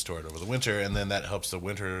dependably store it over the winter, and then that helps the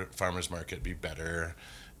winter farmers market be better,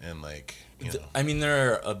 and like you know. I mean,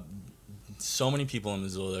 there are so many people in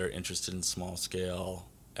Missoula that are interested in small scale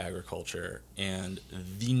agriculture, and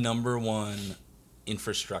the number one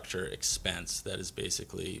infrastructure expense that is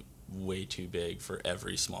basically way too big for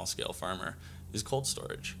every small scale farmer is cold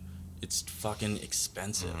storage. It's fucking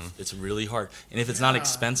expensive. It's really hard. And if it's not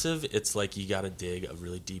expensive, it's like you got to dig a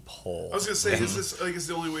really deep hole. I was gonna say, is this like is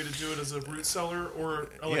the only way to do it as a root cellar or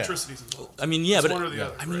electricity's involved? I mean, yeah, It's but one or the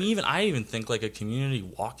other, I mean, right? I even think like a community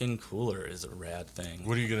walk-in cooler is a rad thing.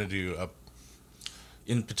 What are you going to do up?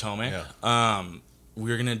 In Potomac,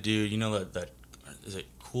 we're gonna do, you know, that is it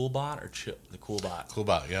Coolbot or the Coolbot?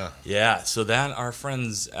 Coolbot, yeah. Yeah, so that our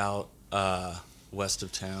friends out west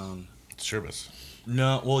of town. Sherbis.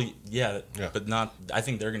 No, well, yeah, Yeah. but not. I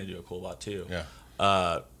think they're gonna do a Coolbot too.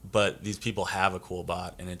 Yeah. But these people have a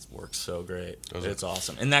Coolbot, and it works so great. Does It's it?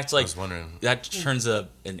 awesome, and that's like I was wondering. that turns an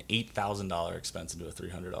 $8,000 expense into a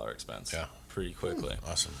 $300 expense. Yeah. pretty quickly.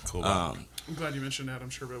 Awesome. Coolbot. I'm glad you mentioned Adam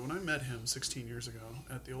Sherbet. When I met him 16 years ago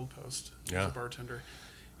at the Old Post, he Yeah. was a bartender.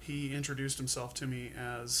 He introduced himself to me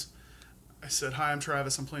as, I said, "Hi, I'm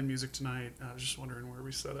Travis. I'm playing music tonight. I was just wondering where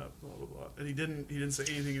we set up." Blah blah blah. And he didn't say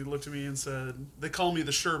anything. He looked at me and said, "They call me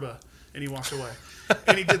the Sherba," and he walked away.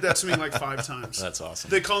 And he did that to me like 5 times. That's awesome.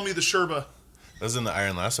 They call me the Sherba. That was in the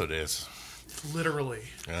Iron Lasso days. Literally.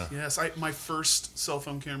 Yeah. Yes. My first cell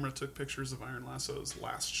phone camera took pictures of Iron Lasso's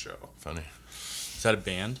last show. Funny. Is that a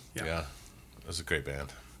band? Yeah. Yeah. That was a great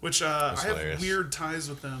band. Which I have hilarious. weird ties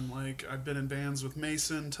with them. Like, I've been in bands with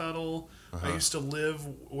Mason Tuttle. I used to live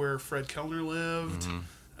where Fred Kellner lived.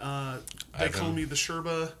 They call Ivan. me the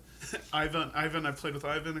Sherba. Ivan, I've played with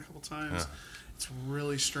Ivan a couple times. Yeah. It's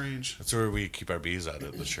really strange. That's where we keep our bees out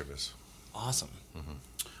of the Sherbis. Awesome.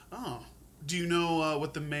 Oh. Do you know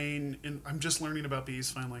what the main... I'm just learning about bees,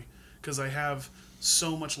 finally. Because I have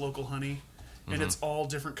so much local honey. And it's all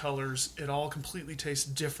different colors. It all completely tastes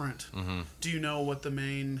different. Do you know what the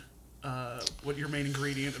main... what your main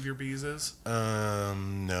ingredient of your bees is?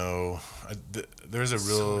 No. There's a So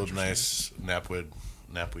real interesting. nice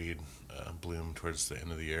knapweed bloom towards the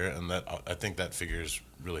end of the year, and that I think that figures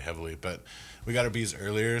really heavily. But we got our bees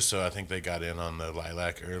earlier, so I think they got in on the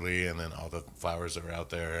lilac early, and then all the flowers that were out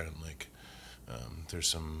there, and like there's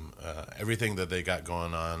some everything that they got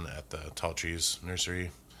going on at the Tall Trees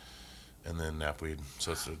Nursery, and then knapweed.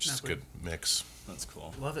 So it's just a Knapweed. good mix. That's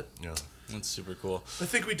cool. Love it. Yeah, That's super cool. I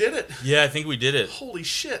think we did it. Yeah, I think we did it. Holy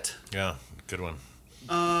shit. yeah, good one.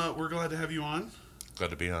 We're glad to have you on.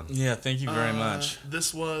 Glad to be on. Yeah, thank you very much.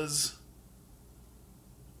 This was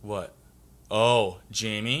What? Oh,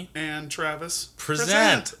 Jamie. and Travis.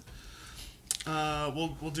 Present.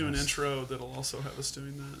 We'll do an intro that'll also have us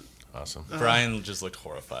doing that. Awesome. Brian just looked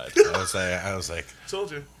horrified. I was like, Told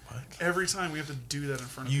you. what? Every time we have to do that in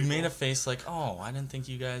front of You people. made a face like, oh, I didn't think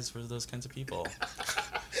you guys were those kinds of people.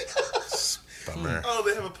 Bummer. Oh,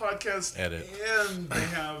 they have a podcast Edit. and they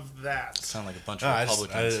have that. Sound like a bunch No, of I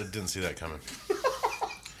Republicans. didn't see that coming.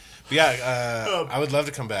 But yeah, I would love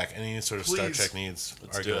to come back. Any sort of Star Please. Trek needs,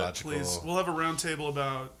 Let's do it. archaeological. Please, we'll have a roundtable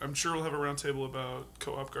about. I'm sure we'll have a roundtable about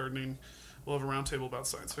co-op gardening. We'll have a roundtable about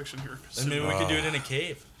science fiction here. And maybe we could do it in a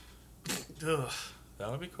cave. Ugh, That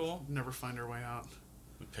would be cool. never find our way out.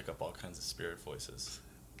 We pick up all kinds of spirit voices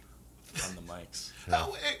on the mics. Yeah.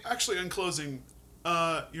 Oh, actually, in closing,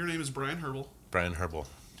 your name is Brian Herbal. Brian Herbal.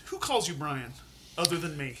 Who calls you Brian, other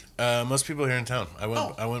than me? Most people here in town.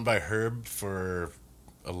 Oh. I went by Herb for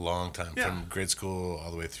a long time, Yeah. from grade school all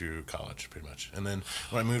the way through college, pretty much. And then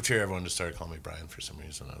when I moved here, everyone just started calling me Brian for some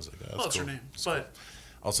reason. I was like, oh, that's Well, that's cool. your name, but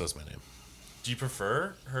Also, it's my name. Do you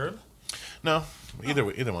prefer Herb? No, either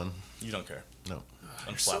one. You don't care. No,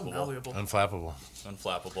 you're so Unflappable. malleable. unflappable.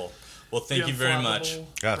 Unflappable. Well, thank The you very much. unflappable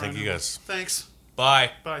Yeah, Brian thank you Herbal. guys. Thanks.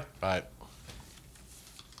 Bye. Bye. Bye.